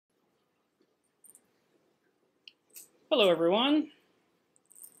Hello everyone.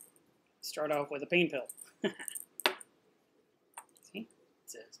 Start off with a pain pill. See? It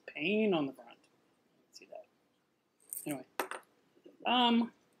says pain on the front. See that? Anyway.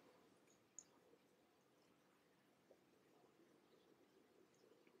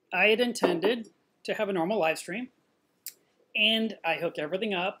 I had intended to have a normal live stream, and I hook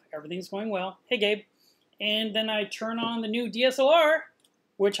everything up. Everything's going well. Hey Gabe. And then I turn on the new DSLR,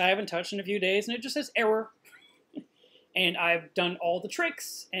 which I haven't touched in a few days, and it just says error. And I've done all the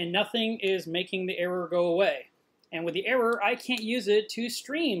tricks, and nothing is making the error go away. And with the error, I can't use it to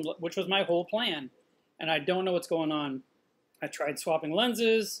stream, which was my whole plan. And I don't know what's going on. I tried swapping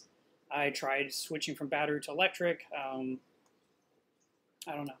lenses. I tried switching from battery to electric. I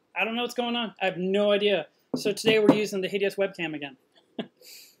don't know. I don't know what's going on. I have no idea. So today we're using the hideous webcam again.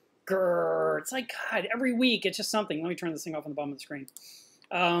 Grrr. It's like, God, every week it's just something. Let me turn this thing off on the bottom of the screen.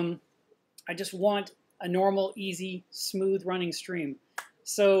 I just want a normal, easy, smooth running stream.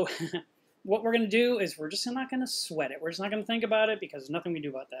 So what we're going to do is we're just not going to sweat it. We're just not going to think about it because there's nothing we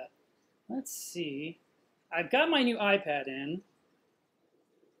can do about that. Let's see. I've got my new iPad in.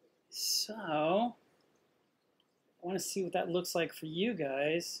 So I want to see what that looks like for you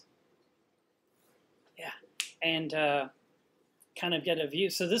guys. Yeah. And kind of get a view.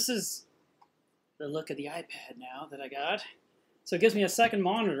 So this is the look of the iPad now that I got. So it gives me a second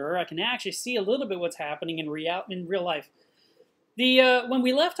monitor. I can actually see a little bit what's happening in real life. When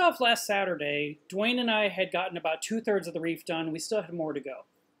we left off last Saturday, Dwayne and I had gotten about 2/3 of the reef done. We still had more to go.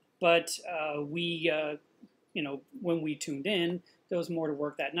 But you know, when we tuned in, there was more to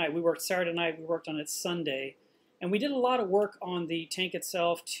work that night. We worked Saturday night, we worked on it Sunday. And we did a lot of work on the tank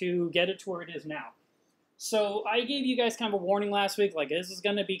itself to get it to where it is now. So I gave you guys kind of a warning last week, like this is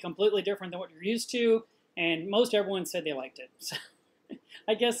going to be completely different than what you're used to. And most everyone said they liked it. So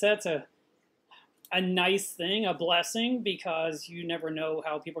I guess that's a nice thing, a blessing, because you never know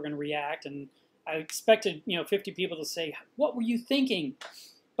how people are going to react. And I expected, 50 people to say, "What were you thinking?"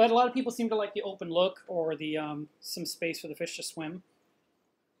 But a lot of people seem to like the open look or the some space for the fish to swim.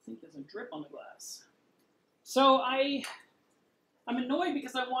 I think there's a drip on the glass. So I'm annoyed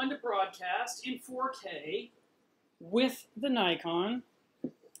because I wanted to broadcast in 4K with the Nikon.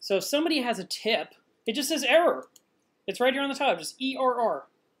 So if somebody has a tip, it just says error. It's right here on the top, just ERR.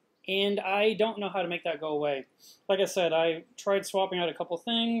 And I don't know how to make that go away. Like I said, I tried swapping out a couple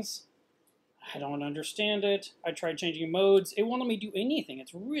things. I don't understand it. I tried changing modes. It won't let me do anything.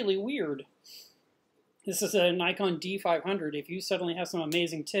 It's really weird. This is a Nikon D500. If you suddenly have some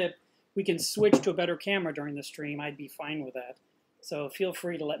amazing tip, we can switch to a better camera during the stream. I'd be fine with that. So feel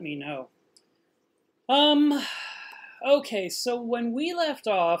free to let me know. Okay, so when we left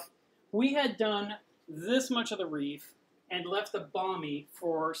off, we had done this much of the reef and left the Balmy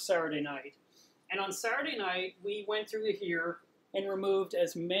for Saturday night. And on Saturday night, we went through here and removed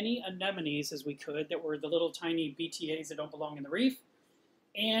as many anemones as we could that were the little tiny BTAs that don't belong in the reef.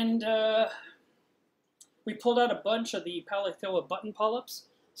 And we pulled out a bunch of the Palaeothoa button polyps.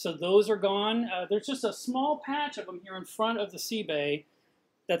 So those are gone. There's just a small patch of them here in front of the sea bay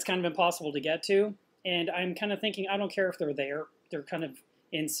that's kind of impossible to get to. And I'm kind of thinking, I don't care if they're there. They're kind of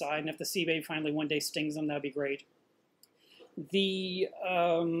inside, and if the sea bay finally one day stings them, that'd be great. The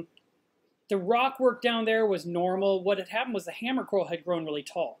rock work down there was normal. What had happened was the hammer coral had grown really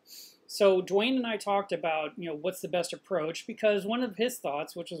tall. So Dwayne and I talked about, what's the best approach, because one of his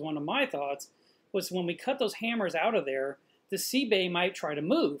thoughts, which was one of my thoughts, was when we cut those hammers out of there, the sea bay might try to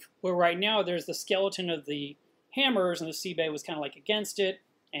move. Where right now there's the skeleton of the hammers, and the sea bay was kind of like against it,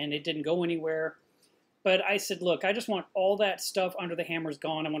 and it didn't go anywhere. But I said, look, I just want all that stuff under the hammers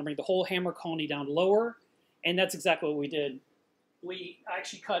gone. I want to bring the whole hammer colony down lower. And that's exactly what we did. We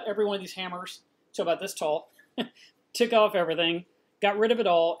actually cut every one of these hammers to about this tall, took off everything, got rid of it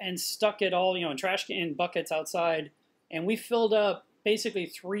all, and stuck it all, in trash can buckets outside. And we filled up basically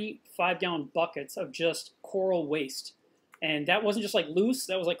 3 5-gallon buckets of just coral waste. And that wasn't just like loose,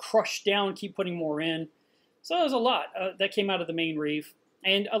 that was like crushed down, keep putting more in. So that was a lot that came out of the main reef.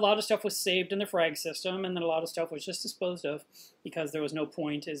 And a lot of stuff was saved in the frag system, and then a lot of stuff was just disposed of because there was no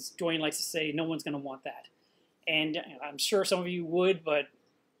point. As Dwayne likes to say, no one's going to want that. And I'm sure some of you would, but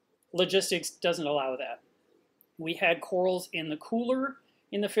logistics doesn't allow that. We had corals in the cooler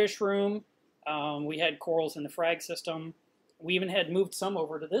in the fish room. We had corals in the frag system. We even had moved some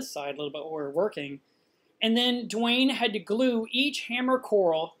over to this side a little bit where we were working. And then Dwayne had to glue each hammer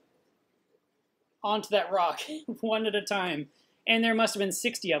coral onto that rock one at a time. And there must have been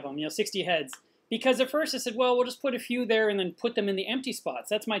 60 of them, 60 heads. Because at first I said, well, we'll just put a few there and then put them in the empty spots.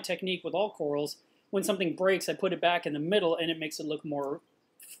 That's my technique with all corals. When something breaks, I put it back in the middle and it makes it look more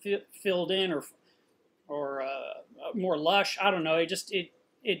filled in or more lush. I don't know.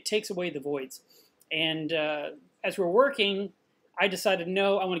 It takes away the voids. And as we're working, I decided,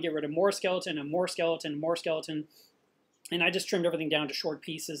 no, I want to get rid of more skeleton and more skeleton and more skeleton. And I just trimmed everything down to short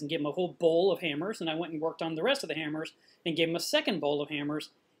pieces and gave him a whole bowl of hammers. And I went and worked on the rest of the hammers and gave him a second bowl of hammers.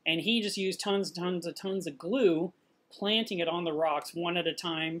 And he just used tons of glue, planting it on the rocks one at a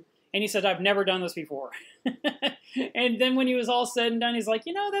time. And he said, I've never done this before. And then when he was all said and done, he's like,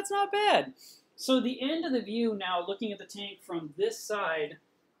 you know, that's not bad. So the end of the view now, looking at the tank from this side,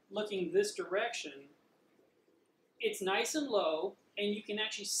 looking this direction, it's nice and low, and you can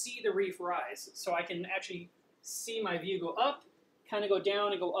actually see the reef rise. So I can actually see my view go up, kind of go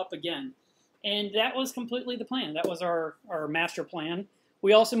down, and go up again. And that was completely the plan. That was our master plan.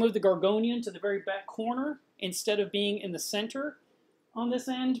 We also moved the Gorgonian to the very back corner instead of being in the center on this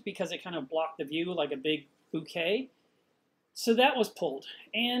end because it kind of blocked the view like a big bouquet. So that was pulled.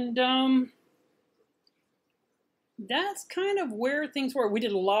 And that's kind of where things were. We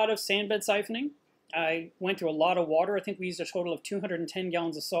did a lot of sandbed siphoning. I went through a lot of water. I think we used a total of 210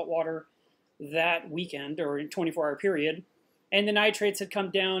 gallons of salt water that weekend, or in a 24-hour period. And the nitrates had come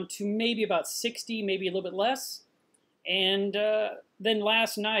down to maybe about 60, maybe a little bit less. And then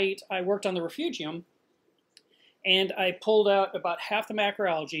last night, I worked on the refugium, and I pulled out about half the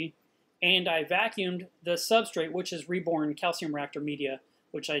macroalgae, and I vacuumed the substrate, which is Reborn calcium reactor media,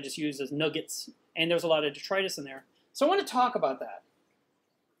 which I just use as nuggets. And there's a lot of detritus in there. So I want to talk about that.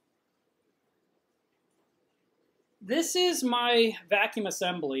 This is my vacuum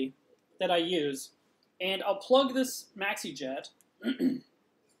assembly that I use, and I'll plug this MaxiJet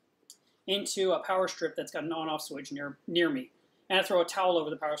into a power strip that's got an on-off switch near me, and I throw a towel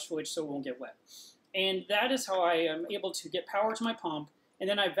over the power switch so it won't get wet. And that is how I am able to get power to my pump, and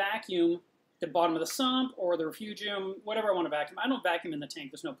then I vacuum the bottom of the sump or the refugium, whatever I want to vacuum. I don't vacuum in the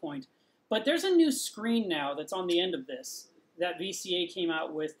tank, there's no point. But there's a new screen now that's on the end of this that VCA came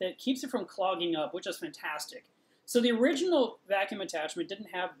out with that keeps it from clogging up, which is fantastic. So the original vacuum attachment didn't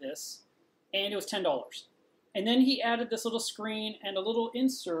have this, and it was $10. And then he added this little screen and a little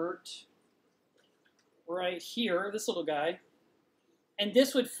insert right here, this little guy. And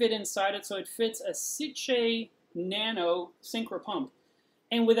this would fit inside it, so it fits a Sicce Nano Syncro pump.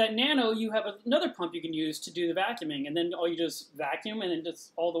 And with that Nano, you have another pump you can use to do the vacuuming. And then all you do is vacuum, and then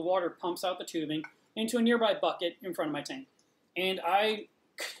just all the water pumps out the tubing into a nearby bucket in front of my tank. And I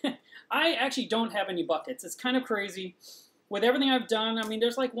actually don't have any buckets. It's kind of crazy. With everything I've done, I mean,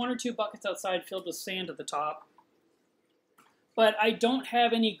 there's like 1 or 2 buckets outside filled with sand at the top. But I don't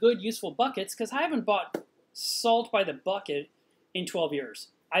have any good, useful buckets because I haven't bought salt by the bucket in 12 years.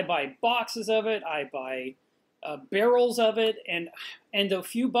 I buy boxes of it. I buy barrels of it. And the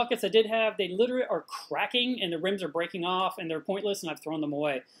few buckets I did have, they literally are cracking and the rims are breaking off and they're pointless and I've thrown them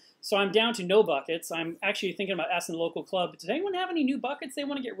away. So I'm down to no buckets. I'm actually thinking about asking the local club, does anyone have any new buckets they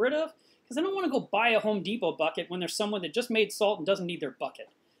want to get rid of? Because I don't want to go buy a Home Depot bucket when there's someone that just made salt and doesn't need their bucket.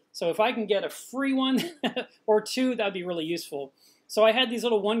 So if I can get a free one or 2, that would be really useful. So I had these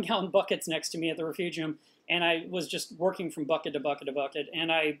little 1-gallon buckets next to me at the refugium, and I was just working from bucket to bucket to bucket,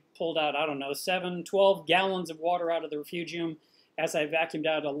 and I pulled out, I don't know, 7, 12 gallons of water out of the refugium as I vacuumed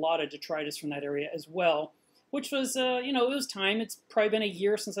out a lot of detritus from that area as well, which was, you know, it was time. It's probably been a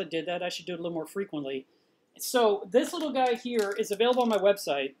year since I did that. I should do it a little more frequently. So this little guy here is available on my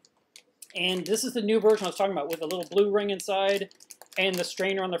website, and this is the new version I was talking about with a little blue ring inside and the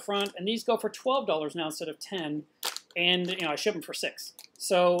strainer on the front, and these go for $12 now instead of $10, and you know I ship them for $6.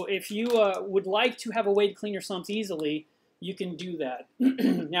 So if you would like to have a way to clean your sumps easily, you can do that.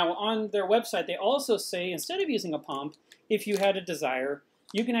 Now on their website, they also say instead of using a pump, if you had a desire,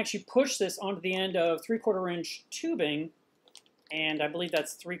 you can actually push this onto the end of 3/4 inch tubing, and I believe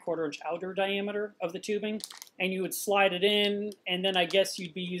that's 3/4 inch outer diameter of the tubing, and you would slide it in, and then I guess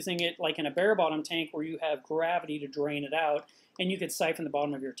you'd be using it like in a bare bottom tank where you have gravity to drain it out, and you could siphon the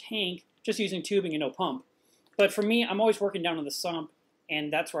bottom of your tank just using tubing and no pump. But for me, I'm always working down on the sump,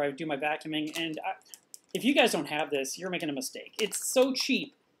 and that's where I do my vacuuming, and if you guys don't have this, you're making a mistake. It's so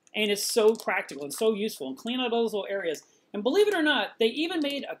cheap, and it's so practical and so useful, and clean out all those little areas. And believe it or not, they even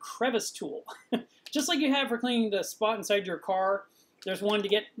made a crevice tool. Just like you have for cleaning the spot inside your car, there's one to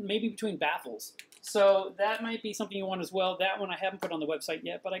get maybe between baffles. So that might be something you want as well. That one I haven't put on the website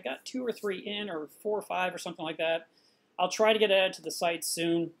yet, but I got 2 or 3 in, or 4 or 5 or something like that. I'll try to get it added to the site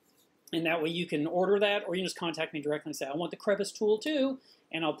soon, and that way you can order that, or you can just contact me directly and say, I want the crevice tool too,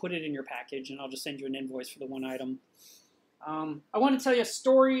 and I'll put it in your package, and I'll just send you an invoice for the one item. I want to tell you a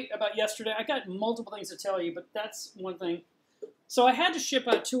story about yesterday. I got multiple things to tell you, but that's one thing. So I had to ship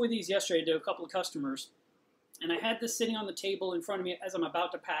out 2 of these yesterday to a couple of customers, and I had this sitting on the table in front of me as I'm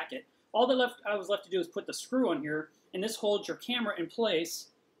about to pack it. All that I was left to do is put the screw on here, and this holds your camera in place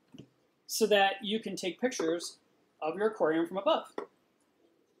so that you can take pictures of your aquarium from above.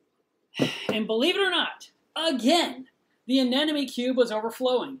 And believe it or not, again, the anemone cube was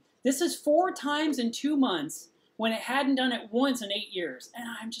overflowing. This is 4 times in 2 months when it hadn't done it once in 8 years. And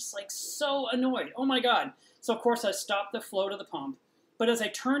I'm just like so annoyed. Oh my God. So of course I stopped the flow to the pump. But as I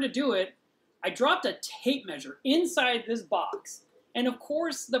turned to do it, I dropped a tape measure inside this box. And of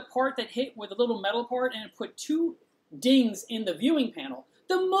course the part that hit with a little metal part and it put 2 dings in the viewing panel.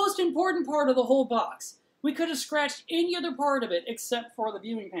 The most important part of the whole box. We could have scratched any other part of it except for the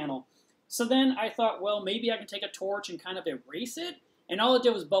viewing panel. So then I thought, well, maybe I can take a torch and kind of erase it. And all it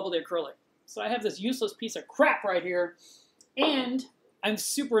did was bubble the acrylic. So I have this useless piece of crap right here. And I'm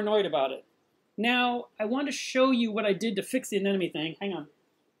super annoyed about it. Now, I want to show you what I did to fix the anemone thing. Hang on.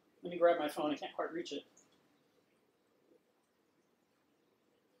 Let me grab my phone. I can't quite reach it.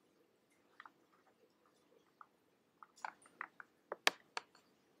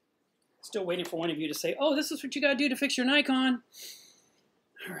 Still waiting for one of you to say, oh, this is what you got to do to fix your Nikon.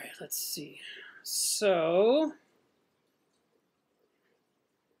 All right, let's see. So,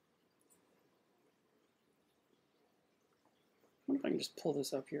 I wonder if I can just pull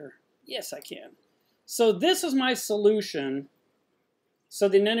this up here. Yes, I can. So this is my solution so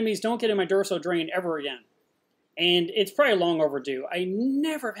the anemones don't get in my Durso drain ever again. And it's probably long overdue. I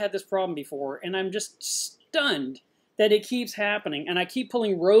never have had this problem before, and I'm just stunned that it keeps happening. And I keep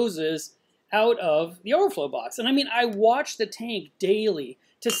pulling roses out of the overflow box. And I mean, I watch the tank daily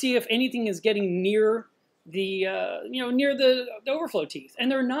to see if anything is getting near the, near the overflow teeth.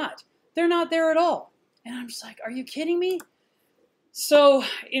 And they're not. They're not there at all. And I'm just like, are you kidding me? So,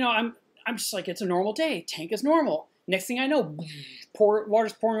 I'm just like, it's a normal day. Tank is normal. Next thing I know,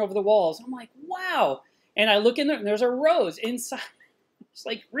 water's pouring over the walls. I'm like, wow. And I look in there, and there's a rose inside. It's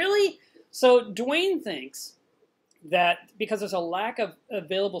like, really? So Dwayne thinks that because there's a lack of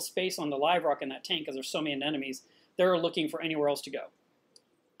available space on the live rock in that tank, because there's so many anemones, they're looking for anywhere else to go.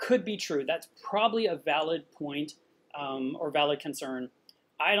 Could be true. That's probably a valid point or valid concern.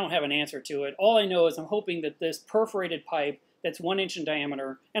 I don't have an answer to it. All I know is I'm hoping that this perforated pipe that's 1 inch in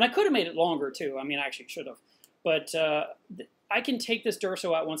diameter, and I could have made it longer too. I mean, I actually should have. But I can take this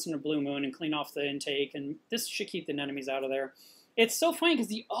Durso out once in a blue moon and clean off the intake, and this should keep the anemones out of there. It's so funny because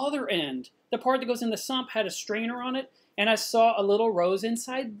the other end, the part that goes in the sump, had a strainer on it, and I saw a little rose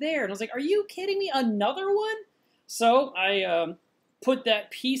inside there. And I was like, are you kidding me? Another one? So I put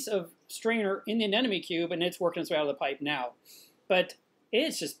that piece of strainer in the anemone cube, and it's working its way out of the pipe now. But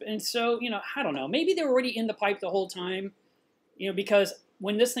it's just been so, I don't know. Maybe they were already in the pipe the whole time, because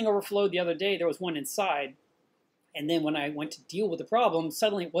when this thing overflowed the other day, there was one inside. And then when I went to deal with the problem,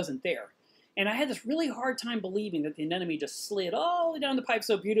 suddenly it wasn't there. And I had this really hard time believing that the anemone just slid all the way down the pipe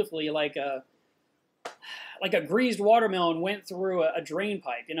so beautifully, like a greased watermelon went through a drain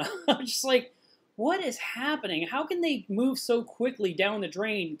pipe, I'm just like, what is happening? How can they move so quickly down the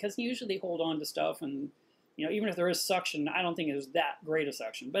drain? Because usually they hold on to stuff, and even if there is suction, I don't think it was that great a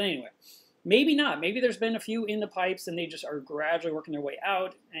suction. But anyway, maybe not. Maybe there's been a few in the pipes, and they just are gradually working their way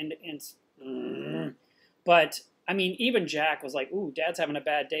out. But I mean, even Jack was like, ooh, Dad's having a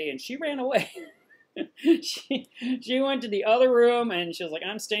bad day, and she ran away. she went to the other room, and she was like,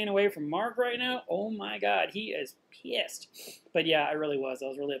 I'm staying away from Mark right now. Oh my God, he is pissed. But yeah, I really was. I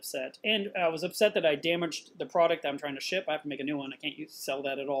was really upset. And I was upset that I damaged the product I'm trying to ship. I have to make a new one. I can't sell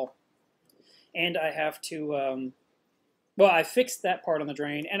that at all. And I have to, I fixed that part on the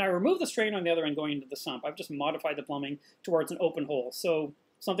drain, and I removed the strain on the other end going into the sump. I've just modified the plumbing to where it's an open hole. So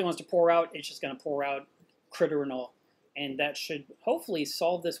if something wants to pour out, it's just going to pour out, critter and all. And that should hopefully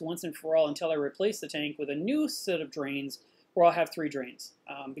solve this once and for all until I replace the tank with a new set of drains where I'll have 3 drains.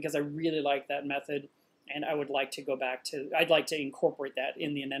 Because I really like that method, and I would like to go back to, I'd like to incorporate that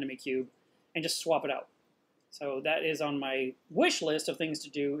in the anemone cube and just swap it out. So that is on my wish list of things to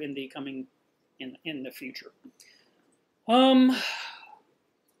do in the coming, in the future. I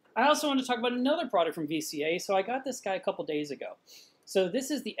also want to talk about another product from VCA. So I got this guy a couple days ago. So this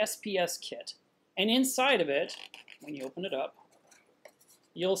is the SPS kit. And inside of it, when you open it up,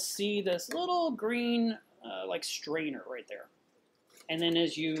 you'll see this little green like strainer right there. And then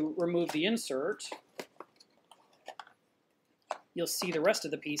as you remove the insert, you'll see the rest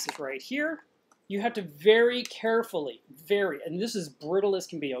of the pieces right here. You have to very carefully, and this is brittle as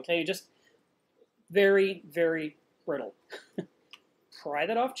can be, okay? Just very, very brittle. Pry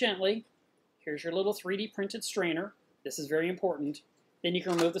that off gently. Here's your little 3D printed strainer. This is very important. Then you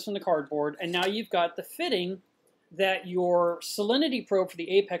can remove this from the cardboard, and now you've got the fitting that your salinity probe for the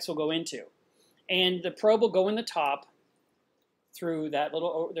apex will go into. And the probe will go in the top, through that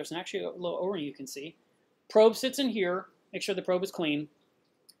little, there's actually a little O-ring you can see. Probe sits in here, make sure the probe is clean,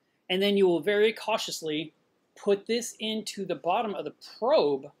 and then you will very cautiously put this into the bottom of the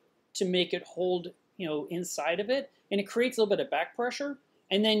probe to make it hold, you know, inside of it, and it creates a little bit of back pressure.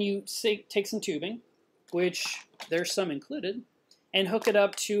 And then you take some tubing, which there's some included, and hook it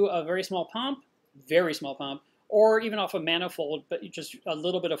up to a very small pump, or even off a manifold, but just a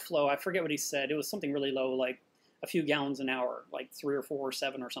little bit of flow. I forget what he said. It was something really low, like a few gallons an hour, like 3 or 4 or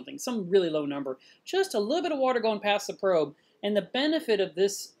 7 or something, some really low number. Just a little bit of water going past the probe. And the benefit of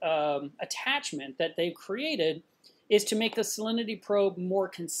this attachment that they've created is to make the salinity probe more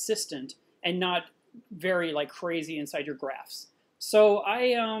consistent and not very like crazy inside your graphs. So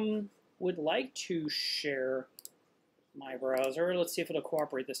I would like to share my browser. Let's see if it'll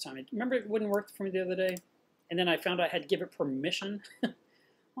cooperate this time. Remember it wouldn't work for me the other day? And then I found I had to give it permission. I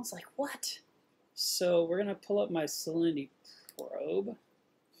was like, what? So we're going to pull up my salinity probe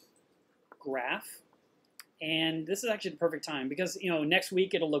graph. And this is actually the perfect time because, you know, next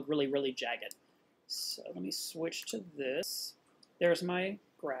week it'll look really, really jagged. So let me switch to this. There's my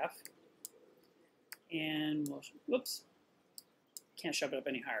graph. And, we'll, whoops. Can't shove it up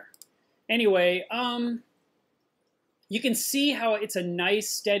any higher. Anyway, you can see how it's a nice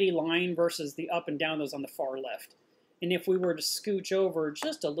steady line versus the up and down those on the far left. And if we were to scooch over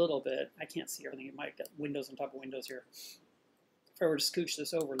just a little bit, I can't see everything. It might get windows on top of windows here. If I were to scooch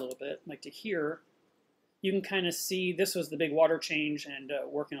this over a little bit, like to here, you can kind of see this was the big water change and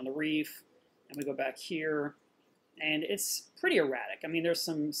working on the reef. And we go back here, and it's pretty erratic. I mean, there's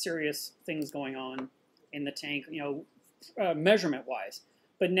some serious things going on in the tank, you know, measurement-wise.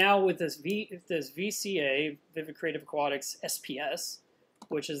 But now with this VCA, Vivid Creative Aquatics SPS,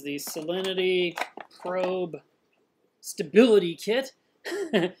 which is the Salinity Probe Stability Kit,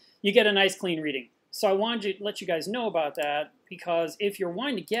 you get a nice clean reading. So I wanted to let you guys know about that because if you're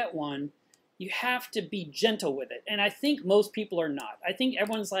wanting to get one, you have to be gentle with it. And I think most people are not. I think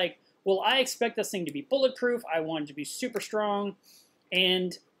everyone's like, well, I expect this thing to be bulletproof. I want it to be super strong.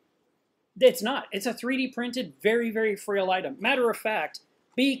 And it's not. It's a 3D printed, very, very frail item. Matter of fact,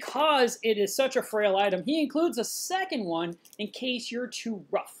 because it is such a frail item, he includes a second one in case you're too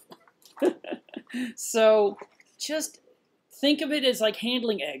rough. So just think of it as like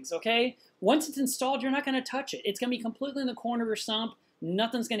handling eggs, okay? Once it's installed, you're not going to touch it. It's going to be completely in the corner of your sump.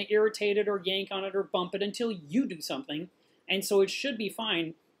 Nothing's going to irritate it or yank on it or bump it until you do something. And so it should be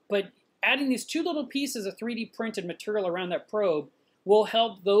fine. But adding these 2 little pieces of 3D printed material around that probe will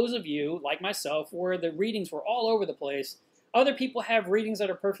help those of you, like myself, where the readings were all over the place. Other people have readings that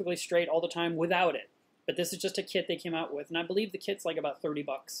are perfectly straight all the time without it. But this is just a kit they came out with. And I believe the kit's like about 30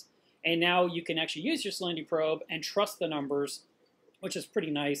 bucks. And now you can actually use your salinity probe and trust the numbers, which is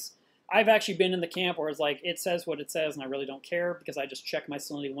pretty nice. I've actually been in the camp where it's like, it says what it says, and I really don't care because I just check my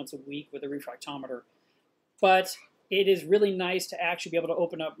salinity once a week with a refractometer. But it is really nice to actually be able to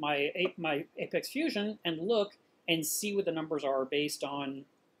open up my Apex Fusion and look and see what the numbers are based on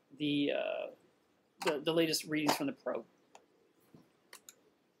the latest readings from the probe.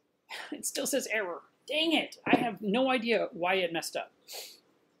 It still says error. Dang it! I have no idea why it messed up.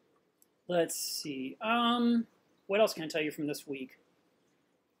 Let's see. What else can I tell you from this week?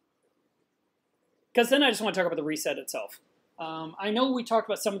 Because then I just want to talk about the reset itself. I know we talked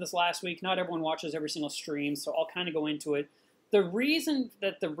about some of this last week. Not everyone watches every single stream, so I'll kind of go into it. The reason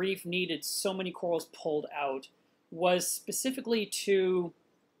that the reef needed so many corals pulled out was specifically to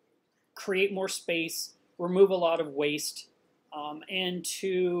create more space, remove a lot of waste, and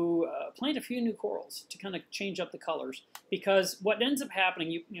to plant a few new corals to kind of change up the colors. Because what ends up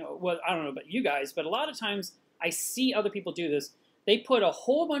happening, you know, well, I don't know about you guys, but a lot of times I see other people do this. They put a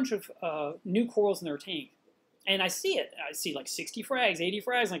whole bunch of new corals in their tank. And I see it. I see like 60 frags, 80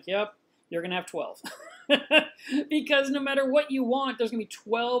 frags. Like, yep, you're going to have 12. Because no matter what you want, there's going to be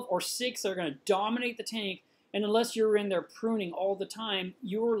 12 or 6 that are going to dominate the tank. And unless you're in there pruning all the time,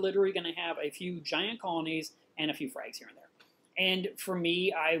 you're literally going to have a few giant colonies and a few frags here and there. And for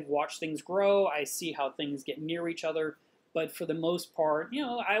me, I watch things grow. I see how things get near each other. But for the most part, you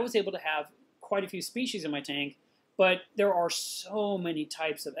know, I was able to have quite a few species in my tank. But there are so many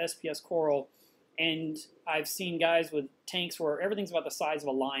types of SPS coral. And I've seen guys with tanks where everything's about the size of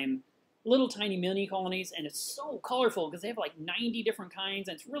a lime. Little tiny mini colonies. And it's so colorful because they have like 90 different kinds.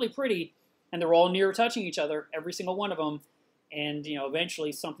 And it's really pretty. And they're all near touching each other, every single one of them. And, you know,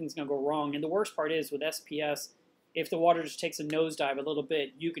 eventually something's going to go wrong. And the worst part is with SPS, if the water just takes a nosedive a little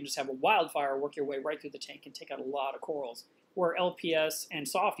bit, you can just have a wildfire work your way right through the tank and take out a lot of corals. Where LPS and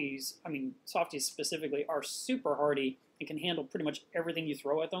softies, I mean softies specifically, are super hardy and can handle pretty much everything you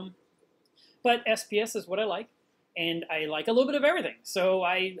throw at them. But SPS is what I like. and I like a little bit of everything. So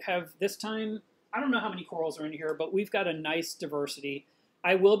I have this time, I don't know how many corals are in here, but we've got a nice diversity.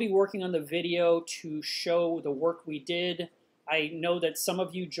 I will be working on the video to show the work we did. I know that some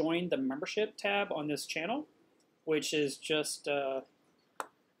of you joined the membership tab on this channel, which is just,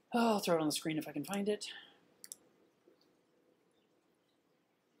 I'll throw it on the screen if I can find it.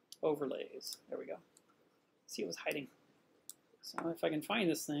 Overlays, there we go. See, it was hiding. So if I can find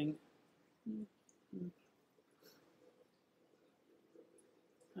this thing.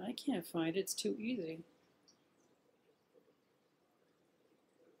 I can't find it, it's too easy.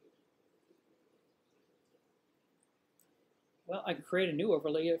 Well, I can create a new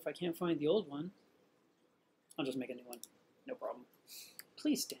overlay if I can't find the old one. I'll just make a new one, no problem.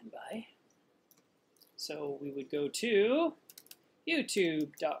 Please stand by. So we would go to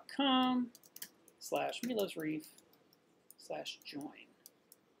youtube.com/MilosReef/join.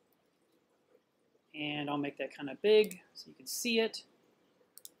 And I'll make that kind of big so you can see it.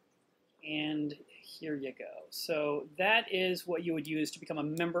 And here you go. So that is what you would use to become a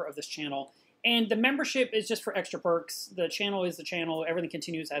member of this channel. And the membership is just for extra perks. The channel is the channel. Everything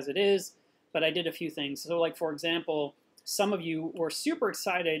continues as it is. But I did a few things. So like, for example, some of you were super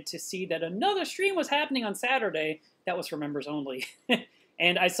excited to see that another stream was happening on Saturday. That was for members only.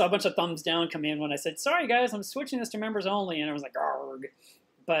 And I saw a bunch of thumbs down come in when I said, sorry guys, I'm switching this to members only. And I was like, arg.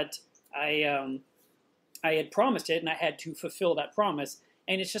 But I had promised it, and I had to fulfill that promise.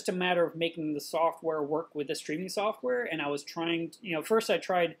 And it's just a matter of making the software work with the streaming software. And I was trying, first I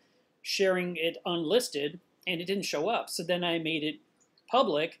tried sharing it unlisted, and it didn't show up. So then I made it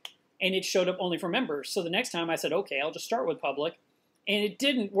public, and it showed up only for members. So the next time I said, okay, I'll just start with public. And it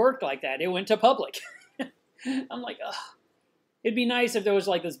didn't work like that. It went to public. I'm like, ugh. It'd be nice if there was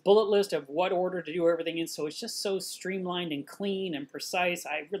like this bullet list of what order to do everything in, so it's just so streamlined and clean and precise.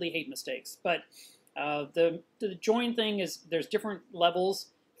 I really hate mistakes. But the join thing is, there's different levels,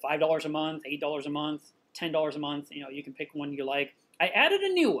 $5 a month, $8 a month, $10 a month. You can pick one you like. I added a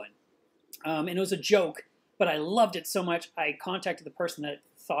new one, and it was a joke, but I loved it so much, I contacted the person that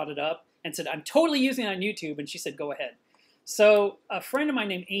thought it up and said, I'm totally using it on YouTube, and she said, go ahead. So a friend of mine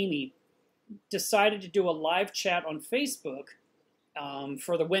named Amy decided to do a live chat on Facebook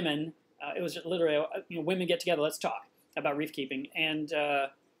for the women. It was literally, women get together, let's talk about reef keeping. And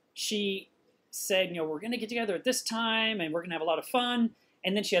she said, we're going to get together at this time, and we're going to have a lot of fun.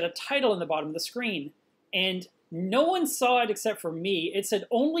 And then she had a title on the bottom of the screen. And no one saw it except for me. It said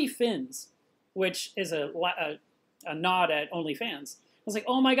Only Fins, which is a nod at OnlyFans. I was like,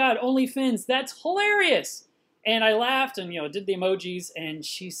 oh my God, Only Fins, that's hilarious. And I laughed and, did the emojis. And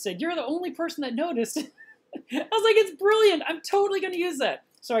she said, you're the only person that noticed. I was like, it's brilliant. I'm totally going to use that.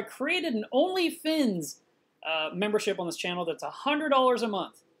 So I created an OnlyFins membership on this channel that's $100 a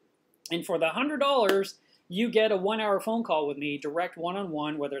month. And for the $100, you get a 1-hour phone call with me, direct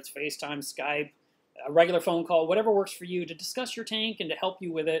one-on-one, whether it's FaceTime, Skype, a regular phone call, whatever works for you, to discuss your tank and to help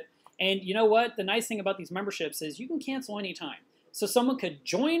you with it. And you know what? The nice thing about these memberships is you can cancel anytime. So someone could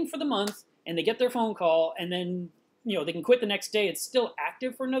join for the month, and they get their phone call, and then they can quit the next day. It's still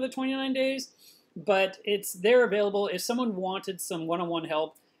active for another 29 days, but it's there available. If someone wanted some one-on-one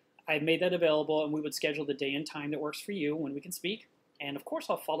help, I made that available, and we would schedule the day and time that works for you when we can speak. And of course,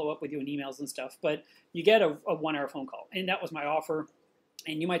 I'll follow up with you in emails and stuff, but you get a 1-hour phone call. And that was my offer.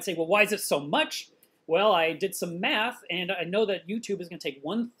 And you might say, well, why is it so much? Well, I did some math, and I know that YouTube is going to take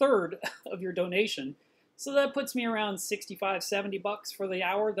 1/3 of your donation. So that puts me around 65, 70 bucks for the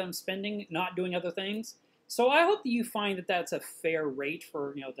hour that I'm spending not doing other things. So I hope that you find that that's a fair rate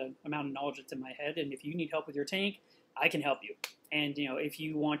for the amount of knowledge that's in my head. And if you need help with your tank, I can help you. And if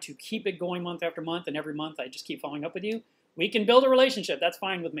you want to keep it going month after month, and every month I just keep following up with you, we can build a relationship. That's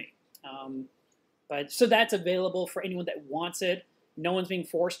fine with me. So that's available for anyone that wants it. No one's being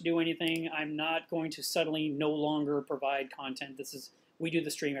forced to do anything. I'm not going to suddenly no longer provide content. We do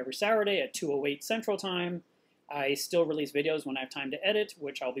the stream every Saturday at 2:08 Central Time. I still release videos when I have time to edit,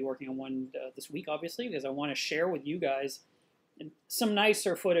 which I'll be working on one this week, obviously, because I want to share with you guys some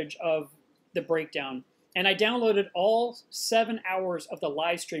nicer footage of the breakdown. And I downloaded all 7 hours of the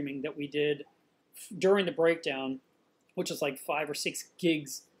live streaming that we did during the breakdown, which is like 5 or 6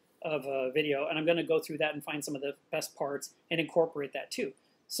 gigs of video, and I'm going to go through that and find some of the best parts and incorporate that too.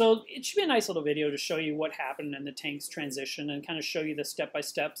 So it should be a nice little video to show you what happened in the tank's transition and kind of show you the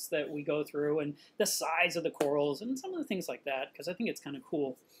step-by-steps that we go through and the size of the corals and some of the things like that, because I think it's kind of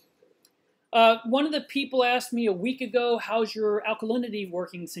cool. One of the people asked me a week ago, how's your alkalinity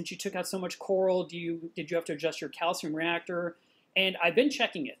working since you took out so much coral? Did you have to adjust your calcium reactor? And I've been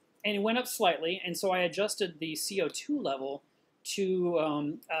checking it, and it went up slightly, and so I adjusted the CO2 level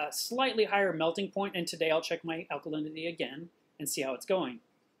to a slightly higher melting point, and today I'll check my alkalinity again and see how it's going.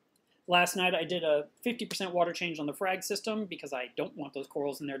 Last night I did a 50% water change on the frag system because I don't want those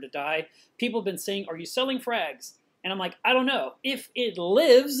corals in there to die. People have been saying, are you selling frags? And I'm like, I don't know. If it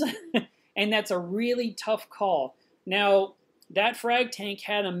lives, and that's a really tough call. Now, that frag tank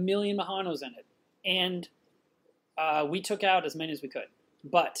had 1 million Mahanos in it, and we took out as many as we could.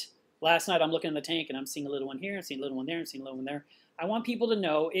 But last night I'm looking in the tank and I'm seeing a little one here, I'm seeing a little one there, I'm seeing a little one there. I want people to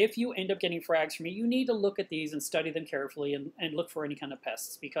know, if you end up getting frags from me, you need to look at these and study them carefully and look for any kind of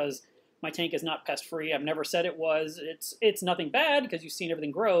pests, because my tank is not pest free. I've never said it was. It's nothing bad because you've seen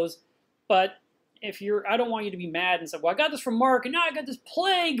everything grows. But if I don't want you to be mad and say, well, I got this from Mark and now I got this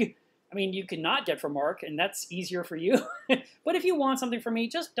plague. I mean, you cannot get from Mark, and that's easier for you. But if you want something from me,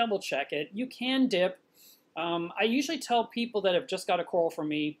 just double check it. You can dip. I usually tell people that have just got a coral from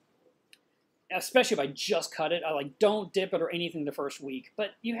me, especially if I just cut it, I like, don't dip it or anything the first week.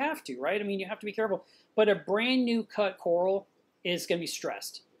 But you have to, right? I mean, you have to be careful. But a brand new cut coral is going to be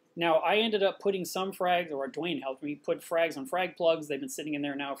stressed. Now, I ended up putting some frags, or Dwayne helped me put frags on frag plugs. They've been sitting in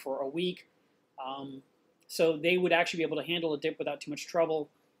there now for a week. So they would actually be able to handle a dip without too much trouble.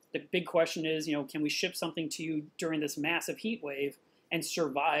 The big question is, can we ship something to you during this massive heat wave and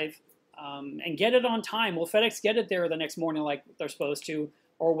survive and get it on time? Will FedEx get it there the next morning like they're supposed to,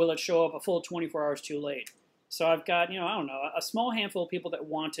 or will it show up a full 24 hours too late? So I've got, I don't know, a small handful of people that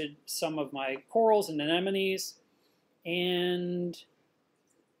wanted some of my corals and anemones. And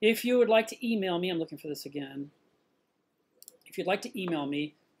if you would like to email me, I'm looking for this again. If you'd like to email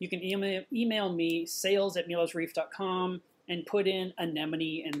me, you can email me sales@melosreef.com and put in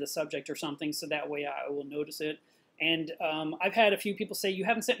anemone in the subject or something, so that way I will notice it. And I've had a few people say, you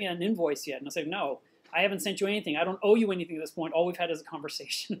haven't sent me an invoice yet. And I say, no, I haven't sent you anything. I don't owe you anything at this point. All we've had is a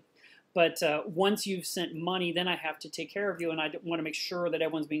conversation. But once you've sent money, then I have to take care of you, and I want to make sure that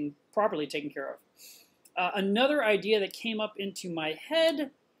everyone's being properly taken care of. Another idea that came up into my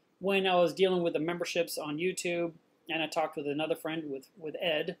head when I was dealing with the memberships on YouTube, and I talked with another friend, with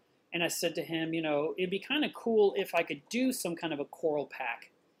Ed, and I said to him, it'd be kind of cool if I could do some kind of a coral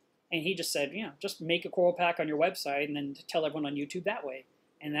pack. And he just said, just make a coral pack on your website and then tell everyone on YouTube that way.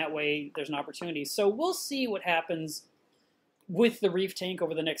 And that way there's an opportunity. So we'll see what happens with the reef tank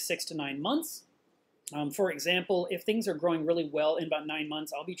over the next 6 to 9 months. For example, if things are growing really well in about 9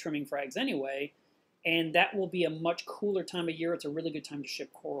 months, I'll be trimming frags anyway. And that will be a much cooler time of year. It's a really good time to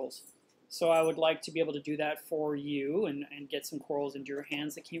ship corals. So I would like to be able to do that for you and get some corals into your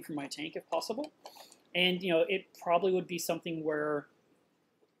hands that came from my tank if possible. And, it probably would be something where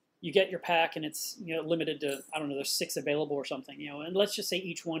you get your pack and it's, limited to, I don't know, there's 6 available or something, and let's just say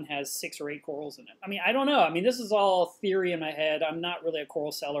each one has 6 or 8 corals in it. I mean, I don't know. I mean, this is all theory in my head. I'm not really a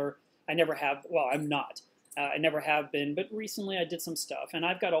coral seller. I never have, well, I'm not. I never have been, but recently I did some stuff, and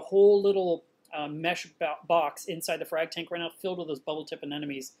I've got a whole little mesh box inside the frag tank right now filled with those bubble tip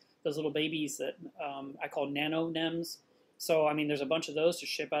anemones, those little babies that I call nano nems. So, I mean, there's a bunch of those to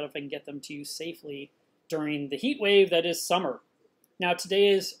ship out if I can get them to you safely during the heat wave that is summer. Now, today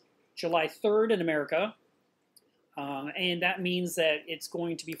is July 3rd in America, and that means that it's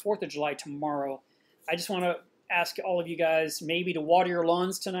going to be 4th of July tomorrow. I just want to ask all of you guys maybe to water your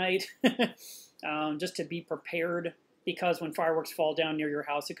lawns tonight, just to be prepared, because when fireworks fall down near your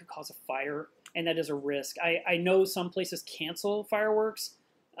house, it could cause a fire, and that is a risk. I know some places cancel fireworks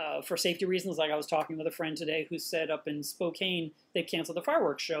for safety reasons. Like I was talking with a friend today who said up in Spokane they canceled the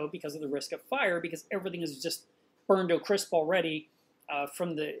fireworks show because of the risk of fire, because everything is just burned to a crisp already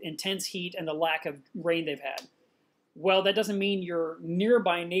from the intense heat and the lack of rain they've had. Well, that doesn't mean your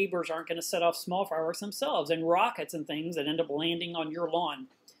nearby neighbors aren't going to set off small fireworks themselves and rockets and things that end up landing on your lawn.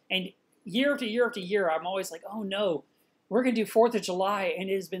 And year after year after year, I'm always like, oh no, we're going to do 4th of July, and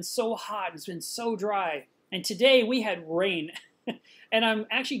it has been so hot, it's been so dry. And today we had rain. And I'm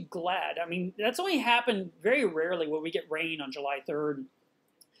actually glad. I mean, that's only happened very rarely when we get rain on July 3rd.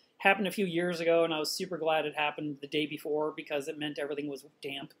 Happened a few years ago, and I was super glad it happened the day before, because it meant everything was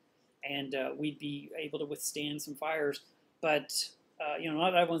damp and we'd be able to withstand some fires. But,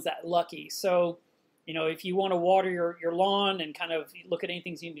 not everyone's that lucky. So, if you want to water your lawn and kind of look at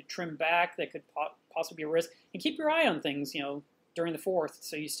anything you need to trim back that could possibly be a risk, and keep your eye on things, during the 4th,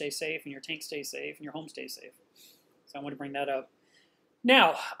 so you stay safe and your tank stays safe and your home stays safe. So I want to bring that up.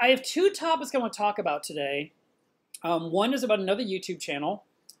 Now, I have 2 topics I want to talk about today. One is about another YouTube channel.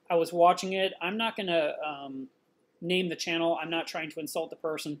 I was watching it. I'm not going to name the channel. I'm not trying to insult the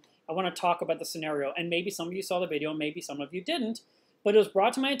person. I want to talk about the scenario. And maybe some of you saw the video, maybe some of you didn't. But it was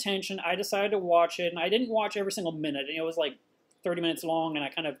brought to my attention. I decided to watch it, and I didn't watch every single minute. It was like 30 minutes long, and I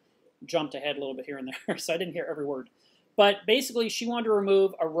kind of jumped ahead a little bit here and there, so I didn't hear every word. But basically, she wanted to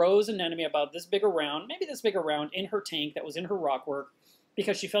remove a rose anemone about this big around, maybe this big around, in her tank that was in her rock work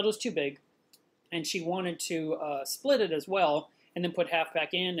because she felt it was too big, and she wanted to split it as well and then put half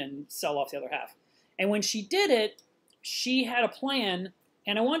back in and sell off the other half. And when she did it, she had a plan,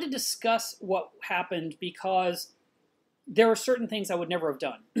 and I wanted to discuss what happened because there are certain things I would never have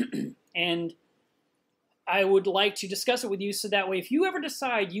done. And I would like to discuss it with you so that way if you ever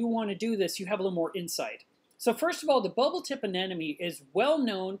decide you want to do this, you have a little more insight. So first of all, the bubble tip anemone is well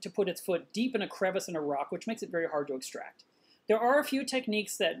known to put its foot deep in a crevice in a rock, which makes it very hard to extract. There are a few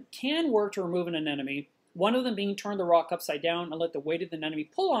techniques that can work to remove an anemone, one of them being turn the rock upside down and let the weight of the anemone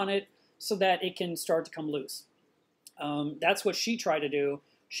pull on it so that it can start to come loose. That's what she tried to do.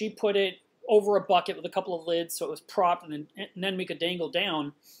 She put it over a bucket with a couple of lids so it was propped and then an anemone could dangle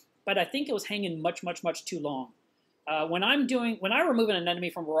down, but I think it was hanging much, much, much too long. When I remove an anemone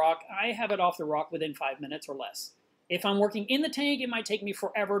from a rock, I have it off the rock within 5 minutes or less. If I'm working in the tank, it might take me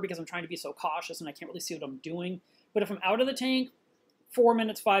forever because I'm trying to be so cautious and I can't really see what I'm doing. But if I'm out of the tank, 4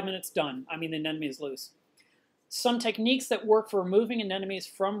 minutes, 5 minutes, done. I mean, the anemone is loose. Some techniques that work for removing anemones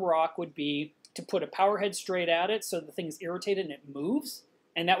from rock would be to put a power head straight at it so the thing's irritated and it moves.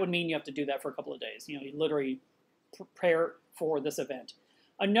 And that would mean you have to do that for a couple of days. You literally prepare for this event.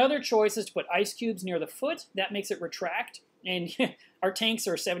 Another choice is to put ice cubes near the foot. That makes it retract. And our tanks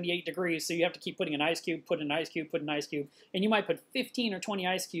are 78 degrees, so you have to keep putting an ice cube, put an ice cube, put an ice cube. And you might put 15 or 20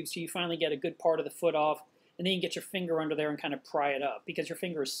 ice cubes till you finally get a good part of the foot off. And then you get your finger under there and kind of pry it up because your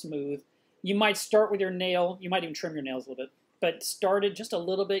finger is smooth. You might start with your nail. You might even trim your nails a little bit. But start it just a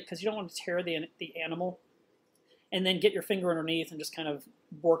little bit because you don't want to tear the animal. And then get your finger underneath and just kind of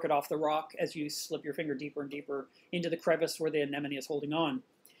work it off the rock as you slip your finger deeper and deeper into the crevice where the anemone is holding on.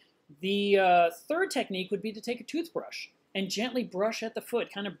 The third technique would be to take a toothbrush and gently brush at the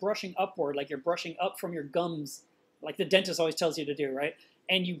foot, kind of brushing upward, like you're brushing up from your gums, like the dentist always tells you to do, right?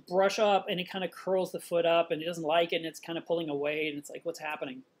 And you brush up, and it kind of curls the foot up, and it doesn't like it, and it's kind of pulling away, and it's like, what's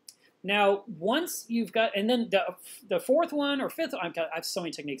happening? Now, once you've got, and then the fourth one or fifth, I have so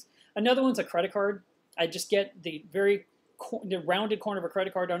many techniques. Another one's a credit card. I just get the rounded corner of a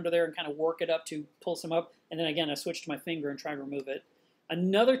credit card under there and kind of work it up to pull some up, and then again, I switch to my finger and try to remove it.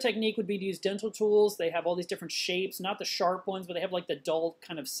 Another technique would be to use dental tools. They have all these different shapes, not the sharp ones, but they have like the dull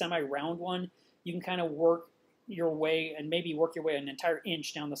kind of semi-round one. You can kind of work your way and maybe work your way an entire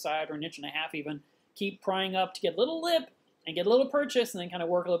inch down the side or an inch and a half even. Keep prying up to get a little lip and get a little purchase and then kind of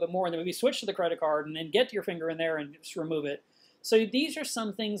work a little bit more and then maybe switch to the credit card and then get your finger in there and just remove it. So these are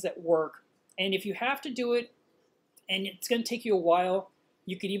some things that work. And if you have to do it and it's going to take you a while,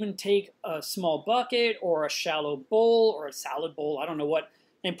 you could even take a small bucket or a shallow bowl or a salad bowl, I don't know what,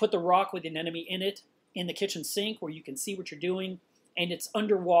 and put the rock with the anemone in it in the kitchen sink where you can see what you're doing. And it's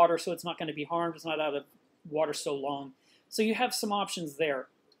underwater, so it's not going to be harmed. It's not out of water so long. So you have some options there.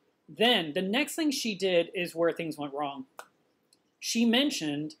 Then the next thing she did is where things went wrong. She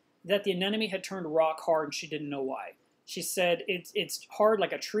mentioned that the anemone had turned rock hard and she didn't know why. She said it's hard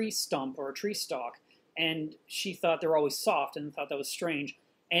like a tree stump or a tree stalk. And she thought they were always soft and thought that was strange.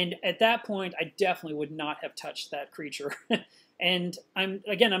 And at that point, I definitely would not have touched that creature. And I'm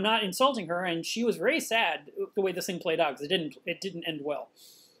not insulting her, and she was very sad the way this thing played out because it didn't end well.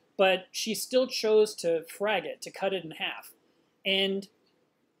 But she still chose to frag it, to cut it in half. And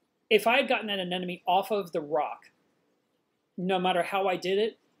if I had gotten that anemone off of the rock, no matter how I did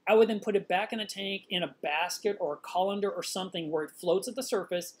it, I would then put it back in a tank, in a basket or a colander or something where it floats at the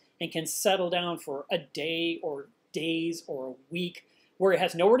surface and can settle down for a day or days or a week where it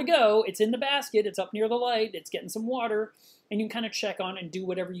has nowhere to go. It's in the basket, it's up near the light, it's getting some water, and you can kind of check on it and do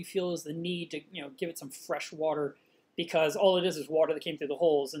whatever you feel is the need to, give it some fresh water because all it is water that came through the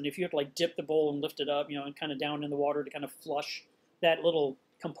holes. And if you have to like dip the bowl and lift it up, and kind of down in the water to kind of flush that little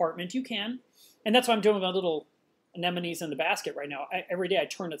compartment, you can. And that's what I'm doing with my little anemones in the basket right now. Every day I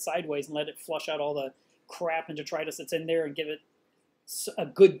turn it sideways and let it flush out all the crap and detritus that's in there and give it a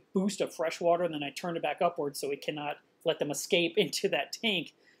good boost of fresh water, and then I turn it back upwards so it cannot let them escape into that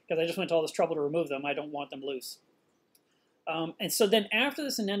tank because I just went to all this trouble to remove them. I don't want them loose. And so then after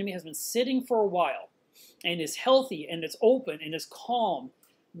this anemone has been sitting for a while and is healthy and it's open and is calm,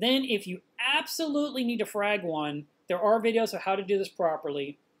 then if you absolutely need to frag one, there are videos of how to do this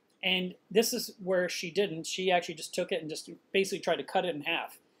properly. And this is where she didn't. She actually just took it and just basically tried to cut it in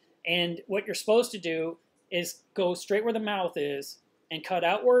half. And what you're supposed to do is go straight where the mouth is and cut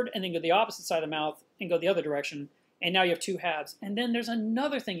outward and then go the opposite side of the mouth and go the other direction. And now you have two halves. And then there's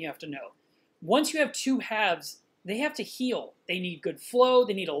another thing you have to know. Once you have two halves, they have to heal. They need good flow.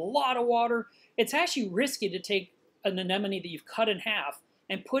 They need a lot of water. It's actually risky to take an anemone that you've cut in half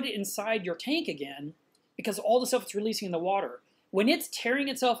and put it inside your tank again because all the stuff it's releasing in the water. When it's tearing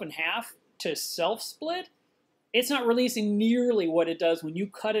itself in half to self-split, it's not releasing nearly what it does when you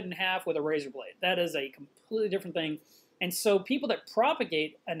cut it in half with a razor blade. That is a completely different thing. And so people that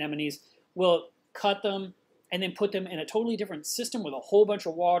propagate anemones will cut them and then put them in a totally different system with a whole bunch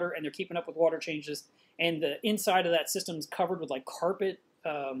of water, and they're keeping up with water changes. And the inside of that system is covered with like carpet,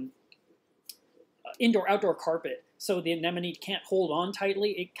 indoor-outdoor carpet. So the anemone can't hold on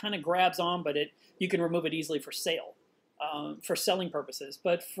tightly. It kind of grabs on, but you can remove it easily for sale, for selling purposes.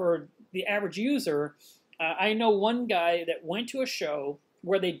 But for the average user, I know one guy that went to a show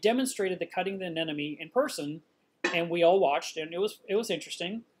where they demonstrated the cutting the anemone in person, and we all watched, and it was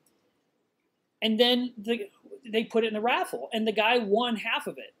interesting. And then they put it in the raffle, and the guy won half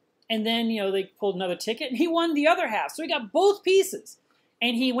of it. And then, they pulled another ticket, and he won the other half. So he got both pieces.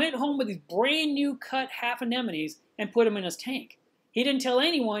 And he went home with these brand new cut half anemones and put them in his tank. He didn't tell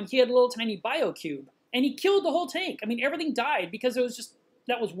anyone he had a little tiny BioCube, and he killed the whole tank. I mean, everything died because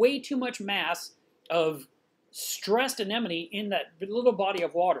that was way too much mass of stressed anemone in that little body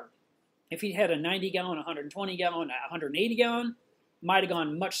of water. If he had a 90-gallon, 120-gallon, 180-gallon, might have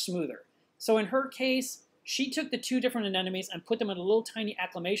gone much smoother. So in her case, she took the two different anemones and put them in a little tiny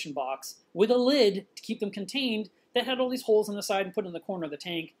acclimation box with a lid to keep them contained that had all these holes in the side and put in the corner of the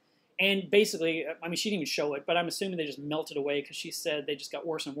tank. And basically, I mean, she didn't even show it, but I'm assuming they just melted away because she said they just got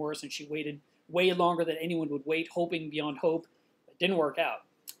worse and worse, and she waited way longer than anyone would wait, hoping beyond hope. It didn't work out.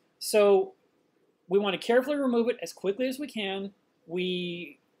 So we want to carefully remove it as quickly as we can.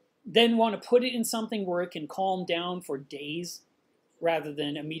 We then want to put it in something where it can calm down for days rather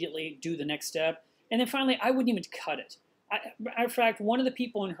than immediately do the next step. And then finally, I wouldn't even cut it. In fact, one of the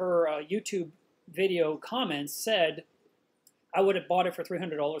people in her YouTube video comments said, I would have bought it for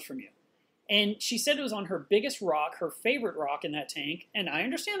 $300 from you. And she said it was on her biggest rock, her favorite rock in that tank. And I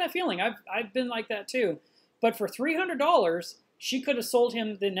understand that feeling. I've been like that too. But for $300, she could have sold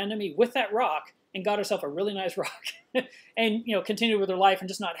him the anemone with that rock and got herself a really nice rock and continued with her life and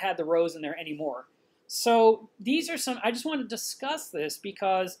just not had the rose in there anymore. So these are some, I just want to discuss this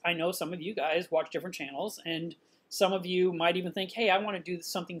because I know some of you guys watch different channels, and some of you might even think, hey, I want to do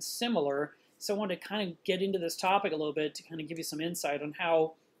something similar. So I want to kind of get into this topic a little bit to kind of give you some insight on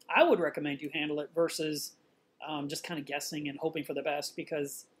how I would recommend you handle it versus just kind of guessing and hoping for the best,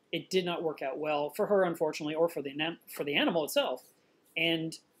 because it did not work out well for her, unfortunately, or for the animal itself.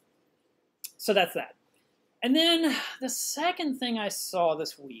 And so that's that. And then the second thing I saw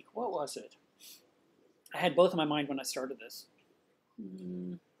this week, what was it? I had both in my mind when I started this.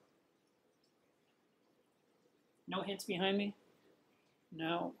 No hints behind me?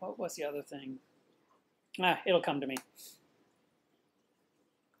 No. What was the other thing? It'll come to me.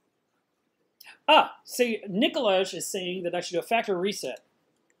 See, Nikolaj is saying that I should do a factory reset.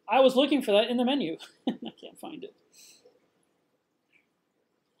 I was looking for that in the menu. I can't find it.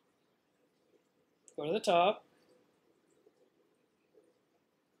 Go to the top.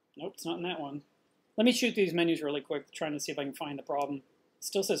 Nope, it's not in that one. Let me shoot these menus really quick, trying to see if I can find the problem. It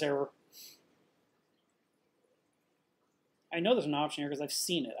still says error. I know there's an option here because I've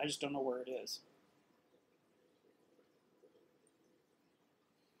seen it. I just don't know where it is.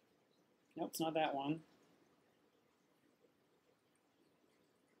 Nope, it's not that one.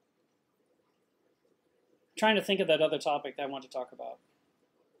 I'm trying to think of that other topic that I want to talk about.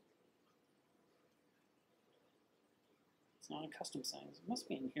 It's not in custom settings. It must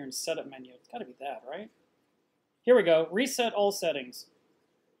be in here in setup menu. It's got to be that, right? Here we go. Reset all settings.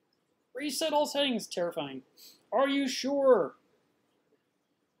 Reset all settings. Terrifying. Are you sure?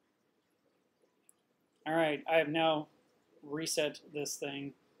 All right. I have now reset this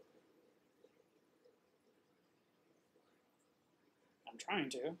thing. I'm trying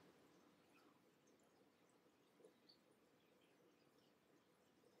to.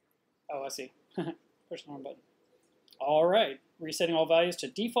 Oh, I see. Push the wrong button. All right. Resetting all values to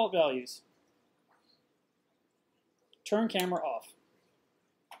default values. Turn camera off.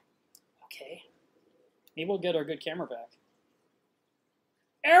 Okay. Maybe we'll get our good camera back.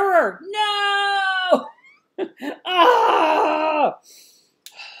 Error! No! Ah!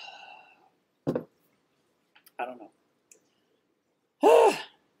 I don't know.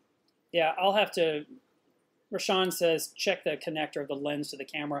 Yeah, I'll have to... Rashawn says, check the connector of the lens to the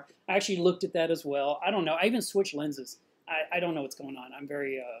camera. I actually looked at that as well. I don't know. I even switched lenses. I don't know what's going on. I'm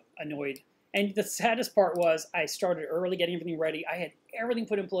very annoyed. And the saddest part was I started early getting everything ready. I had everything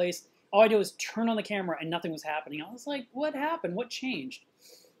put in place. All I did was turn on the camera and nothing was happening. I was like, what happened? What changed?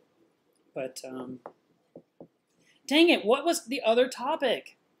 But, dang it, what was the other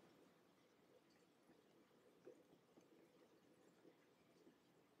topic?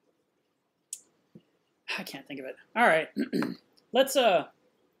 I can't think of it. All right, let's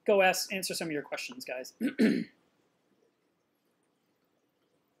go answer some of your questions, guys.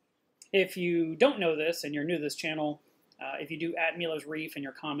 If you don't know this and you're new to this channel, if you do @Milo's Reef in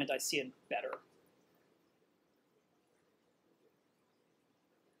your comment, I see it better.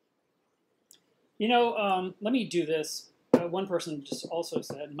 You know, let me do this. One person just also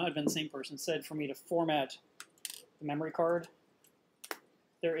said, it might have been the same person, said for me to format the memory card.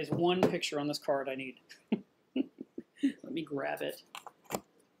 There is one picture on this card I need. Let me grab it.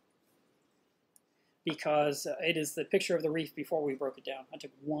 Because it is the picture of the reef before we broke it down. I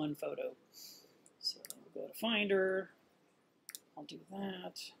took one photo. So we'll go to Finder. I'll do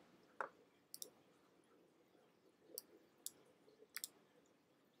that.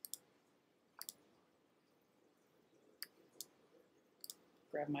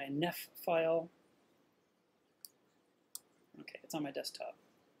 Grab my NEF file. Okay, it's on my desktop.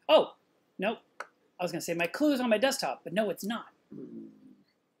 Oh, nope. I was going to say my clue is on my desktop, but no, it's not.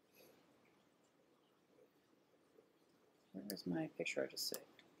 Where's my picture I just saved?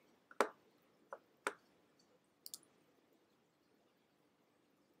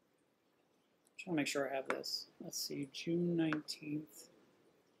 Trying to make sure I have this. Let's see, June 19th.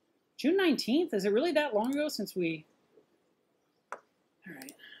 June 19th? Is it really that long ago since we... All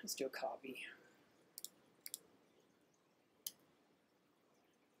right, let's do a copy.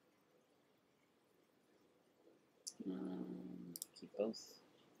 Keep both.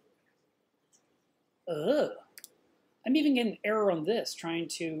 Ugh. I'm even getting an error on this, trying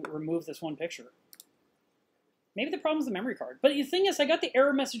to remove this one picture. Maybe the problem is the memory card. But the thing is, I got the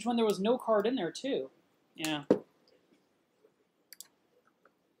error message when there was no card in there, too. Yeah.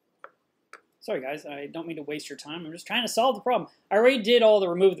 Sorry, guys. I don't mean to waste your time. I'm just trying to solve the problem. I already did all the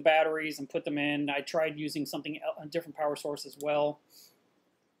remove the batteries and put them in. I tried using something, a different power source as well.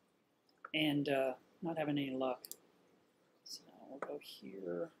 And not having any luck. So we'll go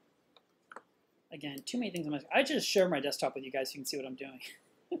here. Again, too many things on my... I just share my desktop with you guys so you can see what I'm doing.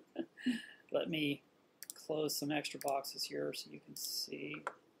 Let me close some extra boxes here so you can see.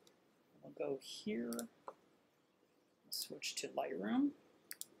 We'll go here. Switch to Lightroom.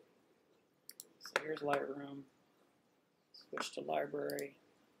 So here's Lightroom. Switch to Library.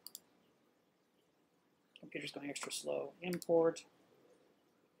 Computer's going extra slow. Import.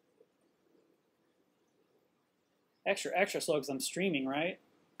 Extra slow because I'm streaming, right?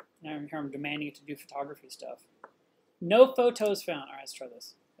 Now here I'm demanding it to do photography stuff. No photos found. All right, let's try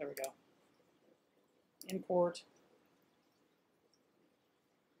this. There we go. Import.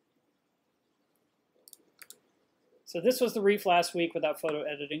 So this was the reef last week without photo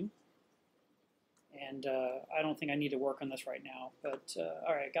editing. And I don't think I need to work on this right now. But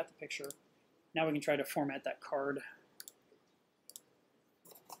all right, I got the picture. Now we can try to format that card.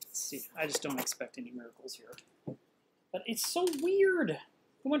 Let's see. I just don't expect any miracles here. But it's so weird.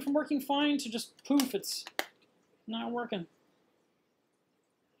 It went from working fine to just poof, it's not working.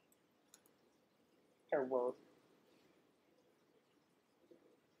 Error.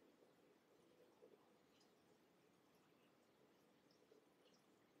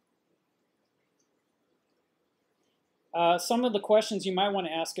 Some of the questions you might want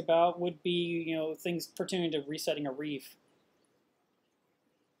to ask about would be, you know, things pertaining to resetting a reef.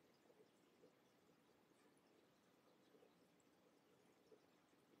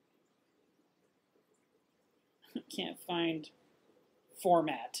 Can't find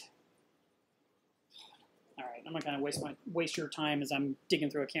format. All right, I'm not going to waste your time as I'm digging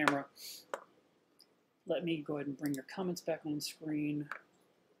through a camera. Let me go ahead and bring your comments back on the screen.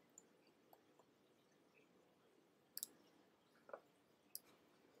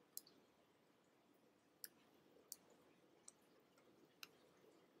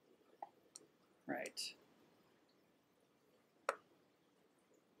 Right.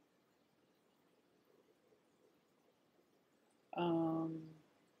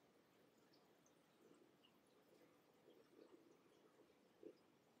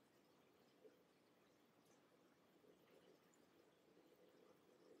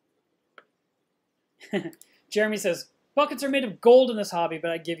 Jeremy says, buckets are made of gold in this hobby,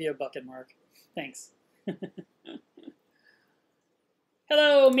 but I'd give you a bucket, Mark. Thanks.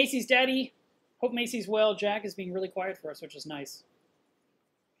 Hello, Macy's daddy. Hope Macy's well. Jack is being really quiet for us, which is nice.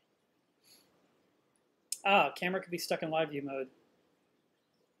 Ah, camera could be stuck in live view mode.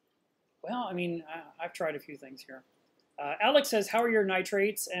 Well, I mean, I've tried a few things here. Alex says, how are your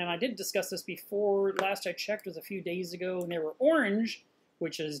nitrates? And I did discuss this before. Last I checked was a few days ago, and they were orange,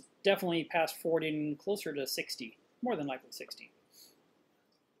 which is definitely past 40 and closer to 60. More than likely 60.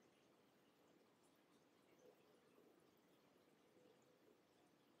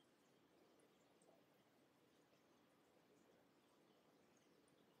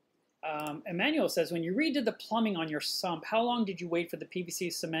 Emmanuel says, when you redid the plumbing on your sump, how long did you wait for the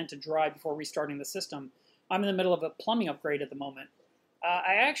PVC cement to dry before restarting the system? I'm in the middle of a plumbing upgrade at the moment.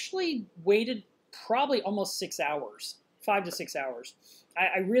 I actually waited probably almost 6 hours, 5 to 6 hours.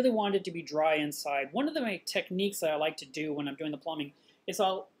 I really wanted it to be dry inside. One of the techniques that I like to do when I'm doing the plumbing is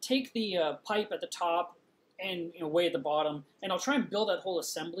I'll take the pipe at the top and way at the bottom, and I'll try and build that whole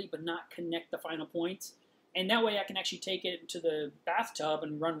assembly, but not connect the final points. And that way I can actually take it to the bathtub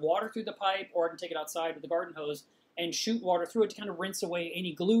and run water through the pipe, or I can take it outside with the garden hose and shoot water through it to kind of rinse away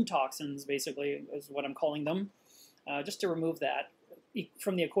any glue toxins, basically, is what I'm calling them, just to remove that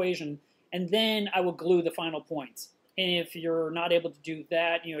from the equation. And then I will glue the final points. And if you're not able to do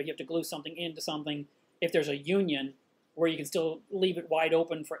that, you have to glue something into something. If there's a union where you can still leave it wide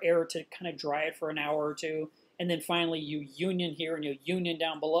open for air to kind of dry it for an hour or two, and then finally you union here and you union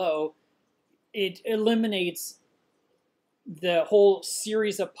down below, it eliminates the whole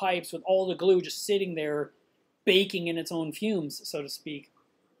series of pipes with all the glue just sitting there baking in its own fumes, so to speak.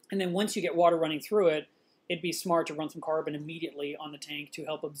 And then once you get water running through it, it'd be smart to run some carbon immediately on the tank to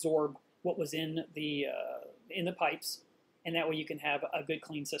help absorb what was in the pipes, and that way you can have a good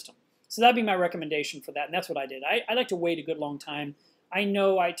clean system. So that'd be my recommendation for that, and that's what I did. I like to wait a good long time. I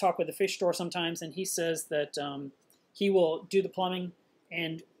know I talk with the fish store sometimes, and he says that he will do the plumbing,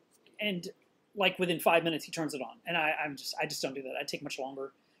 and like within 5 minutes he turns it on, and I just don't do that. I take much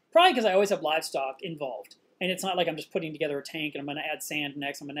longer, probably because I always have livestock involved, and it's not like I'm just putting together a tank and I'm going to add sand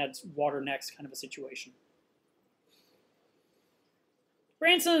next, I'm going to add water next, kind of a situation.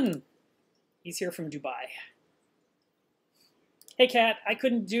 Branson, he's here from Dubai. Hey, Kat, I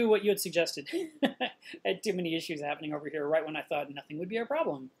couldn't do what you had suggested. I had too many issues happening over here right when I thought nothing would be a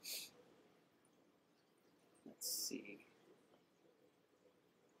problem. Let's see.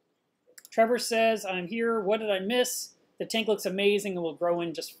 Trevor says, I'm here. What did I miss? The tank looks amazing and will grow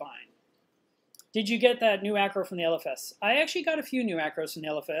in just fine. Did you get that new acro from the LFS? I actually got a few new acros from the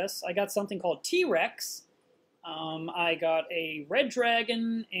LFS. I got something called T-Rex. I got a Red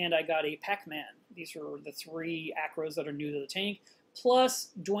Dragon, and I got a Pac-Man. These are the 3 acros that are new to the tank.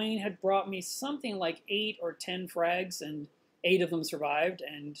 Plus, Dwayne had brought me something like 8 or 10 frags, and 8 of them survived,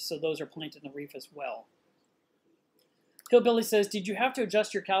 and so those are planted in the reef as well. Hillbilly says, did you have to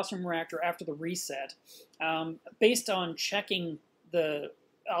adjust your calcium reactor after the reset? Based on checking the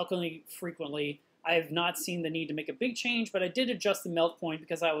alkalinity frequently, I have not seen the need to make a big change, but I did adjust the melt point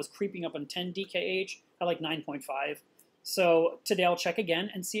because I was creeping up on 10 DKH at like 9.5. So today I'll check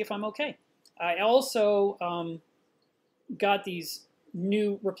again and see if I'm okay. I also got these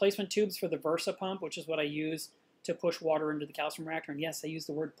new replacement tubes for the Versa pump, which is what I use to push water into the calcium reactor. And yes, I use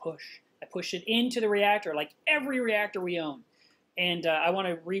the word push. I push it into the reactor, like every reactor we own. And I want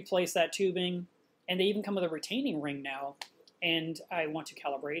to replace that tubing. And they even come with a retaining ring now. And I want to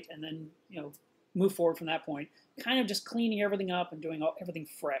calibrate and then, move forward from that point. Kind of just cleaning everything up and doing everything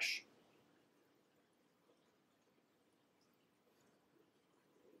fresh.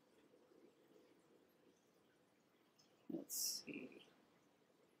 Let's see.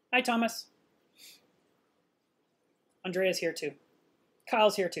 Hi, Thomas. Andrea's here too.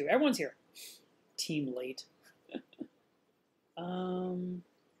 Kyle's here too. Everyone's here. Team late.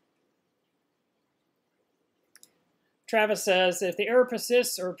 Travis says, if the error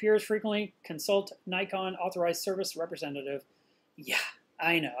persists or appears frequently, consult Nikon authorized service representative. Yeah,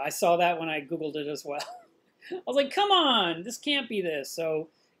 I know. I saw that when I Googled it as well. I was like, come on, this can't be this. So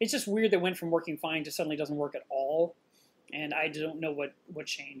it's just weird that it went from working fine to suddenly doesn't work at all. And I don't know what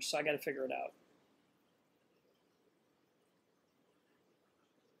changed, so I got to figure it out.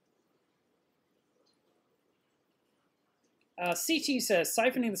 CT says,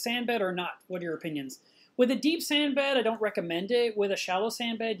 siphoning the sand bed or not? What are your opinions? With a deep sand bed, I don't recommend it. With a shallow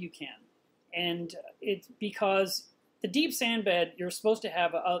sand bed, you can. And it's because the deep sand bed, you're supposed to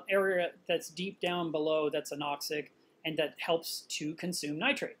have an area that's deep down below that's anoxic and that helps to consume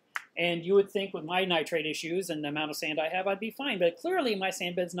nitrate. And you would think with my nitrate issues and the amount of sand I have, I'd be fine. But clearly my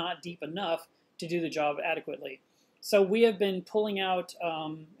sand bed's not deep enough to do the job adequately. So we have been pulling out,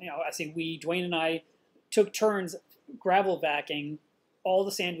 I say we, Dwayne and I, took turns gravel vacuuming all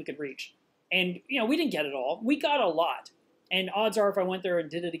the sand we could reach. And, we didn't get it all. We got a lot. And odds are if I went there and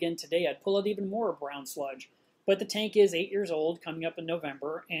did it again today, I'd pull out even more brown sludge. But the tank is 8 years old, coming up in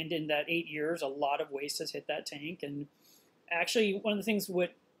November. And in that 8 years, a lot of waste has hit that tank. And actually, one of the things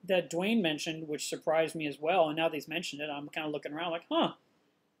that Dwayne mentioned, which surprised me as well, and now that he's mentioned it, I'm kind of looking around like,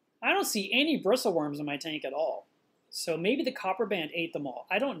 I don't see any bristleworms in my tank at all. So maybe the copper band ate them all.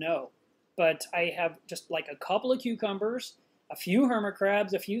 I don't know. But I have just like a couple of cucumbers, a few hermit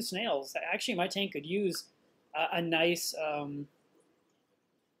crabs, a few snails. Actually, my tank could use a nice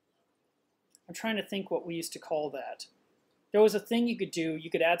I'm trying to think what we used to call that. There was a thing you could do. You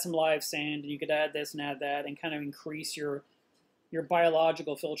could add some live sand, and you could add this and add that, and kind of increase your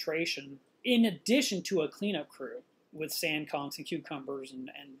biological filtration in addition to a cleanup crew with sand conchs and cucumbers and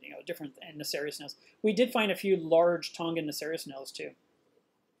different and Nassarius snails. We did find a few large Tongan Nassarius snails too.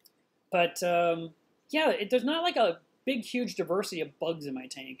 But yeah, there's not like a big, huge diversity of bugs in my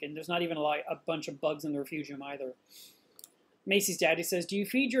tank, and there's not even a bunch of bugs in the refugium either. Macy's daddy says, do you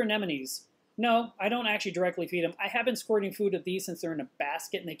feed your anemones? No, I don't actually directly feed them. I have been squirting food at these since they're in a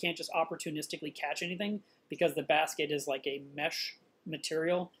basket and they can't just opportunistically catch anything because the basket is like a mesh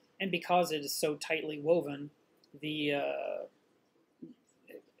material, and because it is so tightly woven,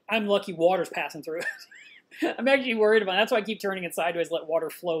 I'm lucky water's passing through it. I'm actually worried about it. That's why I keep turning it sideways, let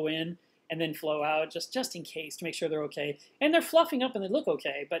water flow in and then flow out, just in case, to make sure they're okay. And they're fluffing up and they look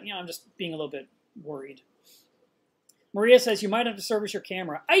okay, but I'm just being a little bit worried. Maria says, you might have to service your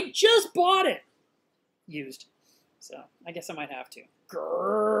camera. I just bought it! Used. So, I guess I might have to.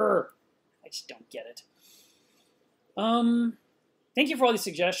 Grrr! I just don't get it. Thank you for all these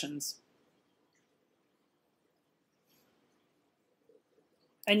suggestions.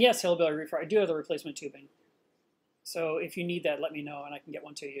 And yes, Hillbilly Reefer, I do have the replacement tubing. So if you need that, let me know and I can get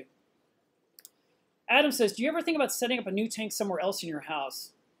one to you. Adam says, do you ever think about setting up a new tank somewhere else in your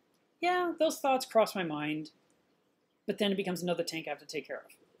house? Yeah, those thoughts cross my mind. But then it becomes another tank I have to take care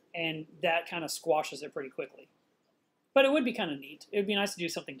of. And that kind of squashes it pretty quickly. But it would be kind of neat. It would be nice to do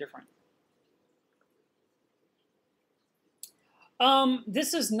something different.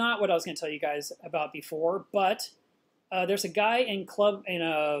 This is not what I was going to tell you guys about before, but there's a guy in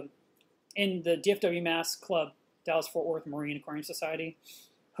the DFW Mass Club, Dallas-Fort Worth Marine Aquarium Society,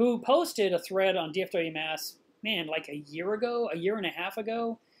 who posted a thread on DFW Mass, man, like a year and a half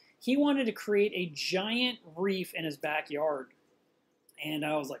ago. He wanted to create a giant reef in his backyard. And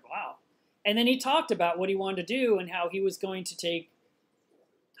I was like, wow. And then he talked about what he wanted to do and how he was going to take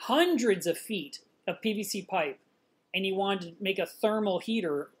hundreds of feet of PVC pipe and he wanted to make a thermal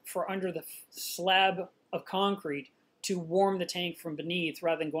heater for under the slab of concrete to warm the tank from beneath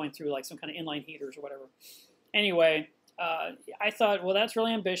rather than going through like some kind of inline heaters or whatever. Anyway, I thought, well, that's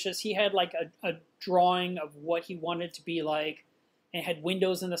really ambitious. He had like a drawing of what he wanted to be like, and it had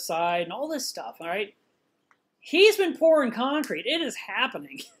windows in the side and all this stuff, all right? He's been pouring concrete. It is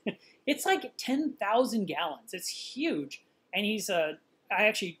happening. It's like 10,000 gallons. It's huge. And he's, I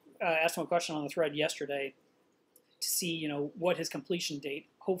actually asked him a question on the thread yesterday to see, what his completion date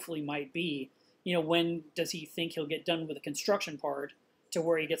hopefully might be. When does he think he'll get done with the construction part to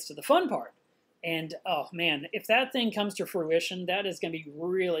where he gets to the fun part? And, oh, man, if that thing comes to fruition, that is going to be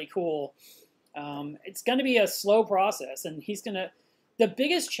really cool. It's going to be a slow process, and he's going to... The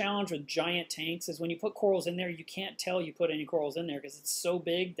biggest challenge with giant tanks is when you put corals in there, you can't tell you put any corals in there because it's so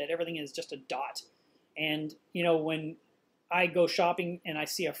big that everything is just a dot. And, when I go shopping and I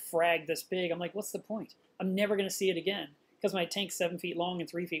see a frag this big, I'm like, what's the point? I'm never going to see it again because my tank's 7 feet long and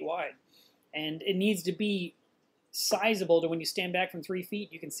 3 feet wide. And it needs to be sizable to when you stand back from 3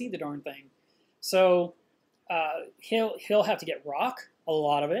 feet, you can see the darn thing. So he'll have to get rock, a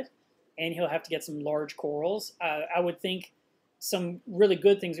lot of it, and he'll have to get some large corals. I would think some really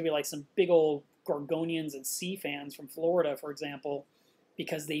good things would be like some big old gorgonians and sea fans from Florida, for example,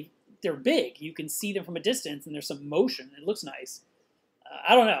 because they're big. You can see them from a distance, and there's some motion. It looks nice.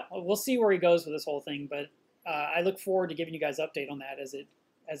 I don't know. We'll see where he goes with this whole thing, but I look forward to giving you guys an update on that as it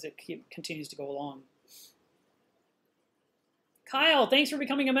continues to go along. Kyle, thanks for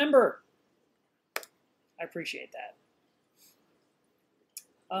becoming a member. I appreciate that.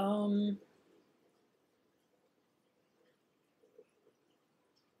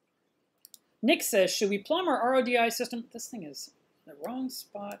 Nick says, should we plumb our RODI system? This thing is in the wrong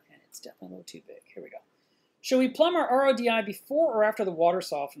spot, and it's definitely a little too big. Here we go. Should we plumb our RODI before or after the water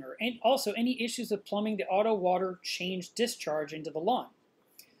softener? And also, any issues with plumbing the auto water change discharge into the lawn?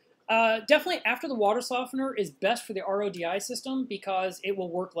 Definitely after the water softener is best for the RODI system because it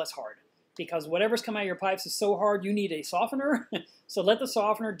will work less hard. Because whatever's coming out of your pipes is so hard, you need a softener. So let the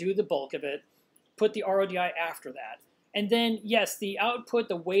softener do the bulk of it. Put the RODI after that. And then, yes, the output,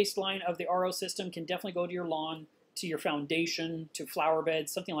 the waistline of the RO system can definitely go to your lawn, to your foundation, to flower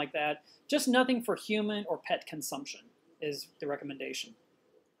beds, something like that. Just nothing for human or pet consumption is the recommendation.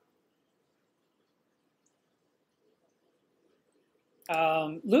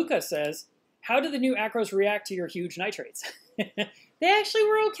 Luca says, how do the new acros react to your huge nitrates? They actually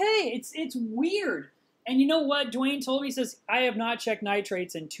were okay. It's weird. And you know what? Dwayne told me, he says, I have not checked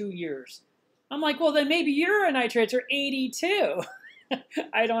nitrates in 2 years. I'm like, well, then maybe your nitrates are 82.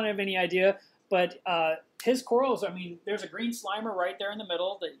 I don't have any idea. But his corals, I mean, there's a green slimer right there in the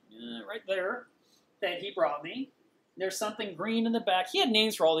middle, right there, that he brought me. There's something green in the back. He had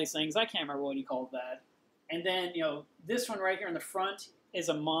names for all these things. I can't remember what he called that. And then, this one right here in the front is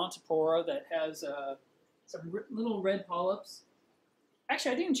a Montipora that has some little red polyps.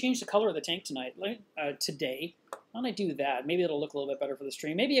 Actually, I didn't change the color of the tank today. Why don't I do that? Maybe it'll look a little bit better for the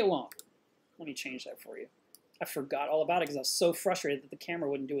stream. Maybe it won't. Let me change that for you. I forgot all about it because I was so frustrated that the camera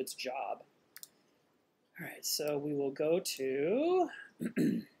wouldn't do its job. All right, so we will go to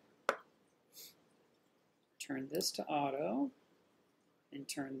turn this to auto and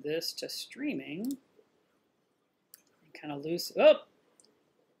turn this to streaming. Kind of loose. Oh!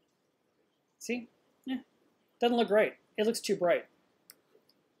 See? Yeah. Doesn't look great. It looks too bright.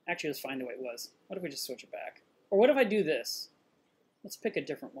 Actually, it was fine the way it was. What if we just switch it back? Or what if I do this? Let's pick a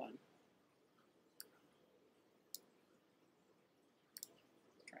different one.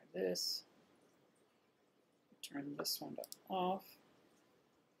 Try this. Turn this one to off.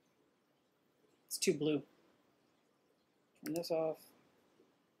 It's too blue. Turn this off.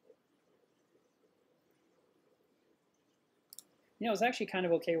 You know, it was actually kind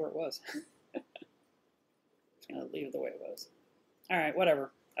of okay where it was. I'm going to leave it the way it was. All right,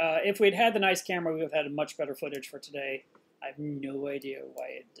 whatever. If we'd had the nice camera, we would have had much better footage for today. I have no idea why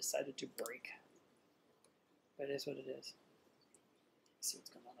it decided to break. But it is what it is. Let's see what's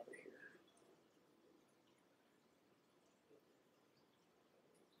going on over here.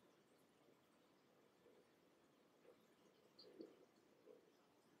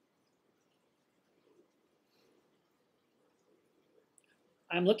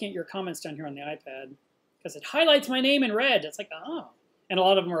 I'm looking at your comments down here on the iPad because it highlights my name in red. It's like, oh. And a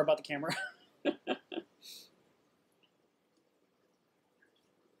lot of them are about the camera.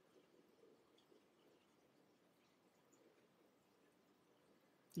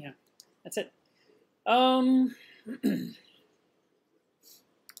 Yeah, that's it.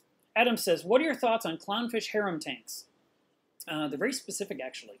 Adam says, what are your thoughts on clownfish harem tanks? They're very specific,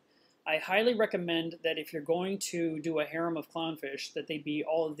 actually. I highly recommend that if you're going to do a harem of clownfish, that they be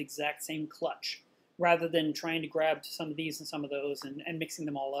all of the exact same clutch, rather than trying to grab some of these and some of those and mixing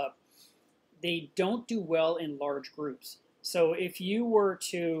them all up. They don't do well in large groups. So if you were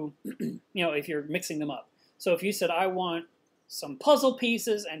to, if you're mixing them up. So if you said, I want some puzzle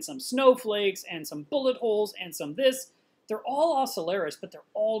pieces and some snowflakes and some bullet holes and some this, they're all ocellaris, but they're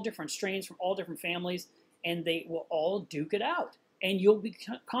all different strains from all different families, and they will all duke it out. And you'll be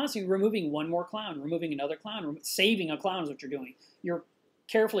constantly removing one more clown, removing another clown, saving a clown is what you're doing. You're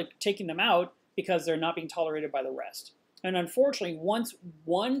carefully taking them out because they're not being tolerated by the rest. And unfortunately, once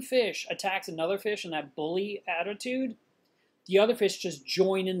one fish attacks another fish in that bully attitude, the other fish just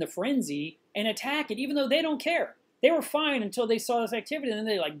join in the frenzy and attack it, even though they don't care. They were fine until they saw this activity, and then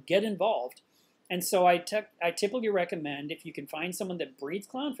they get involved. And so I typically recommend, if you can find someone that breeds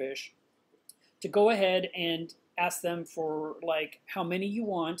clownfish, to go ahead and ask them for how many you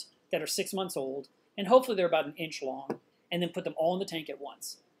want that are 6 months old, and hopefully they're about an inch long, and then put them all in the tank at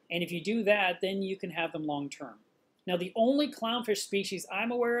once. And if you do that, then you can have them long term. Now, the only clownfish species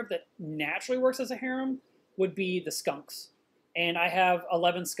I'm aware of that naturally works as a harem would be the skunks. And I have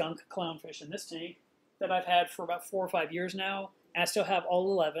 11 skunk clownfish in this tank that I've had for about 4 or 5 years now, and I still have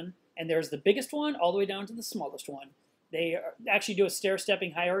all 11. And there's the biggest one all the way down to the smallest one. They actually do a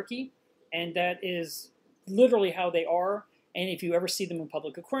stair-stepping hierarchy, and that is literally how they are. And if you ever see them in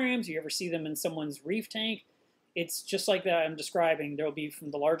public aquariums, you ever see them in someone's reef tank, it's just like that I'm describing. There will be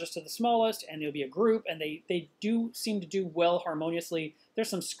from the largest to the smallest, and there'll be a group, and they do seem to do well harmoniously. There's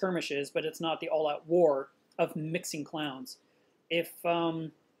some skirmishes, but it's not the all-out war of mixing clowns. If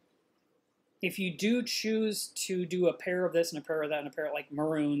you do choose to do a pair of this and a pair of that and a pair of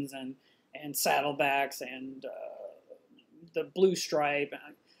maroons and saddlebacks and the blue stripe,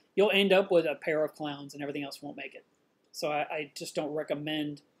 you'll end up with a pair of clowns and everything else won't make it. So I just don't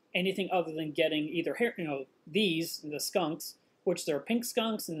recommend anything other than getting either these, the skunks, which there are pink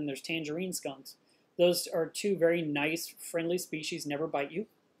skunks and then there's tangerine skunks. Those are two very nice, friendly species, never bite you.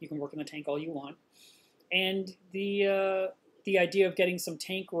 You can work in the tank all you want. And the idea of getting some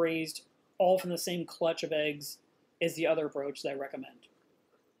tank raised all from the same clutch of eggs is the other approach that I recommend.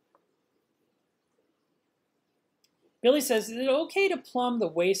 Billy says, is it okay to plumb the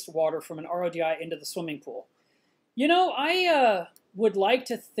wastewater from an RODI into the swimming pool? I would like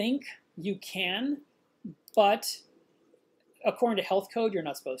to think you can, but according to health code, you're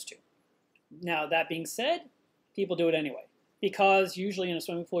not supposed to. Now, that being said, people do it anyway, because usually in a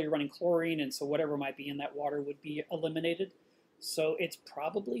swimming pool, you're running chlorine, and so whatever might be in that water would be eliminated. So it's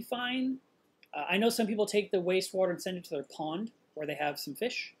probably fine. I know some people take the wastewater and send it to their pond where they have some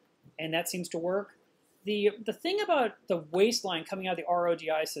fish, and that seems to work. The thing about the waistline coming out of the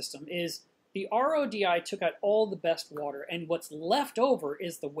RODI system is the RODI took out all the best water, and what's left over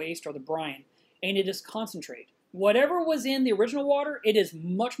is the waste or the brine, and it is concentrate. Whatever was in the original water, it is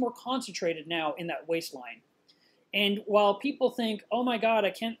much more concentrated now in that waistline. And while people think, oh my God,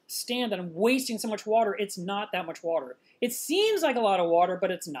 I can't stand that I'm wasting so much water, it's not that much water. It seems like a lot of water,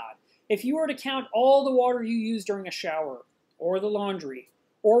 but it's not. If you were to count all the water you use during a shower, or the laundry,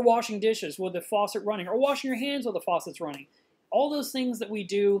 or washing dishes with the faucet running, or washing your hands while the faucet's running, all those things that we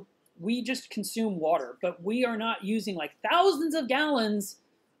do, we just consume water, but we are not using like thousands of gallons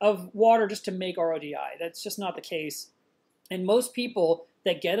of water just to make RODI. That's just not the case. And most people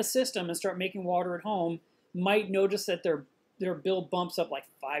that get a system and start making water at home might notice that their bill bumps up like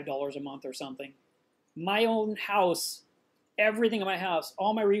 $5 a month or something. My own house, everything in my house,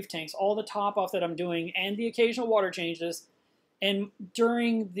 all my reef tanks, all the top off that I'm doing, and the occasional water changes, and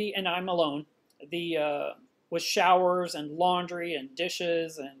and I'm alone, with showers and laundry and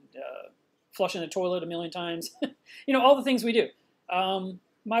dishes and flushing the toilet a million times, all the things we do.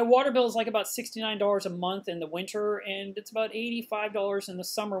 My water bill is like about $69 a month in the winter, and it's about $85 in the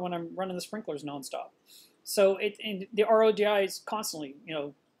summer when I'm running the sprinklers nonstop. So and the RODI is constantly,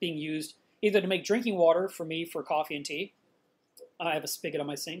 being used either to make drinking water for me for coffee and tea. I have a spigot on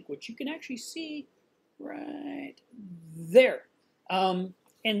my sink, which you can actually see right there. And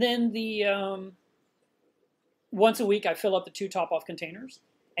then once a week I fill up the 2 top-off containers.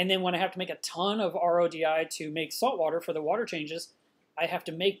 And then when I have to make a ton of RODI to make salt water for the water changes, I have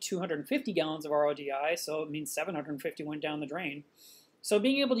to make 250 gallons of RODI, so it means 750 went down the drain. So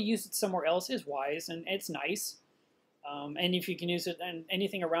being able to use it somewhere else is wise, and it's nice. And if you can use it in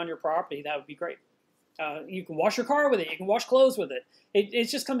anything around your property, that would be great. You can wash your car with it. You can wash clothes with it. It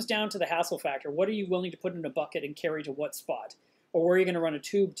just comes down to the hassle factor. What are you willing to put in a bucket and carry to what spot? Or where are you going to run a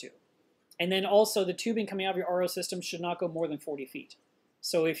tube to? And then also the tubing coming out of your RO system should not go more than 40 feet.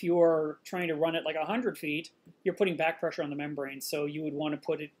 So if you're trying to run it like 100 feet, you're putting back pressure on the membrane. So you would want to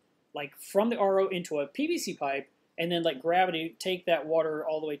put it like from the RO into a PVC pipe and then let gravity take that water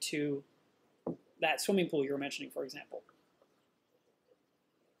all the way to that swimming pool you were mentioning, for example.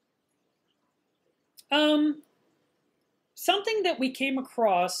 Something that we came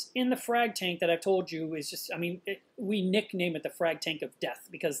across in the frag tank that I've told you is just, we nickname it the frag tank of death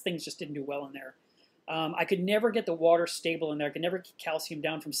because things just didn't do well in there. I could never get the water stable in there. I could never get calcium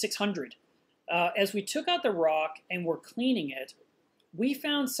down from 600. As we took out the rock and were cleaning it, we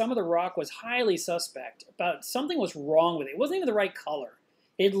found some of the rock was highly suspect, but something was wrong with it. It wasn't even the right color.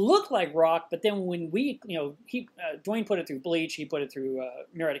 It looked like rock, but then when we, Dwayne put it through bleach, he put it through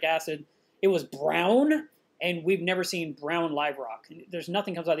muriatic acid, it was brown, and we've never seen brown live rock. There's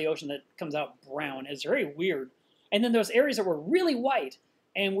nothing comes out of the ocean that comes out brown. It's very weird. And then those areas that were really white,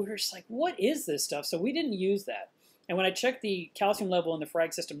 and we were just like, what is this stuff? So we didn't use that. And when I checked the calcium level in the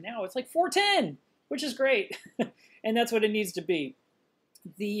frag system now, it's like 410, which is great. And that's what it needs to be.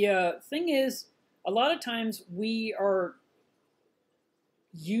 The thing is, a lot of times we are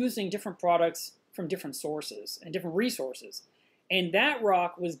using different products from different sources and different resources. And that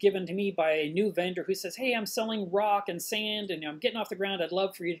rock was given to me by a new vendor who says, hey, I'm selling rock and sand and I'm getting off the ground. I'd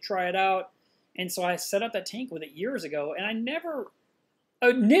love for you to try it out. And so I set up that tank with it years ago, and I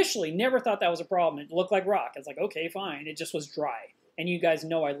initially never thought that was a problem. It looked like rock. I was like, okay, fine. It just was dry. And you guys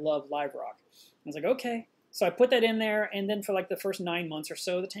know I love live rock. I was like, okay. So I put that in there, and then for like the first 9 months or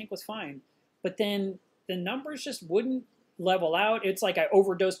so, the tank was fine. But then the numbers just wouldn't level out. It's like I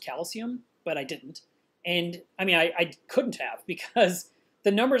overdosed calcium, but I didn't. And I couldn't have because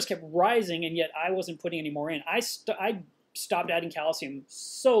the numbers kept rising, and yet I wasn't putting any more in. I stopped adding calcium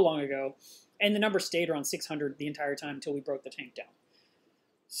so long ago, and the number stayed around 600 the entire time until we broke the tank down.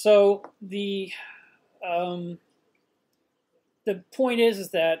 So the point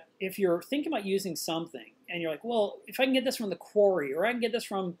is that if you're thinking about using something, and you're like, well, if I can get this from the quarry, or I can get this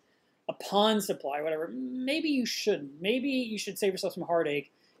from a pond supply, whatever, maybe you shouldn't. Maybe you should save yourself some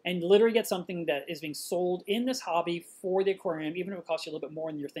heartache and literally get something that is being sold in this hobby for the aquarium, even if it costs you a little bit more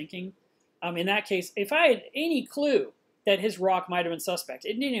than you're thinking. In that case, if I had any clue that his rock might have been suspect,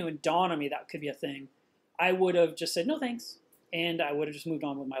 it didn't even dawn on me that could be a thing, I would have just said, no thanks, and I would have just moved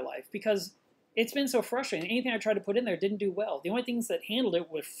on with my life, because it's been so frustrating. Anything I tried to put in there didn't do well. The only things that handled it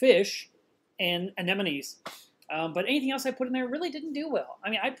were fish and anemones. But anything else I put in there really didn't do well.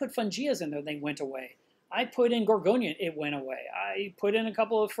 I put fungias in there, they went away. I put in Gorgonia, it went away. I put in a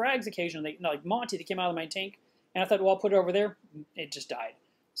couple of frags occasionally, like Monty, that came out of my tank, and I thought, well, I'll put it over there. It just died.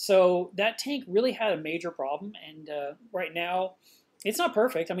 So that tank really had a major problem, and right now, it's not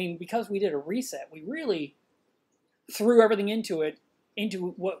perfect. Because we did a reset, we really threw everything into it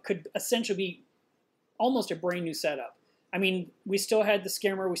into what could essentially be almost a brand new setup. I mean, we still had the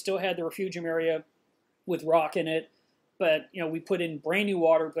skimmer, we still had the refugium area with rock in it, but we put in brand new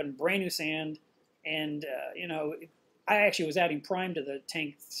water, put in brand new sand, and I actually was adding prime to the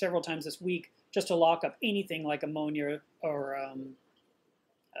tank several times this week just to lock up anything like ammonia or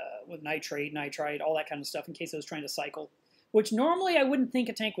with nitrate, nitrite, all that kind of stuff in case it was trying to cycle. Which normally I wouldn't think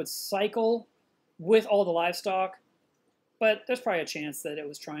a tank would cycle with all the livestock, but there's probably a chance that it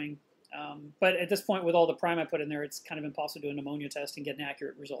was trying. But at this point, with all the prime I put in there, it's kind of impossible to do an ammonia test and get an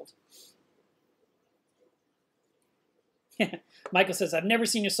accurate result. Michael says, I've never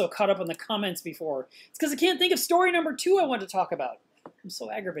seen you so caught up on the comments before. It's because I can't think of story number 2 I want to talk about. I'm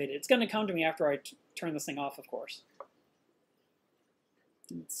so aggravated. It's going to come to me after I turn this thing off, of course.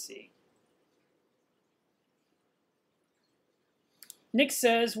 Let's see. Nick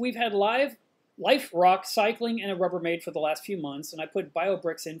says, we've had life rock cycling and a Rubbermaid for the last few months, and I put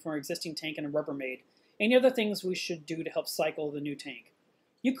BioBricks in for our existing tank and a Rubbermaid. Any other things we should do to help cycle the new tank?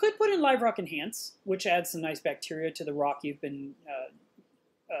 You could put in Live Rock Enhance, which adds some nice bacteria to the rock you've been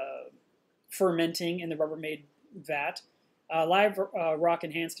fermenting in the Rubbermaid vat. Live Rock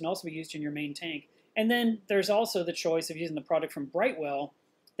Enhance can also be used in your main tank. And then there's also the choice of using the product from Brightwell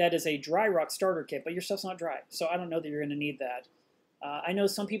that is a dry rock starter kit, but your stuff's not dry, so I don't know that you're going to need that. I know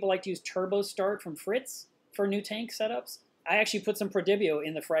some people like to use Turbo Start from Fritz for new tank setups. I actually put some Prodibio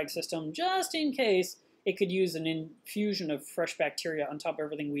in the frag system just in case it could use an infusion of fresh bacteria on top of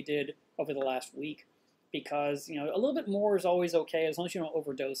everything we did over the last week. Because, a little bit more is always okay as long as you don't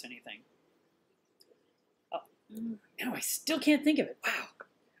overdose anything. I still can't think of it. Wow.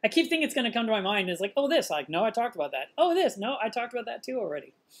 I keep thinking it's going to come to my mind. It's like, oh, this. Like, no, I talked about that. Oh, this. No, I talked about that too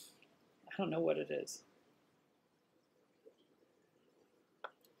already. I don't know what it is.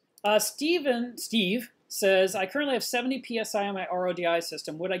 Steve says, I currently have 70 PSI on my RODI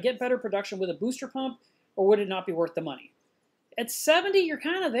system. Would I get better production with a booster pump, or would it not be worth the money? At 70, you're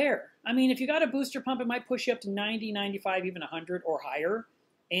kind of there. I mean, if you got a booster pump, it might push you up to 90, 95, even 100 or higher.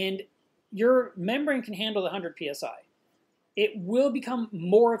 And your membrane can handle the 100 PSI. It will become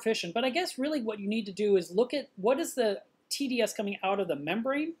more efficient. But I guess really what you need to do is look at what is the TDS coming out of the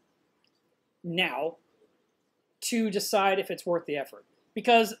membrane now to decide if it's worth the effort.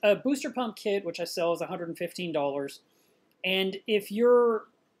 Because a booster pump kit, which I sell, is $115, and if you're,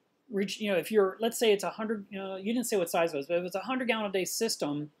 let's say it's 100, you didn't say what size it was, but if it's a 100-gallon-a-day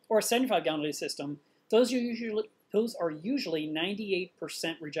system or a 75-gallon-a-day system, those are usually 98%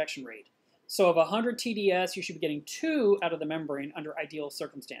 rejection rate. So of 100 TDS, you should be getting 2 out of the membrane under ideal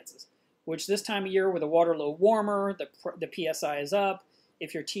circumstances. Which this time of year, with the water a little warmer, the PSI is up.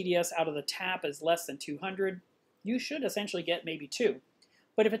 If your TDS out of the tap is less than 200, you should essentially get maybe 2.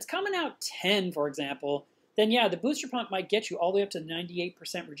 But if it's coming out 10, for example, then yeah, the booster pump might get you all the way up to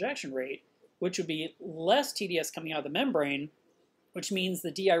 98% rejection rate, which would be less TDS coming out of the membrane, which means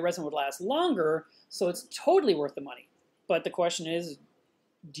the DI resin would last longer, so it's totally worth the money. But the question is,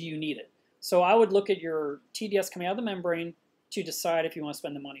 do you need it? So I would look at your TDS coming out of the membrane to decide if you want to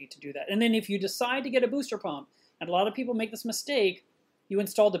spend the money to do that. And then if you decide to get a booster pump, and a lot of people make this mistake, you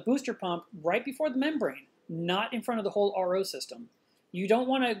install the booster pump right before the membrane, not in front of the whole RO system. You don't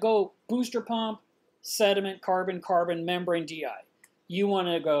want to go booster pump, sediment, carbon, carbon, membrane, DI. You want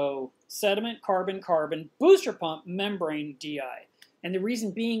to go sediment, carbon, carbon, booster pump, membrane, DI. And the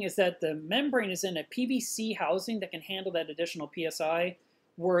reason being is that the membrane is in a PVC housing that can handle that additional PSI,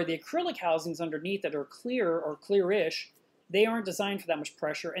 where the acrylic housings underneath that are clear or clearish, they aren't designed for that much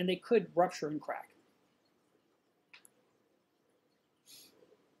pressure, and they could rupture and crack.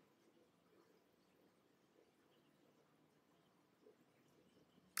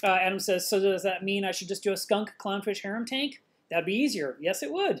 Adam says, so does that mean I should just do a skunk, clownfish, harem tank? That'd be easier. Yes,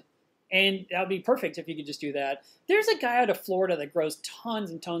 it would. And that would be perfect if you could just do that. There's a guy out of Florida that grows tons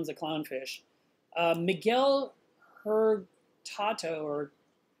and tons of clownfish. Miguel Hurtado or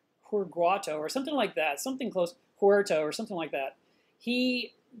Hurguato or something like that. Something close. Huerto or something like that.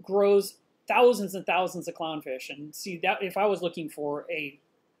 He grows thousands and thousands of clownfish. And see, that if I was looking for a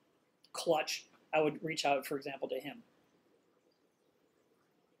clutch, I would reach out, for example, to him.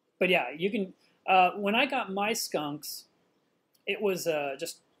 But yeah, you can. When I got my skunks, it was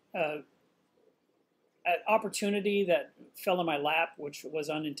just an opportunity that fell in my lap, which was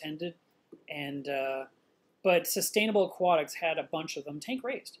unintended. And but Sustainable Aquatics had a bunch of them tank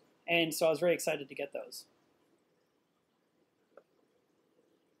raised, and so I was very excited to get those.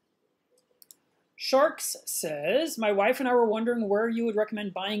 Sharks says, my wife and I were wondering where you would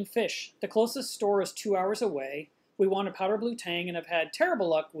recommend buying fish. The closest store is 2 hours away. We want a powder blue tang and have had terrible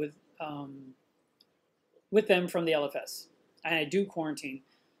luck with them from the LFS. and I do quarantine.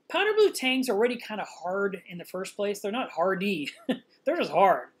 Powder blue tanks are already kind of hard in the first place. They're not hardy. They're just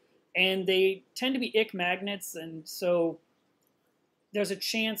hard. And they tend to be ick magnets, and so there's a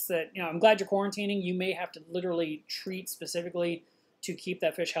chance that, I'm glad you're quarantining. You may have to literally treat specifically to keep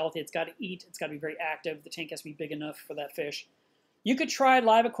that fish healthy. It's got to eat. It's got to be very active. The tank has to be big enough for that fish. You could try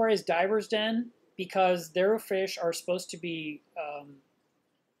Live Aquarius Diver's Den, because their fish are supposed to be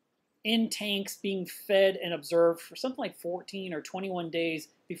in tanks being fed and observed for something like 14 or 21 days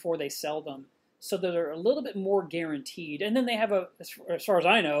before they sell them, so that they're a little bit more guaranteed. And then they have, as far as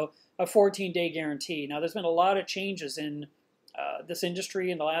I know, a 14-day guarantee. Now, there's been a lot of changes in this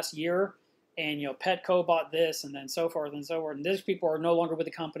industry in the last year, and Petco bought this, and then so forth and so forth, and these people are no longer with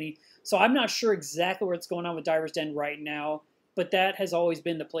the company. So I'm not sure exactly what's going on with Diver's Den right now, but that has always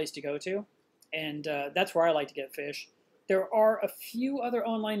been the place to go to, and that's where I like to get fish. There are a few other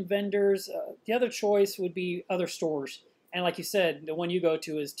online vendors. The other choice would be other stores. And like you said, the one you go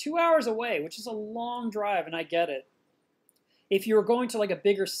to is 2 hours away, which is a long drive, and I get it. If you're going to like a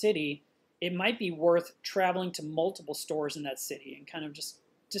bigger city, it might be worth traveling to multiple stores in that city and kind of just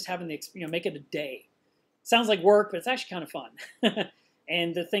having the, make it a day. Sounds like work, but it's actually kind of fun.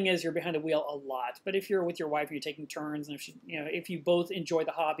 And the thing is, you're behind the wheel a lot. But if you're with your wife, and you're taking turns, and if you both enjoy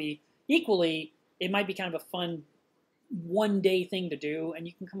the hobby equally, it might be kind of a fun one-day thing to do, and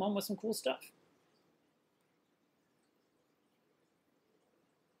you can come home with some cool stuff.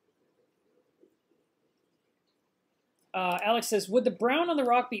 Alex says, would the brown on the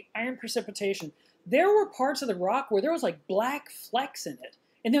rock be iron precipitation? There were parts of the rock where there was like black flecks in it.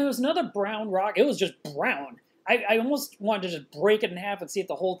 And there was another brown rock. It was just brown. I almost wanted to just break it in half and see if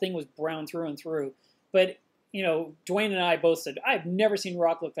the whole thing was brown through and through. But, Dwayne and I both said, I've never seen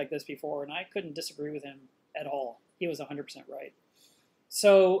rock look like this before, and I couldn't disagree with him at all. He was 100% right.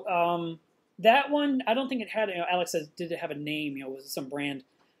 So that one, I don't think it had, Alex says, did it have a name? Was it some brand?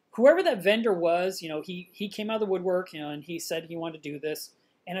 Whoever that vendor was, he came out of the woodwork, and he said he wanted to do this.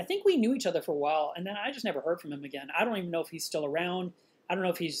 And I think we knew each other for a while, and then I just never heard from him again. I don't even know if he's still around. I don't know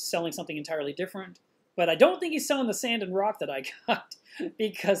if he's selling something entirely different. But I don't think he's selling the sand and rock that I got,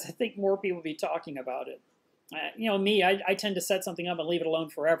 because I think more people will be talking about it. Me, I tend to set something up and leave it alone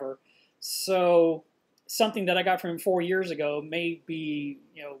forever. So something that I got from him 4 years ago may be,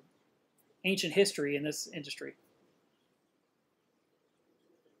 ancient history in this industry.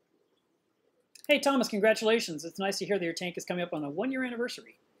 Hey, Thomas, congratulations. It's nice to hear that your tank is coming up on a 1-year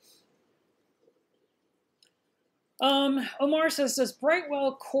anniversary. Omar says, does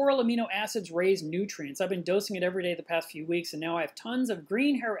Brightwell coral amino acids raise nutrients? I've been dosing it every day the past few weeks, and now I have tons of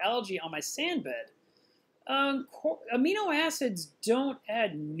green hair algae on my sand bed. Amino acids don't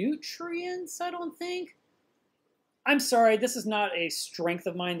add nutrients, I don't think. I'm sorry, this is not a strength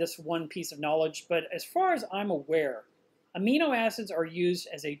of mine, this one piece of knowledge, but as far as I'm aware, amino acids are used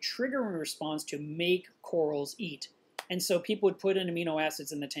as a triggering response to make corals eat. And so people would put in amino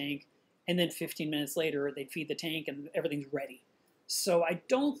acids in the tank, and then 15 minutes later, they'd feed the tank and everything's ready. So I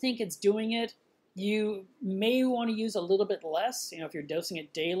don't think it's doing it. You may want to use a little bit less, if you're dosing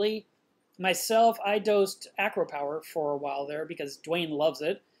it daily. Myself, I dosed AquaPower for a while there because Dwayne loves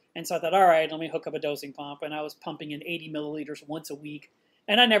it. And so I thought, all right, let me hook up a dosing pump. And I was pumping in 80 milliliters once a week.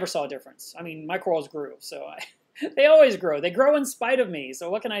 And I never saw a difference. I mean, my corals grew, so they always grow. They grow in spite of me. So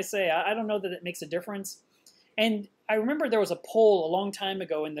what can I say? I don't know that it makes a difference. And I remember there was a poll a long time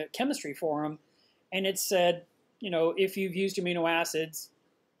ago in the chemistry forum, and it said, if you've used amino acids,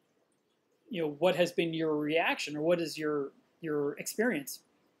 what has been your reaction, or what is your experience?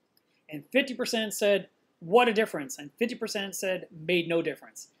 And 50% said, what a difference, and 50% said, made no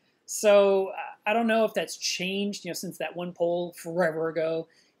difference. So I don't know if that's changed, since that one poll forever ago,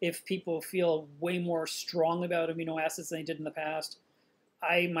 if people feel way more strong about amino acids than they did in the past.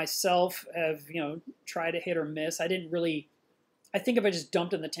 I myself have, tried to hit or miss. I think if I just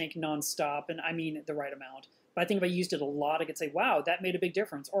dumped in the tank nonstop, and I mean the right amount, but I think if I used it a lot, I could say, wow, that made a big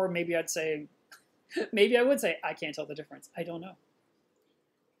difference. Or maybe I'd say, maybe I would say, I can't tell the difference. I don't know.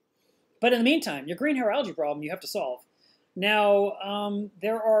 But in the meantime, your green hair algae problem you have to solve. Now,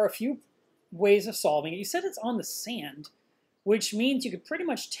 there are a few ways of solving it. You said it's on the sand, which means you could pretty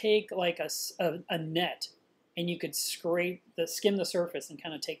much take like a net, and you could skim the surface and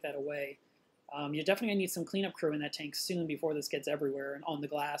kind of take that away. You're definitely going to need some cleanup crew in that tank soon before this gets everywhere, and on the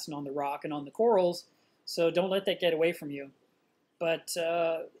glass and on the rock and on the corals, so don't let that get away from you. But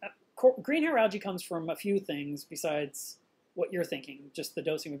green hair algae comes from a few things besides what you're thinking. Just the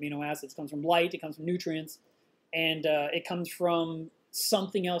dosing of amino acids. It comes from light, it comes from nutrients, and it comes from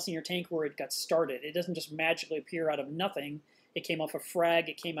something else in your tank where it got started. It doesn't just magically appear out of nothing. It came off a frag,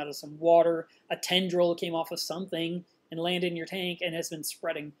 it came out of some water, a tendril came off of something, and landed in your tank and has been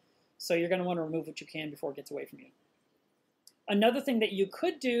spreading. So you're going to want to remove what you can before it gets away from you. Another thing that you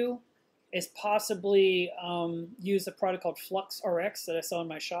could do is possibly use a product called Flux RX that I sell in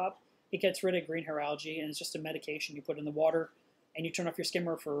my shop. It gets rid of green hair algae, and it's just a medication you put in the water, and you turn off your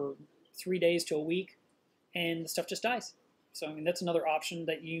skimmer for 3 days to a week, and the stuff just dies. So, I mean, that's another option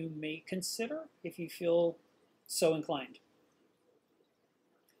that you may consider if you feel so inclined.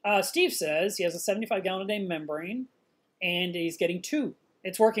 Steve says he has a 75-gallon-a-day membrane, and he's getting 2.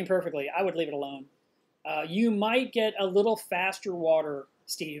 It's working perfectly. I would leave it alone. You might get a little faster water,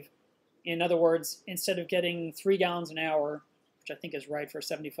 Steve. In other words, instead of getting 3 gallons an hour, which I think is right for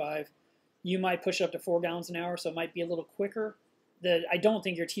 75, you might push up to 4 gallons an hour, so it might be a little quicker. I don't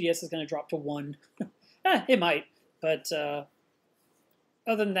think your TDS is going to drop to 1. It might, but other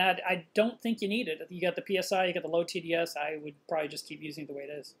than that, I don't think you need it. You got the PSI, you got the low TDS. I would probably just keep using it the way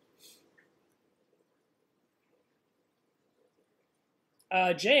it is.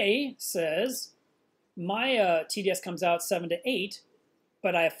 Jay says, my TDS comes out 7 to 8,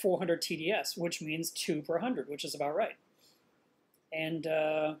 but I have 400 TDS, which means 2 per 100, which is about right. And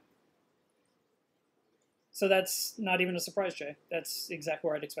so that's not even a surprise, Jay. That's exactly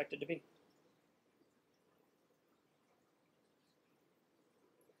where I'd expect it to be.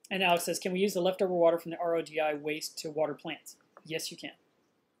 And Alex says, can we use the leftover water from the RODI waste to water plants? Yes, you can.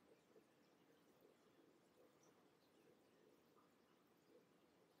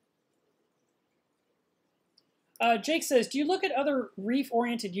 Jake says, do you look at other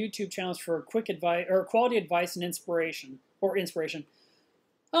reef-oriented YouTube channels for quick advice or quality advice and inspiration?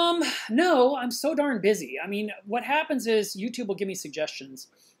 No, I'm so darn busy. I mean, what happens is YouTube will give me suggestions.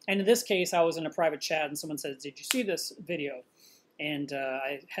 And in this case, I was in a private chat and someone said, did you see this video? And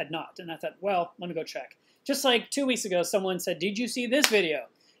I had not. And I thought, well, let me go check. Just like 2 weeks ago, someone said, did you see this video?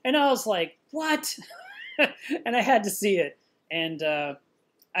 And I was like, what? And I had to see it. And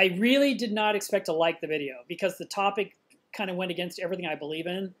I really did not expect to like the video because the topic kind of went against everything I believe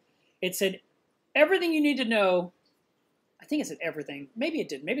in. It said, everything you need to know. I think it said everything. Maybe it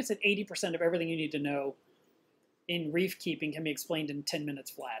did. Maybe it said 80% of everything you need to know in reef keeping can be explained in 10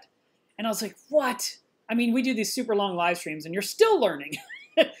 minutes flat. And I was like, what? I mean, we do these super long live streams and you're still learning.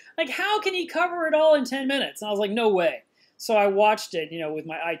 Like, how can he cover it all in 10 minutes? And I was like, no way. So I watched it, with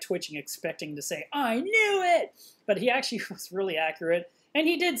my eye twitching, expecting to say, I knew it. But he actually was really accurate. And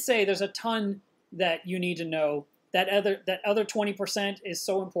he did say there's a ton that you need to know. That other 20% is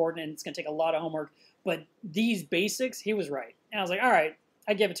so important and it's going to take a lot of homework. But these basics, he was right. And I was like, all right,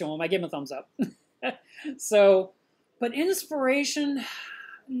 I give it to him. I give him a thumbs up. So, but inspiration,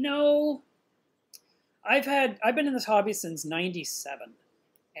 no. I've been in this hobby since '97.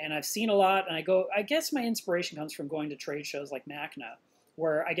 And I've seen a lot. And I guess my inspiration comes from going to trade shows like MACNA,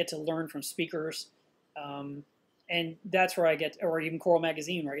 where I get to learn from speakers. And that's where I get, or even Coral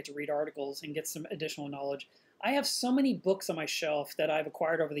Magazine, where I get to read articles and get some additional knowledge. I have so many books on my shelf that I've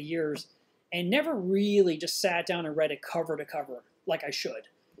acquired over the years and never really just sat down and read it cover to cover like I should.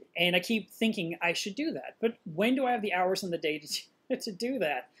 And I keep thinking I should do that. But when do I have the hours in the day to do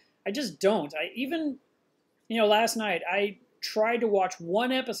that? I just don't. Last night I tried to watch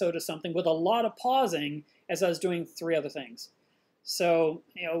one episode of something with a lot of pausing as I was doing 3 other things. So,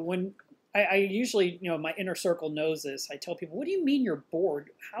 when I usually, my inner circle knows this. I tell people, what do you mean you're bored?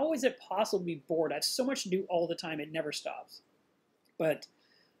 How is it possible to be bored? I have so much to do all the time. It never stops. But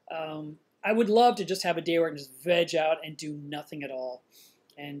I would love to just have a day where I can just veg out and do nothing at all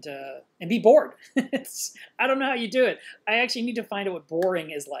and be bored. I don't know how you do it. I actually need to find out what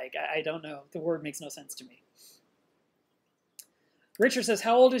boring is like. I don't know. The word makes no sense to me. Richard says,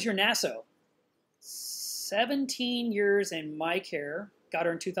 how old is your Nasso? 17 years in my care. Got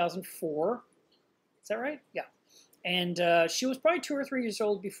her in 2004. Is that right? Yeah. And she was probably 2 or 3 years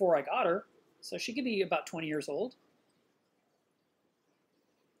old before I got her. So she could be about 20 years old.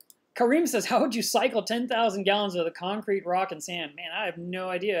 Kareem says, how would you cycle 10,000 gallons of the concrete, rock, and sand? Man, I have no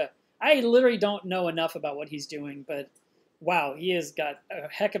idea. I literally don't know enough about what he's doing, but wow, he has got a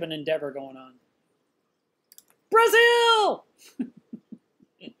heck of an endeavor going on. Brazil!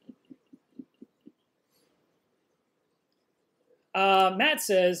 Matt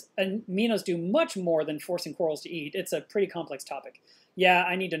says, aminos do much more than forcing corals to eat. It's a pretty complex topic. Yeah,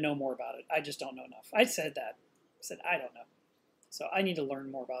 I need to know more about it. I just don't know enough. I said that. I said, I don't know. So I need to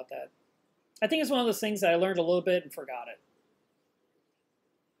learn more about that. I think it's one of those things that I learned a little bit and forgot it.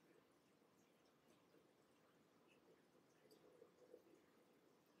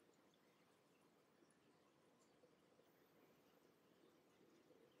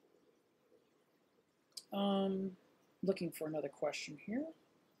 Looking for another question here.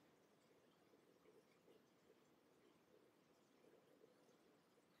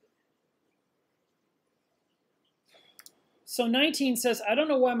 So 19 says, I don't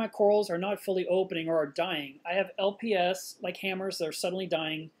know why my corals are not fully opening or are dying. I have LPS, like hammers, that are suddenly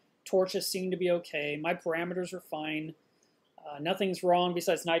dying. Torches seem to be okay. My parameters are fine. Nothing's wrong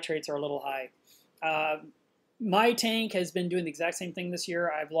besides nitrates are a little high. My tank has been doing the exact same thing this year.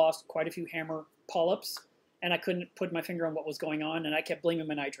 I've lost quite a few hammer polyps, and I couldn't put my finger on what was going on, and I kept blaming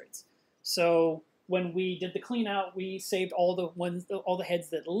my nitrates. So when we did the clean out, we saved all the heads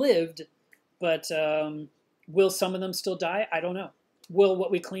that lived, but will some of them still die? I don't know. Will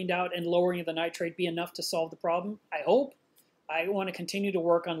what we cleaned out and lowering the nitrate be enough to solve the problem? I hope. I want to continue to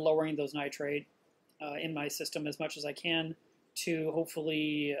work on lowering those nitrate in my system as much as I can to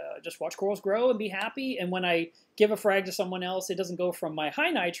hopefully just watch corals grow and be happy. And when I give a frag to someone else, it doesn't go from my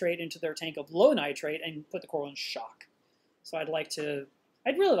high nitrate into their tank of low nitrate and put the coral in shock. So I'd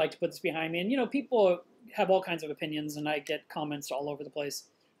really like to put this behind me. And, you know, people have all kinds of opinions, and I get comments all over the place.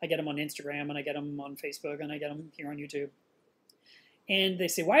 I get them on Instagram, and I get them on Facebook, and I get them here on YouTube. And they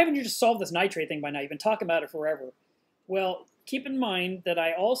say, why haven't you just solved this nitrate thing by now? You've been talking about it forever. Well, keep in mind that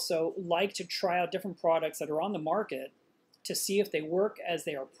I also like to try out different products that are on the market to see if they work as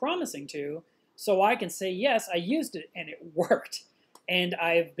they are promising to, so I can say, yes, I used it and it worked. And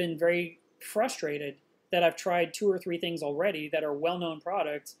I've been very frustrated that I've tried 2 or 3 things already that are well-known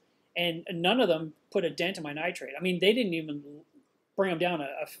products, and none of them put a dent in my nitrate. I mean, they didn't even bring them down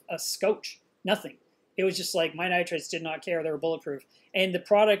a scotch, nothing. It was just like my nitrates did not care, they were bulletproof. And the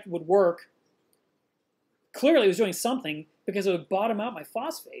product would work. Clearly it was doing something because it would bottom out my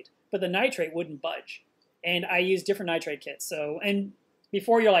phosphate, but the nitrate wouldn't budge. And I use different nitrate kits. So, and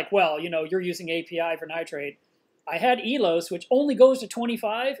before you're like, well, you know, you're using API for nitrate, I had Elos, which only goes to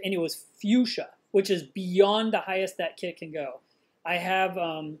 25, and it was fuchsia, which is beyond the highest that kit can go. I have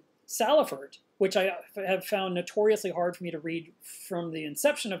Salifert, which I have found notoriously hard for me to read from the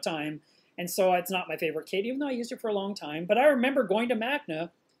inception of time, and so it's not my favorite kit, even though I used it for a long time. But I remember going to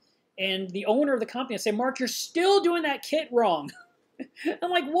Macna, and the owner of the company would say, Mark, you're still doing that kit wrong. I'm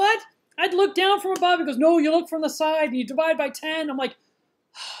like, what? I'd look down from above. He goes, no, you look from the side and you divide by 10. I'm like,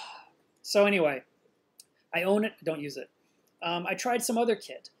 so anyway, I own it. Don't use it. I tried some other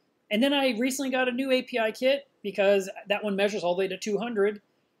kit. And then I recently got a new API kit because that one measures all the way to 200.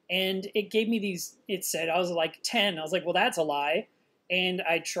 And it gave me these, it said, I was like 10. I was like, well, that's a lie. And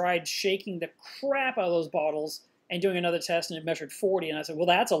I tried shaking the crap out of those bottles and doing another test, and it measured 40. And I said, well,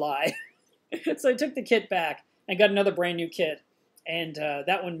 that's a lie. So I took the kit back and got another brand new kit. And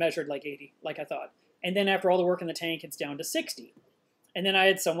that one measured like 80, like I thought. And then after all the work in the tank, it's down to 60. And then I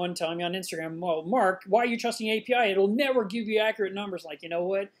had someone telling me on Instagram, well, Mark, why are you trusting API? It'll never give you accurate numbers. Like, you know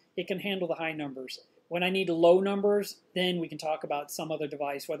what? It can handle the high numbers. When I need low numbers, then we can talk about some other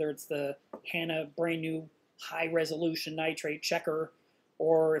device, whether it's the Hanna brand new high-resolution nitrate checker,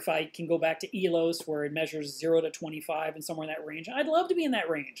 or if I can go back to Elos where it measures 0 to 25 and somewhere in that range. I'd love to be in that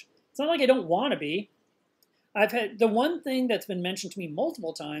range. It's not like I don't want to be. I've had the one thing that's been mentioned to me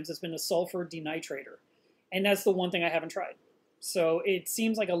multiple times has been a sulfur denitrator, and that's the one thing I haven't tried. So it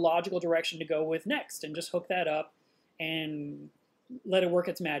seems like a logical direction to go with next, and just hook that up and let it work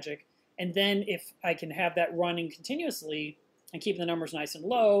its magic. And then if I can have that running continuously and keeping the numbers nice and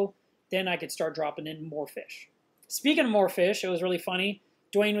low, then I could start dropping in more fish. Speaking of more fish, it was really funny.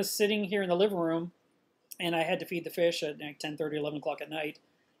 Dwayne was sitting here in the living room, and I had to feed the fish at like 10:30, 11 o'clock at night.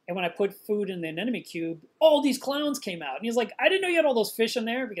 And when I put food in the anemone cube, all these clowns came out. And he's like, I didn't know you had all those fish in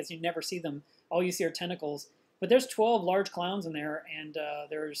there, because you never see them. All you see are tentacles. But there's 12 large clowns in there, and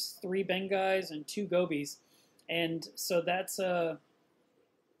there's 3 bengais and 2 gobies. And so that's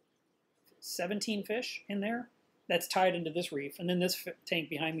 17 fish in there that's tied into this reef. And then this tank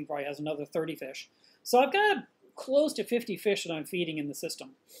behind me probably has another 30 fish. So I've got close to 50 fish that I'm feeding in the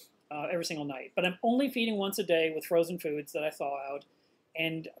system every single night. But I'm only feeding once a day with frozen foods that I thaw out.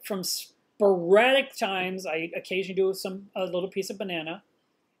 And from sporadic times, I occasionally do a little piece of banana.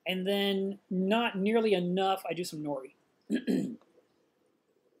 And then not nearly enough, I do some nori.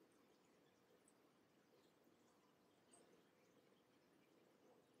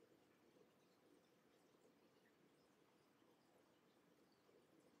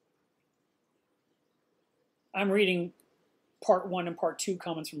 I'm reading part 1 and part 2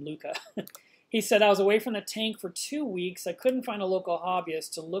 comments from Luca. He said, I was away from the tank for 2 weeks. I couldn't find a local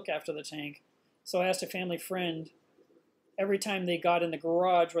hobbyist to look after the tank. So I asked a family friend every time they got in the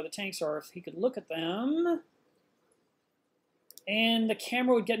garage where the tanks are if he could look at them. And the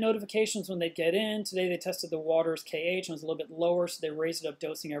camera would get notifications when they'd get in. Today they tested the water's KH and it was a little bit lower, so they raised it up,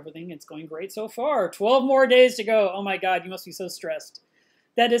 dosing everything. It's going great so far. 12 more days to go. Oh my God, you must be so stressed.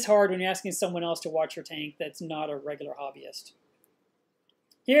 That is hard when you're asking someone else to watch your tank that's not a regular hobbyist.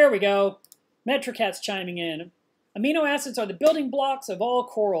 Here we go. Metrocat's chiming in. Amino acids are the building blocks of all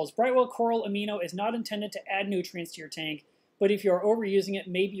corals. Brightwell coral amino is not intended to add nutrients to your tank, but if you're overusing it,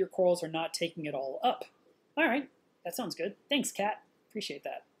 maybe your corals are not taking it all up. All right, that sounds good. Thanks, Kat. Appreciate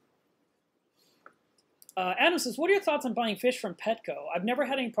that. Adam says, what are your thoughts on buying fish from Petco? I've never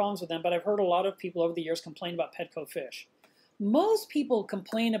had any problems with them, but I've heard a lot of people over the years complain about Petco fish. Most people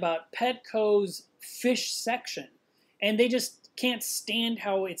complain about Petco's fish section, and they just can't stand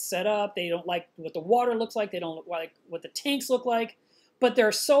how it's set up. They don't like what the water looks like. They don't like what the tanks look like, but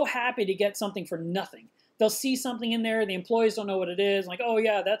they're so happy to get something for nothing. They'll see something in there. The employees don't know what it is. Like, oh,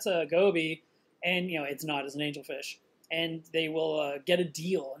 yeah, that's a goby, and, you know, it's not. It's an angelfish. And they will get a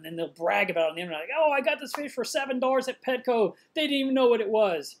deal, and then they'll brag about it on the internet. Like, oh, I got this fish for $7 at Petco. They didn't even know what it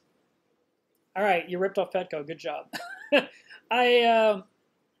was. All right, you ripped off Petco. Good job. I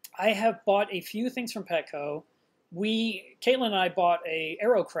have bought a few things from Petco. Caitlin and I bought a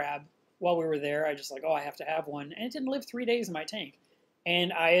arrow crab while we were there. I just like, oh, I have to have one. And it didn't live 3 days in my tank.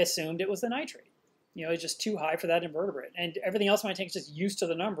 And I assumed it was the nitrate. You know, it's just too high for that invertebrate. And everything else in my tank is just used to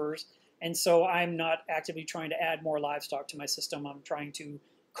the numbers. And so I'm not actively trying to add more livestock to my system. I'm trying to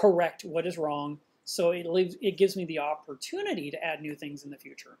correct what is wrong. So it gives me the opportunity to add new things in the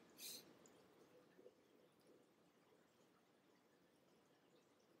future.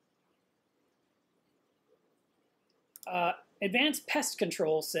 Advanced Pest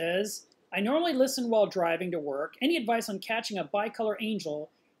Control says, I normally listen while driving to work. Any advice on catching a bicolor angel?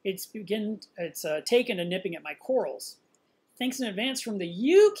 It's taken to nipping at my corals. Thanks in advance from the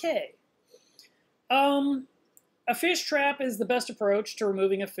UK. A fish trap is the best approach to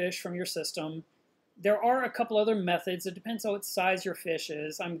removing a fish from your system. There are a couple other methods. It depends on what size your fish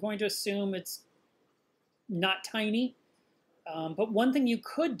is. I'm going to assume it's not tiny. But one thing you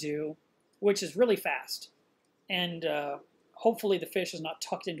could do, which is really fast, and hopefully the fish is not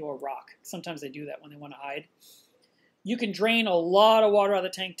tucked into a rock. Sometimes they do that when they want to hide. You can drain a lot of water out of the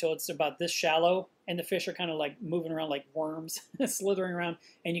tank till it's about this shallow, and the fish are kind of like moving around like worms, slithering around,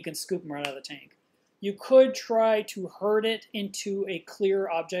 and you can scoop them right out of the tank. You could try to herd it into a clear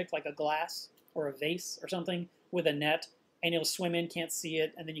object like a glass or a vase or something with a net, and it'll swim in, can't see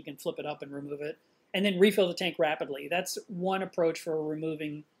it, and then you can flip it up and remove it. And then refill the tank rapidly. That's one approach for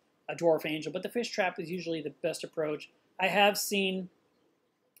removing a dwarf angel, but the fish trap is usually the best approach. I have seen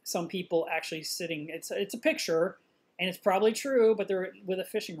some people actually sitting, it's a picture, and it's probably true, but they're with a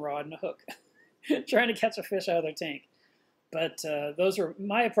fishing rod and a hook, trying to catch a fish out of their tank. But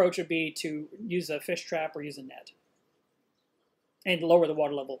my approach would be to use a fish trap or use a net and lower the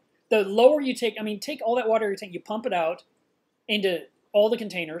water level. The lower you take all that water in your tank, you pump it out into all the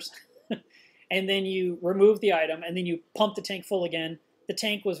containers, and then you remove the item, and then you pump the tank full again. The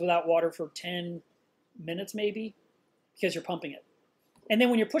tank was without water for 10 minutes maybe, because you're pumping it. And then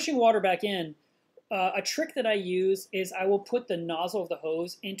when you're pushing water back in, a trick that I use is I will put the nozzle of the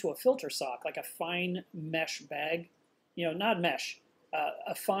hose into a filter sock, like a fine mesh bag. You know, not mesh,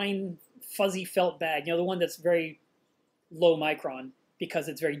 a fine fuzzy felt bag, you know, the one that's very low micron because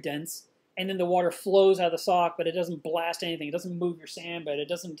it's very dense. And then the water flows out of the sock, but it doesn't blast anything. It doesn't move your sand bed. It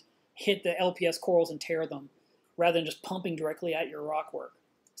doesn't hit the LPS corals and tear them, rather than just pumping directly at your rock work.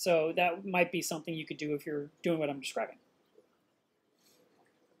 So that might be something you could do if you're doing what I'm describing.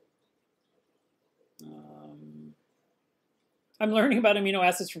 I'm learning about amino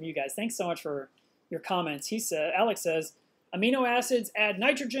acids from you guys. Thanks so much for your comments. Alex says, amino acids add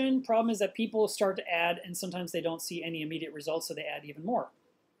nitrogen. Problem is that people start to add, and sometimes they don't see any immediate results, so they add even more.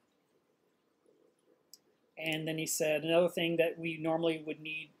 And then he said, another thing that we normally would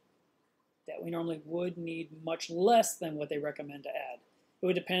need much less than what they recommend to add. It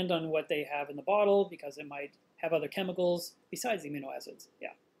would depend on what they have in the bottle, because it might have other chemicals besides the amino acids. Yeah.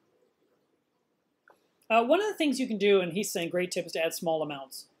 One of the things you can do, and he's saying great tip, is to add small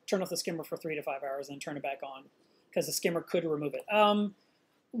amounts. Turn off the skimmer for 3 to 5 hours and turn it back on, because the skimmer could remove it.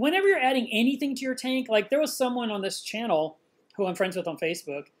 Whenever you're adding anything to your tank, like there was someone on this channel who I'm friends with on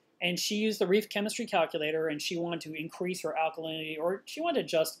Facebook, and she used the Reef Chemistry Calculator, and she wanted to increase her alkalinity, or she wanted to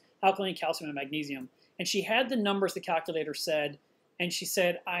adjust alkalinity, calcium, and magnesium. And she had the numbers the calculator said, and she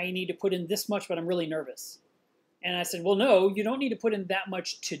said, I need to put in this much, but I'm really nervous. And I said, well, no, you don't need to put in that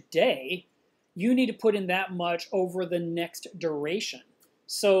much today. You need to put in that much over the next duration.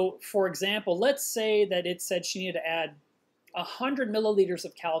 So, for example, let's say that it said she needed to add 100 milliliters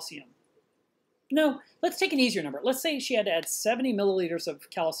of calcium. No, let's take an easier number. Let's say she had to add 70 milliliters of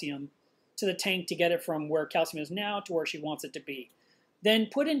calcium to the tank to get it from where calcium is now to where she wants it to be. Then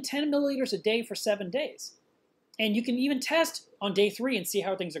put in 10 milliliters a day for 7 days. And you can even test on day 3 and see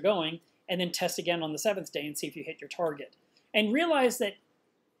how things are going, and then test again on the 7th day and see if you hit your target. And realize that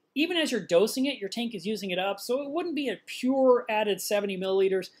even as you're dosing it, your tank is using it up. So it wouldn't be a pure added 70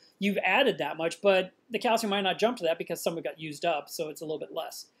 milliliters. You've added that much, but the calcium might not jump to that because some of it got used up, so it's a little bit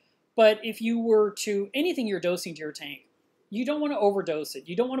less. But if you were to, anything you're dosing to your tank, you don't want to overdose it.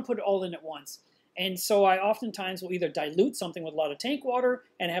 You don't want to put it all in at once. And so I oftentimes will either dilute something with a lot of tank water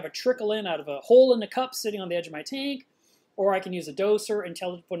and have it trickle in out of a hole in the cup sitting on the edge of my tank, or I can use a doser and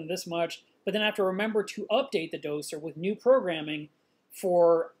tell it to put in this much, but then I have to remember to update the doser with new programming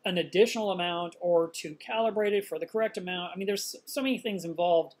for an additional amount or to calibrate it for the correct amount. I mean, there's so many things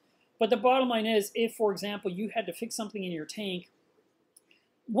involved. But the bottom line is, if, for example, you had to fix something in your tank,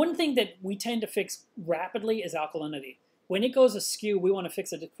 one thing that we tend to fix rapidly is alkalinity. When it goes askew, we want to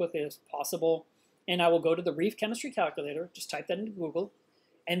fix it as quickly as possible. And I will go to the Reef Chemistry Calculator, just type that into Google,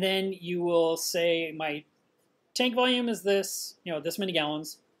 and then you will say, my tank volume is this, this many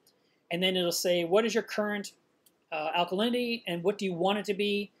gallons. And then it'll say, what is your current alkalinity and what do you want it to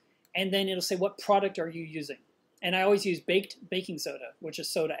be? And then it'll say, what product are you using? And I always use baked baking soda, which is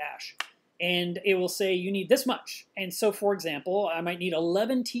soda ash. And it will say you need this much. And so, for example, I might need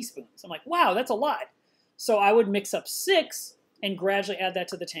 11 teaspoons. I'm like, wow, that's a lot. So I would mix up 6 and gradually add that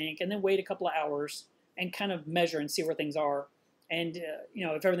to the tank and then wait a couple of hours and kind of measure and see where things are. And,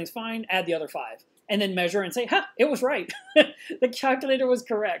 if everything's fine, add the other 5. And then measure and say, it was right. The calculator was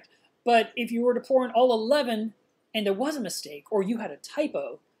correct. But if you were to pour in all 11 and there was a mistake, or you had a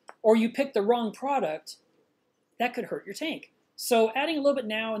typo, or you picked the wrong product, that could hurt your tank. So adding a little bit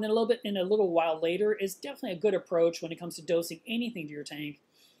now and then a little bit in a little while later is definitely a good approach when it comes to dosing anything to your tank.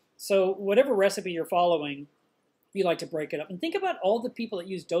 So whatever recipe you're following, you like to break it up. And think about all the people that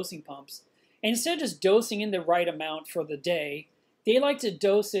use dosing pumps. And instead of just dosing in the right amount for the day, they like to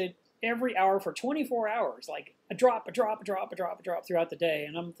dose it every hour for 24 hours, like a drop, a drop, a drop, a drop, a drop throughout the day.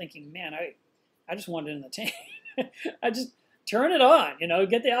 And I'm thinking, man, I just want it in the tank. I just turn it on,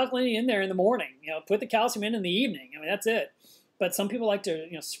 get the alkalinity in there in the morning, put the calcium in the evening. I mean, that's it. But some people like to,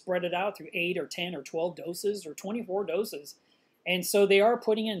 spread it out through 8 or 10 or 12 doses or 24 doses. And so they are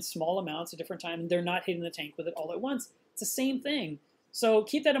putting in small amounts at different times. They're not hitting the tank with it all at once. It's the same thing. So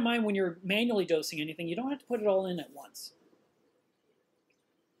keep that in mind when you're manually dosing anything. You don't have to put it all in at once.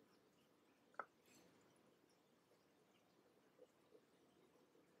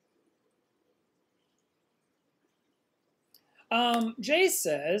 Jay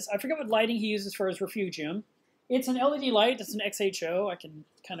says, I forget what lighting he uses for his refugium. It's an LED light. It's an XHO. I can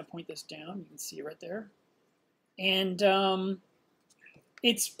kind of point this down. You can see it right there. And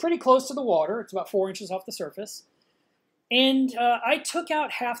it's pretty close to the water. It's about 4 inches off the surface. And I took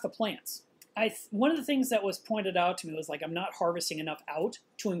out half the plants. One of the things that was pointed out to me was I'm not harvesting enough out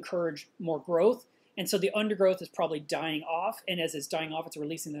to encourage more growth. And so the undergrowth is probably dying off. And as it's dying off, it's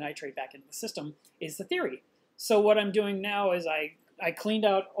releasing the nitrate back into the system, is the theory. So what I'm doing now is I cleaned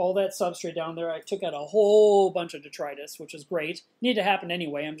out all that substrate down there. I took out a whole bunch of detritus, which is great. Needed to happen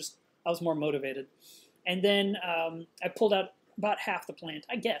anyway. I was more motivated. And then I pulled out about half the plant,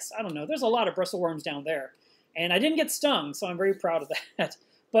 I guess. I don't know. There's a lot of bristleworms down there. And I didn't get stung, so I'm very proud of that.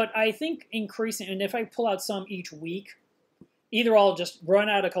 But I think increasing, and if I pull out some each week, either I'll just run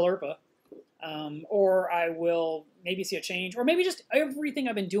out of Caulerpa, or I will maybe see a change, or maybe just everything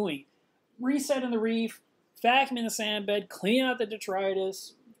I've been doing. Resetting the reef, vacuuming the sand bed, cleaning out the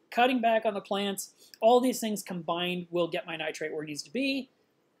detritus, cutting back on the plants. All these things combined will get my nitrate where it needs to be.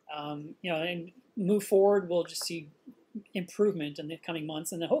 And move forward, we'll just see improvement in the coming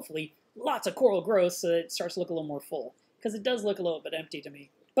months, and then hopefully lots of coral growth so that it starts to look a little more full, because it does look a little bit empty to me.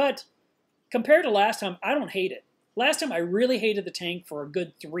 But compared to last time, I don't hate it. Last time I really hated the tank for a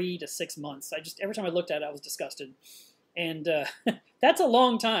good 3 to 6 months. Every time I looked at it, I was disgusted. And that's a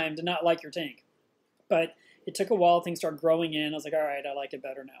long time to not like your tank. But it took a while, things started growing in. I was like, all right, I like it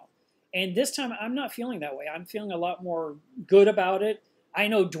better now. And this time, I'm not feeling that way. I'm feeling a lot more good about it. I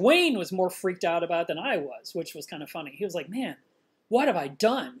know Dwayne was more freaked out about it than I was, which was kind of funny. He was like, man, what have I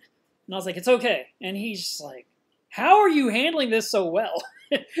done? And I was like, it's okay. And he's just like, how are you handling this so well?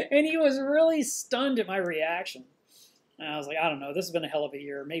 And he was really stunned at my reaction. And I was like, I don't know. This has been a hell of a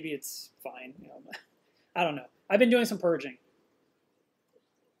year. Maybe it's fine. I don't know. I've been doing some purging.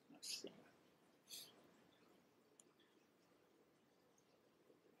 Let's see.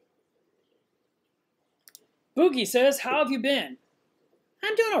 Boogie says, how have you been?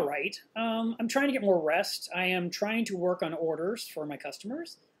 I'm doing all right. I'm trying to get more rest. I am trying to work on orders for my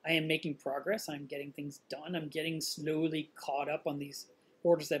customers. I am making progress. I'm getting things done. I'm getting slowly caught up on these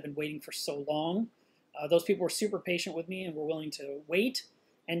orders that I've been waiting for so long. Those people were super patient with me and were willing to wait.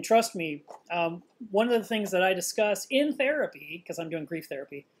 And trust me, one of the things that I discuss in therapy, because I'm doing grief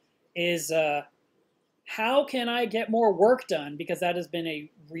therapy, is how can I get more work done? Because that has been a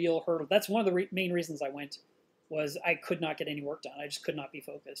real hurdle. That's one of the main reasons I went, was I could not get any work done. I just could not be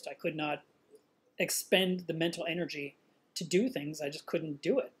focused. I could not expend the mental energy to do things. I just couldn't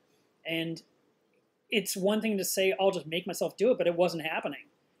do it. And it's one thing to say, I'll just make myself do it, but it wasn't happening.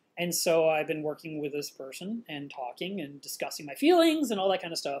 And so I've been working with this person and talking and discussing my feelings and all that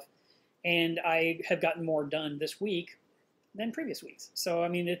kind of stuff. And I have gotten more done this week than previous weeks. So, I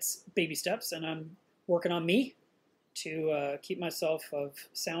mean, it's baby steps, and I'm working on me to keep myself of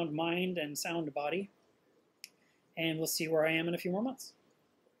sound mind and sound body. And we'll see where I am in a few more months.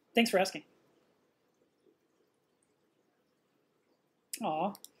 Thanks for asking.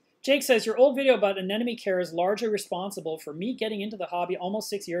 Aw. Jake says, your old video about anemone care is largely responsible for me getting into the hobby almost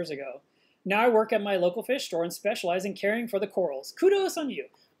 6 years ago. Now I work at my local fish store and specialize in caring for the corals. Kudos on you.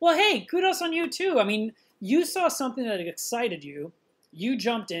 Well, hey, kudos on you too. I mean, you saw something that excited you. You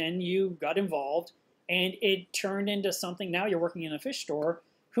jumped in, you got involved, and it turned into something. Now you're working in a fish store.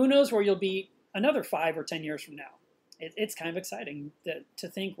 Who knows where you'll be another 5 or 10 years from now. It's kind of exciting to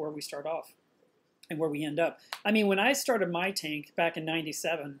think where we start off and where we end up. I mean, when I started my tank back in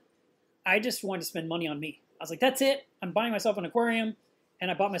 '97, I just wanted to spend money on me. I was like, that's it. I'm buying myself an aquarium. And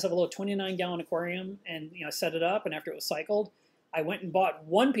I bought myself a little 29-gallon aquarium and set it up. And after it was cycled, I went and bought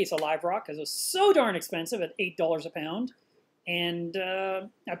one piece of live rock because it was so darn expensive at $8 a pound. And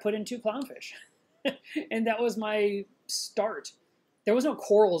I put in 2 clownfish. And that was my start. There was no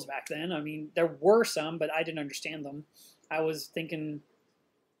corals back then. I mean, there were some, but I didn't understand them. I was thinking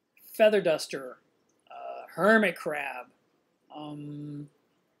feather duster, hermit crab,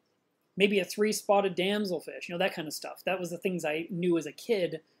 maybe a 3-spotted damselfish, that kind of stuff. That was the things I knew as a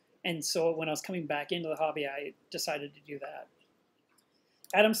kid. And so when I was coming back into the hobby, I decided to do that.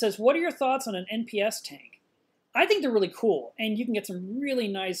 Adam says, what are your thoughts on an NPS tank? I think they're really cool, and you can get some really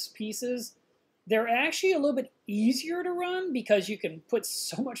nice pieces. They're actually a little bit easier to run because you can put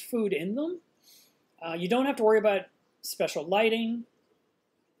so much food in them. You don't have to worry about special lighting.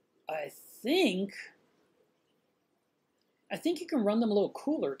 I think you can run them a little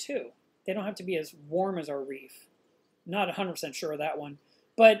cooler too. They don't have to be as warm as our reef. Not 100% sure of that one.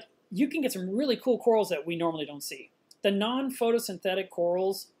 But you can get some really cool corals that we normally don't see. The non-photosynthetic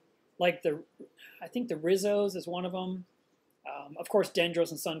corals, like I think the Rizzos is one of them. Of course, dendros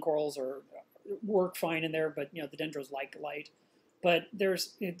and sun corals work fine in there, but the dendros like light. But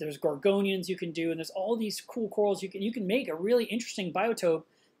there's gorgonians you can do, and there's all these cool corals you can make a really interesting biotope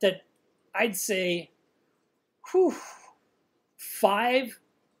that I'd say, 5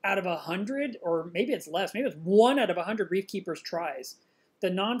 out of 100, or maybe it's less, maybe it's 1 out of 100 reef keepers tries.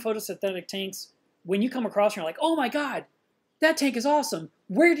 The non-photosynthetic tanks, when you come across them, you're like, oh my God, that tank is awesome.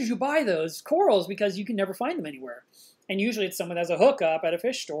 Where did you buy those corals? Because you can never find them anywhere. And usually it's someone that has a hookup at a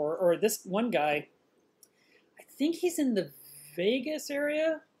fish store, or this one guy, I think he's in the Vegas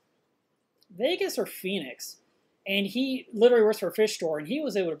area, Vegas or Phoenix. And he literally works for a fish store, and he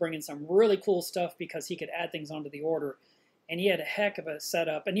was able to bring in some really cool stuff because he could add things onto the order. And he had a heck of a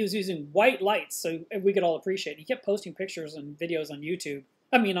setup, and he was using white lights so we could all appreciate it. He kept posting pictures and videos on YouTube,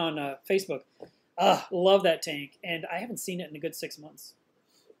 on Facebook. Love that tank, and I haven't seen it in a good 6 months.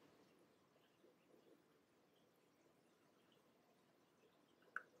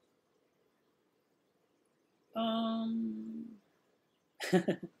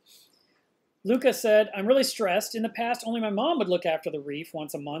 Luca said, I'm really stressed. In the past, only my mom would look after the reef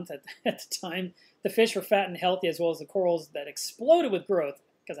once a month. At the time, the fish were fat and healthy, as well as the corals that exploded with growth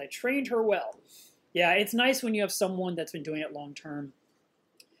because I trained her well. Yeah, it's nice when you have someone that's been doing it long term.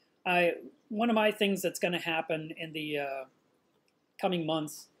 One of my things that's going to happen in the coming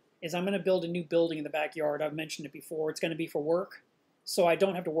months is I'm going to build a new building in the backyard. I've mentioned it before. It's going to be for work, so I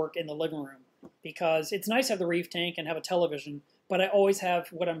don't have to work in the living room, because it's nice to have the reef tank and have a television, but I always have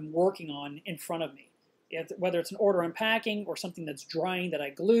what I'm working on in front of me. Whether it's an order I'm packing or something that's drying that I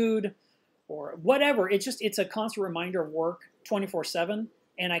glued or whatever, it's a constant reminder of work 24/7,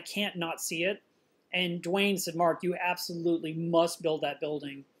 and I can't not see it. And Dwayne said, Mark, you absolutely must build that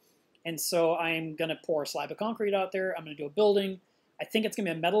building. And so I'm going to pour a slab of concrete out there. I'm going to do a building. I think it's going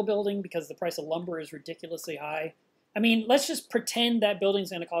to be a metal building because the price of lumber is ridiculously high. I mean, let's just pretend that building's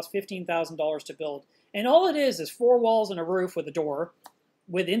going to cost $15,000 to build. And all it is 4 walls and a roof with a door,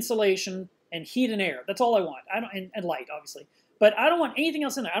 with insulation and heat and air. That's all I want. And light, obviously. But I don't want anything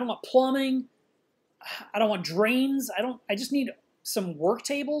else in there. I don't want plumbing. I don't want drains. I just need some work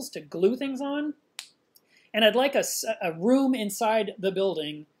tables to glue things on. And I'd like a room inside the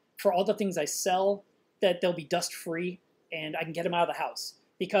building for all the things I sell, that they'll be dust-free and I can get them out of the house.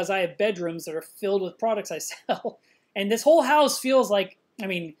 Because I have bedrooms that are filled with products I sell. And this whole house feels like, I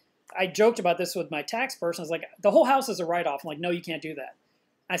mean, I joked about this with my tax person. I was like, the whole house is a write-off. I'm like, no, you can't do that.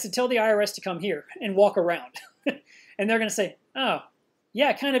 I said, tell the IRS to come here and walk around. And they're going to say, oh, yeah,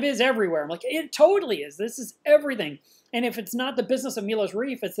 it kind of is everywhere. I'm like, it totally is. This is everything. And if it's not the business of Milos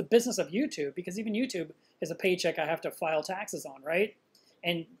Reef, it's the business of YouTube, because even YouTube is a paycheck I have to file taxes on, right?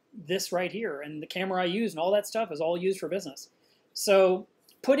 And this right here, and the camera I use and all that stuff is all used for business. So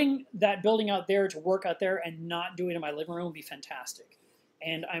putting that building out there to work out there and not do it in my living room would be fantastic.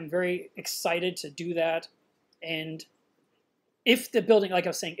 And I'm very excited to do that. And if the building, like I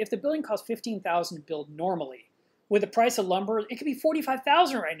was saying, if the building costs $15,000 to build normally, with the price of lumber, it could be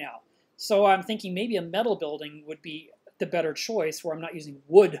 $45,000 right now. So I'm thinking maybe a metal building would be the better choice, where I'm not using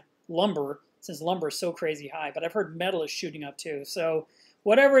wood lumber, since lumber is so crazy high. But I've heard metal is shooting up too. So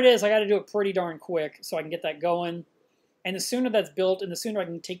whatever it is, I got to do it pretty darn quick so I can get that going. And the sooner that's built, and the sooner I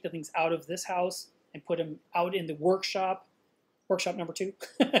can take the things out of this house and put them out in the workshop number 2,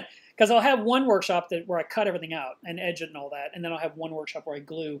 because I'll have one workshop where I cut everything out and edge it and all that, and then I'll have one workshop where I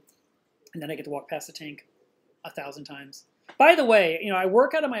glue, and then I get to walk past the tank 1,000 times. By the way, you know, I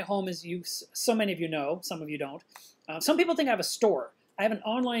work out of my home, as so many of you know, some of you don't. Some people think I have a store. I have an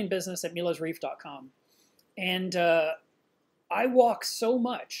online business at milosreef.com, and I walk so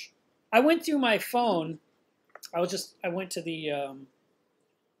much. I went through my phone. I went to the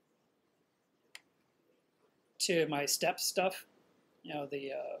to my step stuff. You know,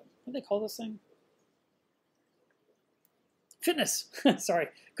 the what do they call this thing? Fitness. Sorry,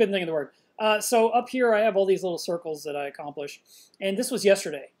 couldn't think of the word. So up here, I have all these little circles that I accomplish. And this was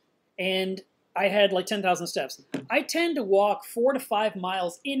yesterday. And I had like 10,000 steps. I tend to walk 4 to 5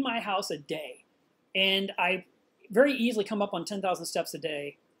 miles in my house a day. And I very easily come up on 10,000 steps a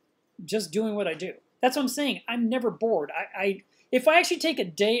day just doing what I do. That's what I'm saying. I'm never bored. If I actually take a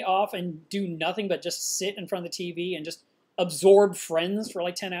day off and do nothing but just sit in front of the TV and just absorb Friends for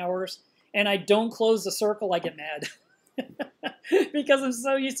like 10 hours, and I don't close the circle, I get mad. Because I'm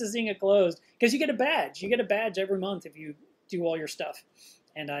so used to seeing it closed. Because you get a badge. You get a badge every month if you do all your stuff.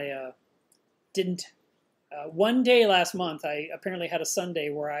 And I didn't. One day last month, I apparently had a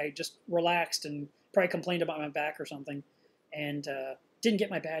Sunday where I just relaxed and probably complained about my back or something. And didn't get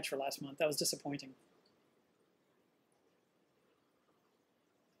my badge for last month. That was disappointing.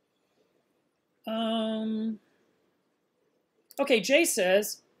 Okay, Jay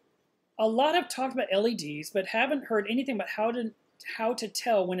says, a lot have talked about LEDs, but haven't heard anything about how to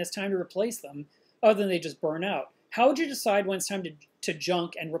tell when it's time to replace them, other than they just burn out. How would you decide when it's time to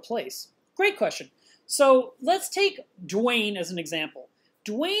junk and replace? Great question. So let's take Dwayne as an example.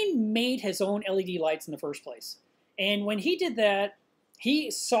 Dwayne made his own LED lights in the first place. And when he did that, he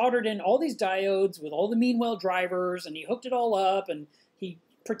soldered in all these diodes with all the Meanwell drivers, and he hooked it all up, and he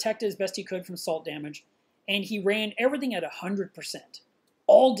protected as best he could from salt damage. And he ran everything at 100%.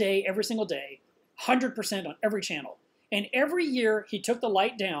 All day, every single day, 100% on every channel. And every year, he took the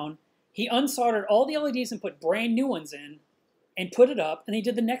light down, he unsoldered all the LEDs and put brand new ones in, and put it up, and he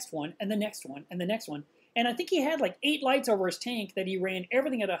did the next one, and the next one, and the next one. And I think he had like 8 lights over his tank that he ran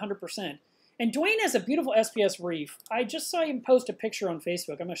everything at 100%. And Dwayne has a beautiful SPS reef. I just saw him post a picture on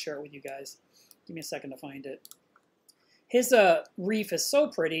Facebook. I'm going to share it with you guys. Give me a second to find it. His reef is so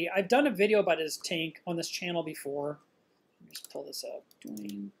pretty. I've done a video about his tank on this channel before. Let me just pull this up.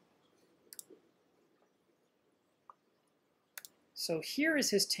 Dwayne. So here is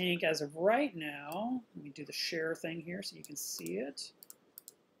his tank as of right now. Let me do the share thing here so you can see it.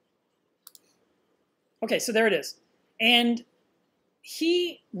 Okay, so there it is. And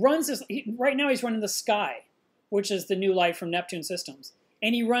he runs this, right now he's running the Sky, which is the new light from Neptune Systems.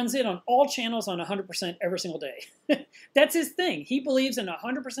 And he runs it on all channels on 100% every single day. That's his thing. He believes in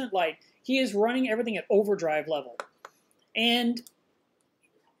 100% light. He is running everything at overdrive level. And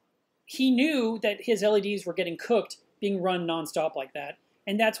he knew that his LEDs were getting cooked being run nonstop like that.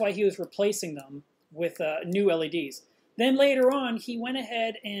 And that's why he was replacing them with new LEDs. Then later on, he went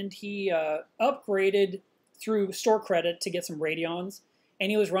ahead and he upgraded through store credit to get some Radions. And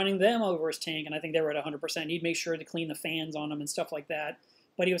he was running them over his tank, and I think they were at 100%. He'd make sure to clean the fans on them and stuff like that.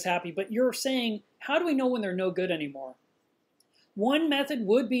 But he was happy. But you're saying, how do we know when they're no good anymore? One method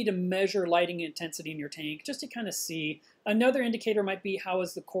would be to measure lighting intensity in your tank, just to kind of see. Another indicator might be, how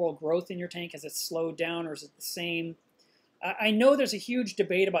is the coral growth in your tank? Has it slowed down, or is it the same? I know there's a huge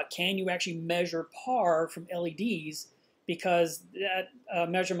debate about, can you actually measure PAR from LEDs, because that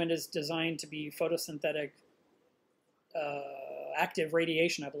measurement is designed to be photosynthetic active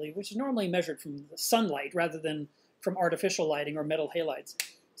radiation, I believe, which is normally measured from the sunlight rather than from artificial lighting or metal halides.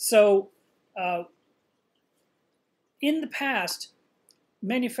 So in the past,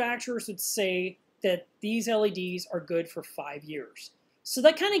 manufacturers would say that these LEDs are good for 5 years. So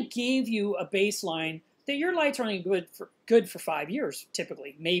that kind of gave you a baseline that your lights are only good for 5 years,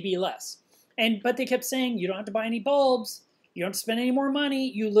 typically, maybe less. But they kept saying you don't have to buy any bulbs, you don't have to spend any more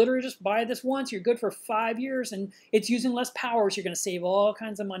money. You literally just buy this once. You're good for 5 years, and it's using less power, so you're going to save all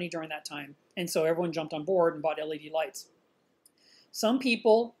kinds of money during that time. And so everyone jumped on board and bought LED lights. Some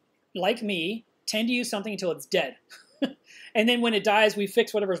people, like me, tend to use something until it's dead. And then when it dies, we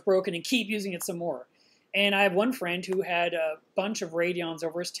fix whatever's broken and keep using it some more. And I have one friend who had a bunch of Radions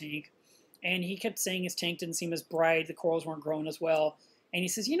over his tank, and he kept saying his tank didn't seem as bright, the corals weren't growing as well. And he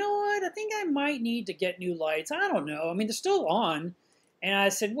says, you know what, I think I might need to get new lights. I don't know. I mean, they're still on. And I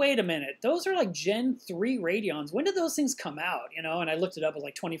said, wait a minute. Those are like Gen 3 Radions. When did those things come out? You know, and I looked it up. It was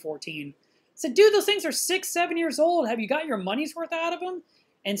like 2014. I said, dude, those things are 6, 7 years old. Have you got your money's worth out of them?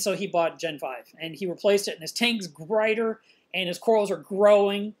 And so he bought Gen 5. And he replaced it. And his tank's brighter. And his corals are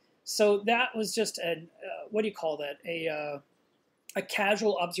growing. So that was just a, what do you call that? A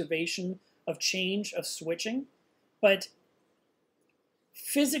casual observation of change, of switching. But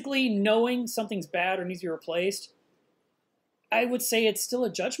physically knowing something's bad or needs to be replaced, I would say it's still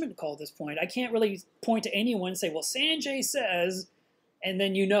a judgment call at this point. I can't really point to anyone and say, well, Sanjay says, and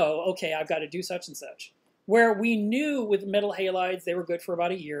then you know, okay, I've got to do such and such. Where we knew with metal halides, they were good for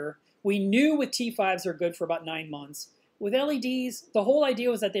about a year. We knew with T5s they're good for about 9 months. With LEDs, the whole idea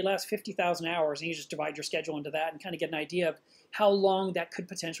was that they last 50,000 hours, and you just divide your schedule into that and kind of get an idea of how long that could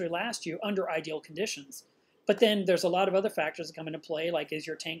potentially last you under ideal conditions. But then there's a lot of other factors that come into play, like is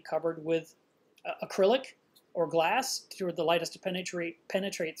your tank covered with acrylic or glass for the light to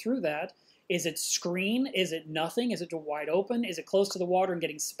penetrate through that? Is it screen? Is it nothing? Is it wide open? Is it close to the water and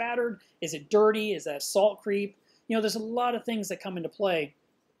getting spattered? Is it dirty? Is that salt creep? You know, there's a lot of things that come into play.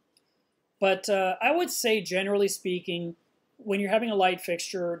 But I would say, generally speaking, when you're having a light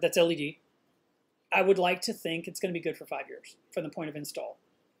fixture that's LED, I would like to think it's going to be good for 5 years from the point of install.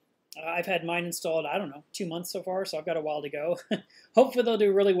 I've had mine installed, I don't know, 2 months so far, so I've got a while to go. Hopefully they'll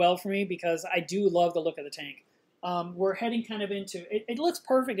do really well for me because I do love the look of the tank. We're heading kind of into, it looks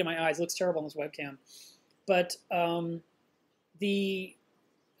perfect in my eyes. It looks terrible on this webcam. But the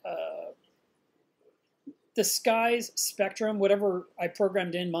Skies Spectrum, whatever I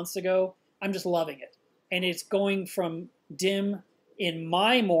programmed in months ago, I'm just loving it. And it's going from dim in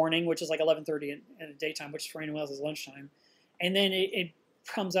my morning, which is like 11:30 in the daytime, which for anyone else is lunchtime. And then it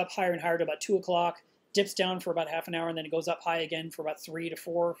comes up higher and higher to about 2 o'clock, dips down for about half an hour, and then it goes up high again for about 3 to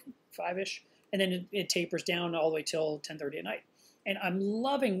 4, 5-ish. And then it tapers down all the way till 10:30 at night. And I'm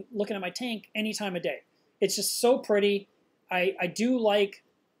loving looking at my tank any time of day. It's just so pretty. I do like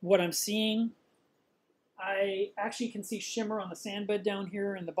what I'm seeing. I actually can see shimmer on the sand bed down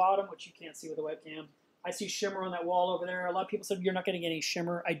here in the bottom, which you can't see with the webcam. I see shimmer on that wall over there. A lot of people said you're not getting any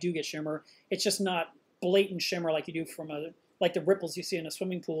shimmer. I do get shimmer. It's just not blatant shimmer like you do from like the ripples you see in a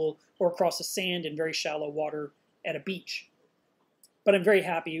swimming pool or across the sand in very shallow water at a beach. But I'm very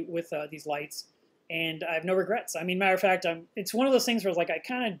happy with these lights, and I have no regrets. I mean, matter of fact, it's one of those things where it's like I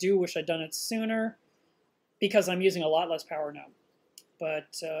kind of do wish I'd done it sooner because I'm using a lot less power now.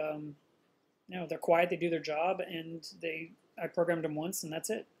 But you know, they're quiet, they do their job, and I programmed them once, and that's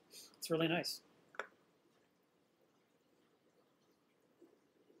it. It's really nice.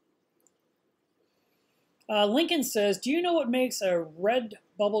 Lincoln says, do you know what makes a red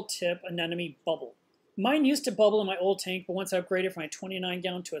bubble tip anemone bubble? Mine used to bubble in my old tank, but once I upgraded from my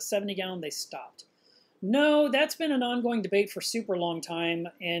 29-gallon to a 70-gallon, they stopped. No, that's been an ongoing debate for a super long time,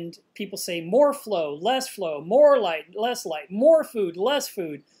 and people say more flow, more light, less light, more food, less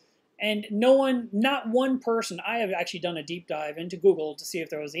food. And not one person, I have actually done a deep dive into Google to see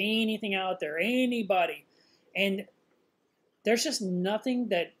if there was anything out there, anybody. And there's just nothing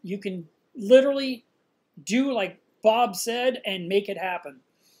that you can literally do like Bob said and make it happen.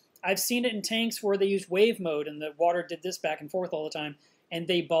 I've seen it in tanks where they used wave mode and the water did this back and forth all the time and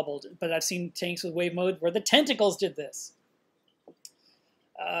they bubbled. But I've seen tanks with wave mode where the tentacles did this.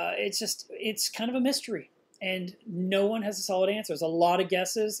 It's kind of a mystery. And no one has a solid answer. There's a lot of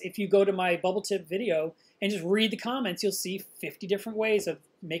guesses. If you go to my bubble tip video and just read the comments, you'll see 50 different ways of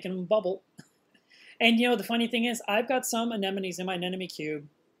making them bubble. And you know, the funny thing is, I've got some anemones in my anemone cube,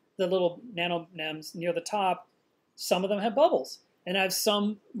 the little nano nems near the top. Some of them have bubbles. And I have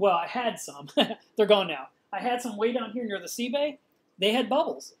some, well, I had some. They're gone now. I had some way down here near the sea bay. They had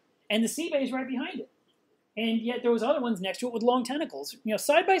bubbles. And the sea bay is right behind it. And yet there was other ones next to it with long tentacles. You know,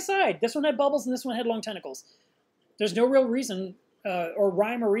 side by side. This one had bubbles and this one had long tentacles. There's no real reason or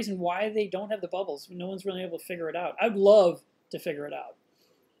rhyme or reason why they don't have the bubbles. No one's really able to figure it out. I'd love to figure it out.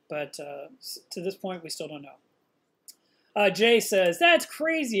 But to this point, we still don't know. Jay says, that's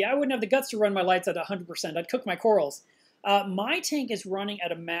crazy. I wouldn't have the guts to run my lights at 100%. I'd cook my corals. My tank is running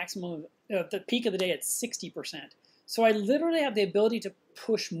at a maximum, the peak of the day at 60%. So I literally have the ability to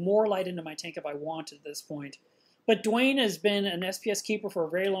push more light into my tank if I want at this point. But Dwayne has been an SPS keeper for a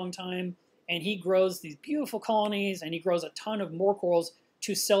very long time, and he grows these beautiful colonies, and he grows a ton of more corals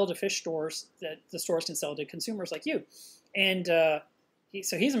to sell to fish stores that the stores can sell to consumers like you. And so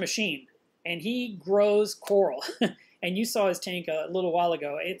he's a machine, and he grows coral. And you saw his tank a little while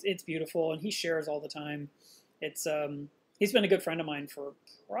ago. It's beautiful, and he shares all the time. It's he's been a good friend of mine for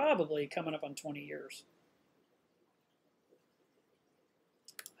probably coming up on 20 years.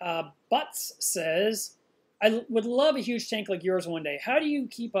 Butts says, I would love a huge tank like yours one day. How do you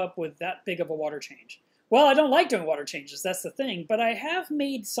keep up with that big of a water change? Well, I don't like doing water changes, that's the thing, but I have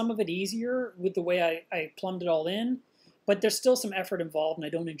made some of it easier with the way I plumbed it all in, but there's still some effort involved and I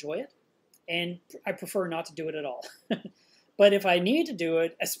don't enjoy it, and I prefer not to do it at all. But if I need to do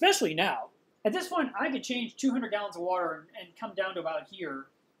it, especially now, at this point I could change 200 gallons of water and come down to about here,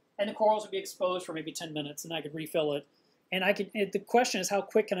 and the corals would be exposed for maybe 10 minutes and I could refill it. And I could. The question is, how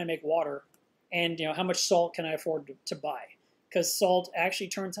quick can I make water, and how much salt can I afford to buy? Because salt actually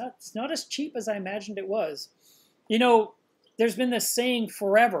turns out it's not as cheap as I imagined it was. There's been this saying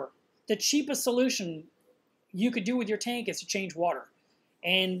forever: the cheapest solution you could do with your tank is to change water,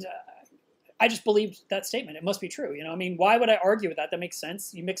 and I just believed that statement. It must be true. Why would I argue with that? That makes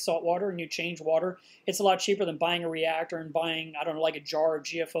sense. You mix salt water and you change water. It's a lot cheaper than buying a reactor and buying, I don't know, like a jar of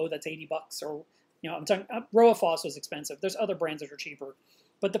GFO that's $80 or. I'm talking, Roaphos was expensive. There's other brands that are cheaper.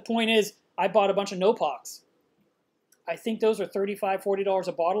 But the point is, I bought a bunch of Nopox. I think those are $35, $40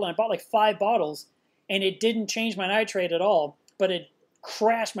 a bottle, and I bought like 5 bottles, and it didn't change my nitrate at all, but it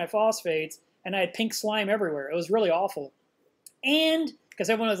crashed my phosphates, and I had pink slime everywhere. It was really awful. And,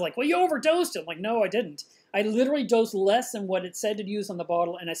 because everyone was like, well, you overdosed it. I'm like, no, I didn't. I literally dosed less than what it said to use on the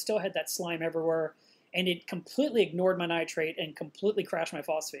bottle, and I still had that slime everywhere, and it completely ignored my nitrate and completely crashed my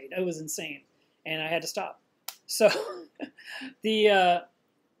phosphate. It was insane. And I had to stop. So the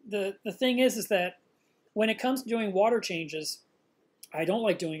thing is that when it comes to doing water changes, I don't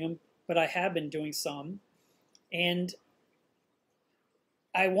like doing them, but I have been doing some. And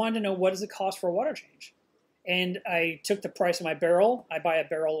I wanted to know, what does it cost for a water change? And I took the price of my barrel. I buy a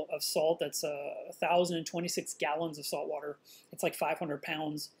barrel of salt that's 1,026 gallons of salt water. It's like 500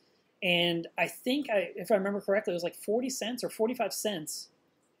 pounds. And I think, if I remember correctly, it was like 40 cents or 45 cents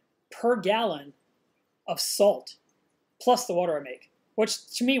per gallon of salt, plus the water I make, which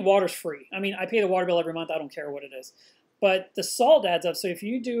to me, water's free. I pay the water bill every month. I don't care what it is. But the salt adds up. So if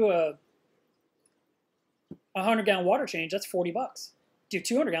you do a 100-gallon water change, that's $40. Do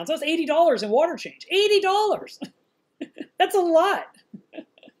 200 gallons, that's $80 in water change. $80! That's a lot.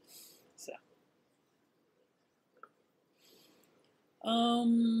 So,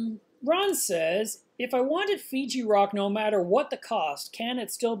 Ron says, if I wanted Fiji rock, no matter what the cost, can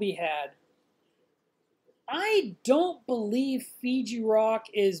it still be had? I don't believe Fiji rock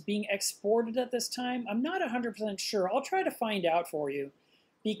is being exported at this time. I'm not 100% sure. I'll try to find out for you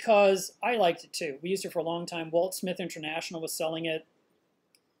because I liked it too. We used it for a long time. Walt Smith International was selling it.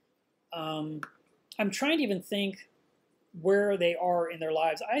 I'm trying to even think where they are in their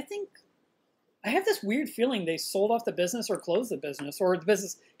lives. I have this weird feeling they sold off the business or closed the business, or the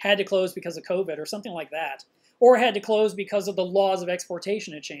business had to close because of COVID or something like that, or had to close because of the laws of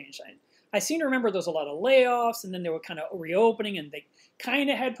exportation had changed. I seem to remember there was a lot of layoffs, and then they were kind of reopening, and they kind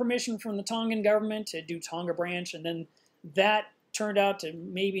of had permission from the Tongan government to do Tonga branch, and then that turned out to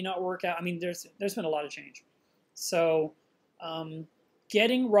maybe not work out. There's been a lot of change. So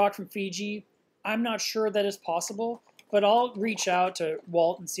getting rock from Fiji, I'm not sure that is possible, but I'll reach out to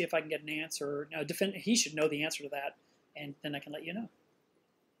Walt and see if I can get an answer. He should know the answer to that, and then I can let you know.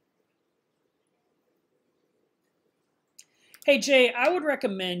 Hey, Jay, I would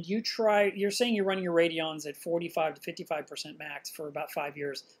recommend you try, you're saying you're running your Radions at 45 to 55% max for about 5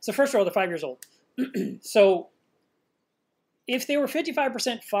 years. So first of all, they're 5 years old. So if they were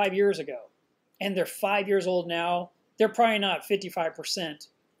 55% 5 years ago, and they're 5 years old now, they're probably not 55%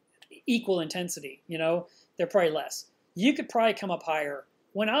 equal intensity, they're probably less. You could probably come up higher.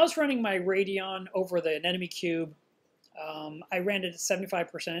 When I was running my Radion over the Anemone Cube, I ran it at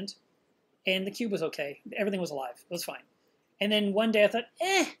 75%, and the cube was okay. Everything was alive. It was fine. And then one day I thought,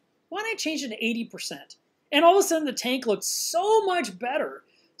 why don't I change it to 80%? And all of a sudden the tank looked so much better.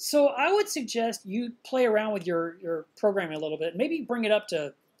 So I would suggest you play around with your programming a little bit. Maybe bring it up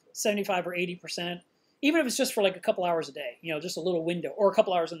to 75 or 80%, even if it's just for like a couple hours a day, just a little window, or a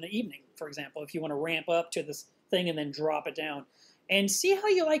couple hours in the evening, for example, if you want to ramp up to this thing and then drop it down. And see how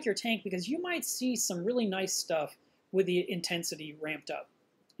you like your tank, because you might see some really nice stuff with the intensity ramped up.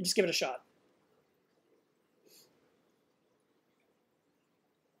 And just give it a shot.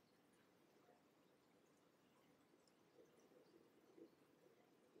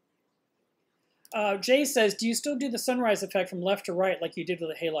 Jay says, do you still do the sunrise effect from left to right like you did with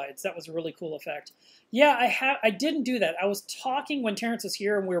the halides? That was a really cool effect. Yeah, I didn't do that. I was talking when Terrence was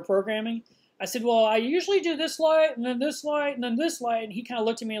here and we were programming. I said, well, I usually do this light and then this light and then this light. And he kind of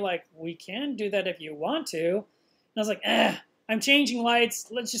looked at me like, we can do that if you want to. And I was like, I'm changing lights.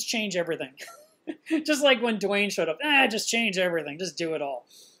 Let's just change everything. Just like when Dwayne showed up, just change everything. Just do it all.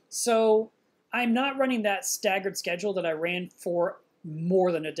 So I'm not running that staggered schedule that I ran for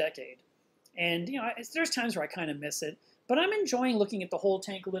more than a decade. And, there's times where I kind of miss it. But I'm enjoying looking at the whole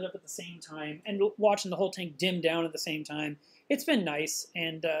tank lit up at the same time and watching the whole tank dim down at the same time. It's been nice.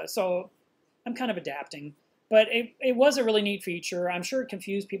 And so I'm kind of adapting. But it was a really neat feature. I'm sure it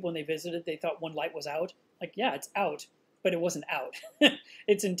confused people when they visited. They thought one light was out. Like, yeah, it's out. But it wasn't out.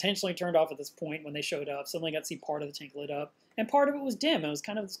 It's intentionally turned off at this point when they showed up. So I only got to see part of the tank lit up. And part of it was dim. It was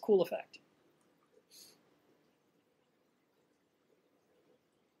kind of this cool effect.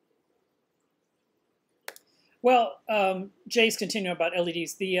 Well, Jay's continuing about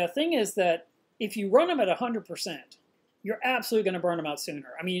LEDs. The thing is that if you run them at 100%, you're absolutely going to burn them out sooner.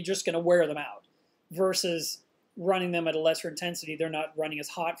 I mean, you're just going to wear them out. Versus running them at a lesser intensity, they're not running as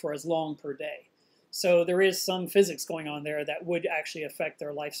hot for as long per day. So there is some physics going on there that would actually affect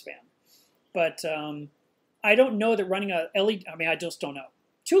their lifespan. But I don't know that running a LED, I mean, I just don't know.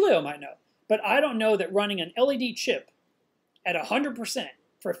 Tulio might know. But I don't know that running an LED chip at 100%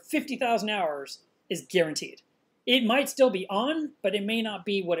 for 50,000 hours is guaranteed. It might still be on, but it may not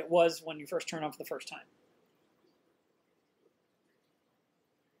be what it was when you first turn on for the first time.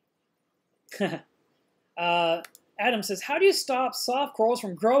 Adam says, how do you stop soft corals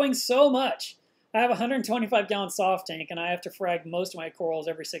from growing so much? I have a 125-gallon soft tank, and I have to frag most of my corals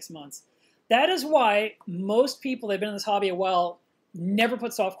every 6 months. That is why most people that have been in this hobby a while never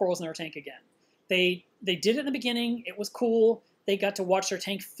put soft corals in their tank again. They did it in the beginning. It was cool. They got to watch their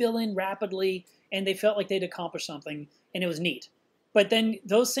tank fill in rapidly, and they felt like they'd accomplished something, and it was neat. But then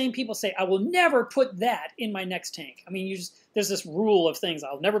those same people say, I will never put that in my next tank. I mean, there's this rule of things.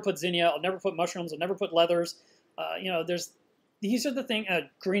 I'll never put zinnia. I'll never put mushrooms. I'll never put leathers. These are the things,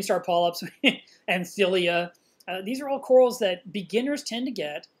 green star polyps, Amphilia. These are all corals that beginners tend to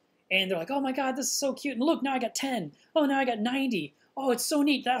get, and they're like, oh my God, this is so cute. And look, now I got 10. Oh, now I got 90. Oh, it's so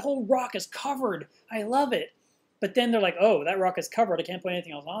neat. That whole rock is covered. I love it. But then they're like, oh, that rock is covered. I can't put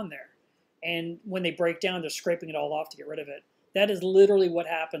anything else on there. And when they break down, they're scraping it all off to get rid of it. That is literally what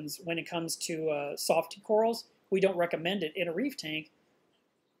happens when it comes to soft corals. We don't recommend it in a reef tank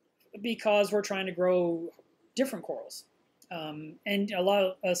because we're trying to grow different corals. And a lot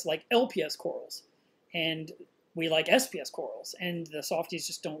of us like LPS corals, and we like SPS corals, and the softies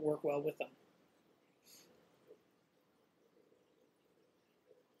just don't work well with them.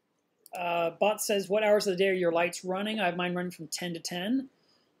 Bot says, what hours of the day are your lights running? I have mine running from 10 to 10.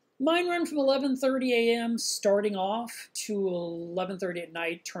 Mine run from 11:30 a.m. starting off to 11:30 at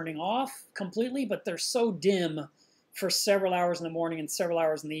night turning off completely, but they're so dim for several hours in the morning and several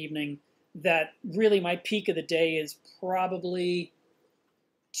hours in the evening that really my peak of the day is probably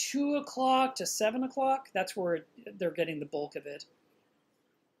 2 o'clock to 7 o'clock. That's where they're getting the bulk of it.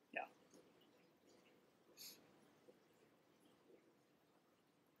 Yeah.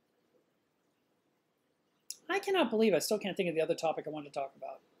 I cannot believe I still can't think of the other topic I wanted to talk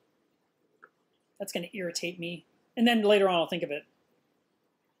about. That's going to irritate me. And then later on I'll think of it.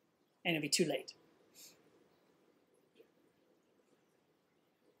 And it'll be too late.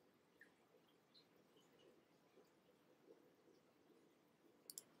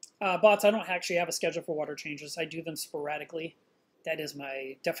 Bots, I don't actually have a schedule for water changes. I do them sporadically. That is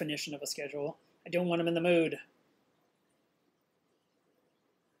my definition of a schedule. I don't want them in the mood.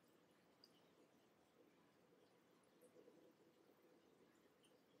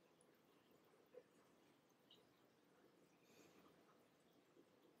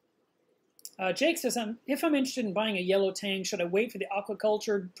 Jake says, if I'm interested in buying a yellow tang, should I wait for the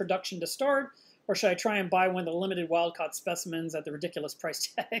aquaculture production to start, or should I try and buy one of the limited wild-caught specimens at the ridiculous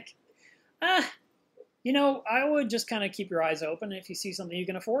price tag? I would just kind of keep your eyes open. If you see something you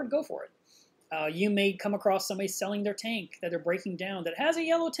can afford, go for it. You may come across somebody selling their tank that they're breaking down that has a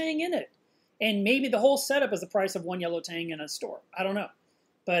yellow tang in it. And maybe the whole setup is the price of one yellow tang in a store. I don't know.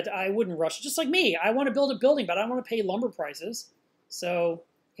 But I wouldn't rush it. Just like me, I want to build a building, but I don't want to pay lumber prices. So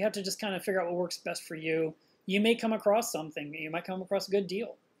you have to just kind of figure out what works best for you. You may come across something. You might come across a good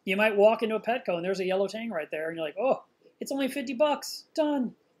deal. You might walk into a Petco and there's a yellow tang right there, and you're like, oh, it's only 50 bucks,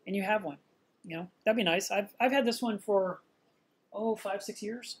 done, and you have one. That'd be nice. I've had this one for 5-6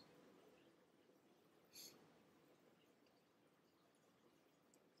 years.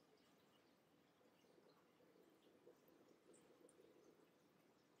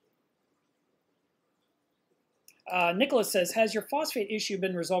 Nicholas says, has your phosphate issue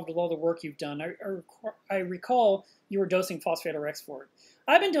been resolved with all the work you've done? I recall you were dosing Phosphate RX for it.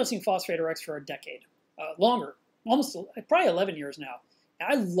 I've been dosing Phosphate RX for a decade, longer, almost probably 11 years now.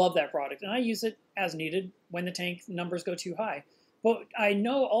 I love that product, and I use it as needed when the tank numbers go too high. But I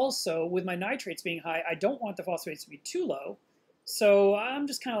know also with my nitrates being high, I don't want the phosphates to be too low. So I'm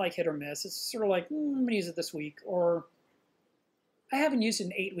just kind of like hit or miss. It's sort of like, I'm going to use it this week, or I haven't used it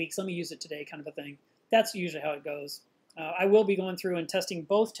in 8 weeks. Let me use it today, kind of a thing. That's usually how it goes. I will be going through and testing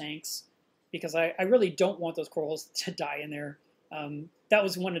both tanks because I really don't want those corals to die in there. That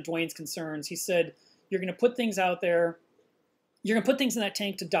was one of Dwayne's concerns. He said, you're going to put things out there. You're going to put things in that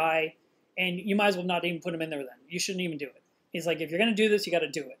tank to die, and you might as well not even put them in there then. You shouldn't even do it. He's like, if you're going to do this, you got to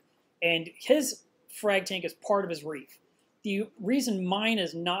do it. And his frag tank is part of his reef. The reason mine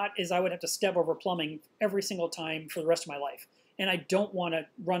is not is I would have to step over plumbing every single time for the rest of my life. And I don't want to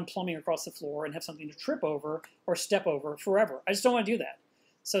run plumbing across the floor and have something to trip over or step over forever. I just don't want to do that.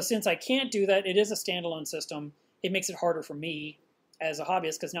 So since I can't do that, it is a standalone system. It makes it harder for me as a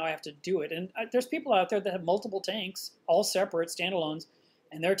hobbyist because now I have to do it. And there's people out there that have multiple tanks, all separate, standalones,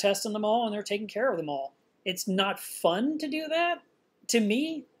 and they're testing them all and they're taking care of them all. It's not fun to do that. To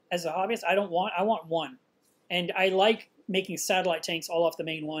me, as a hobbyist, I want one. And I like making satellite tanks all off the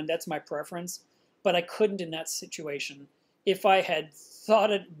main one. That's my preference. But I couldn't in that situation. If I had thought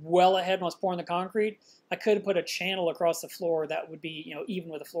it well ahead when I was pouring the concrete, I could have put a channel across the floor that would be,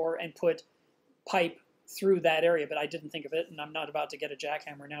 even with the floor and put pipe through that area, but I didn't think of it, and I'm not about to get a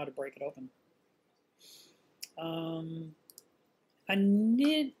jackhammer now to break it open.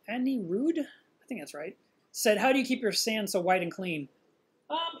 Annie Rude, I think that's right, said, how do you keep your sand so white and clean?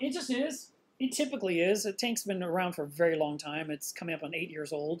 It just is. It typically is. The tank's been around for a very long time. It's coming up on 8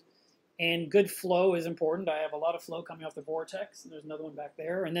 years old. And good flow is important. I have a lot of flow coming off the vortex, and there's another one back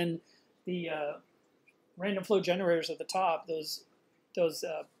there. And then the random flow generators at the top, those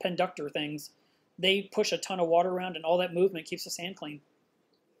penductor things, they push a ton of water around, and all that movement keeps the sand clean.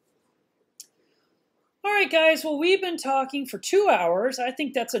 All right, guys. Well, we've been talking for 2 hours. I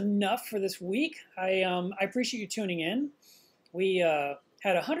think that's enough for this week. I appreciate you tuning in. We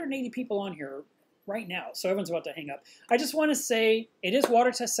had 180 people on here right now, so everyone's about to hang up. I just want to say it is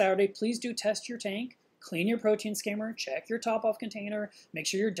Water Test Saturday. Please do test your tank, clean your protein skimmer, check your top-off container, make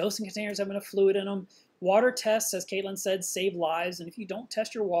sure your dosing containers have enough fluid in them. Water tests, as Caitlin said, save lives, and if you don't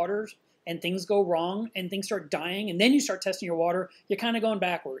test your waters and things go wrong and things start dying and then you start testing your water, you're kind of going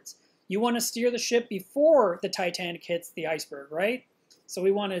backwards. You want to steer the ship before the Titanic hits the iceberg, right? So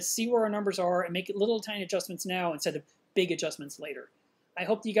we want to see where our numbers are and make little tiny adjustments now instead of big adjustments later. I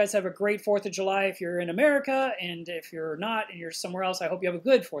hope that you guys have a great 4th of July if you're in America, and if you're not and you're somewhere else, I hope you have a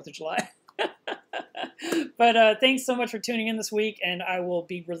good 4th of July. But thanks so much for tuning in this week, and I will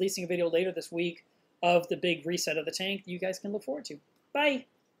be releasing a video later this week of the big reset of the tank you guys can look forward to. Bye!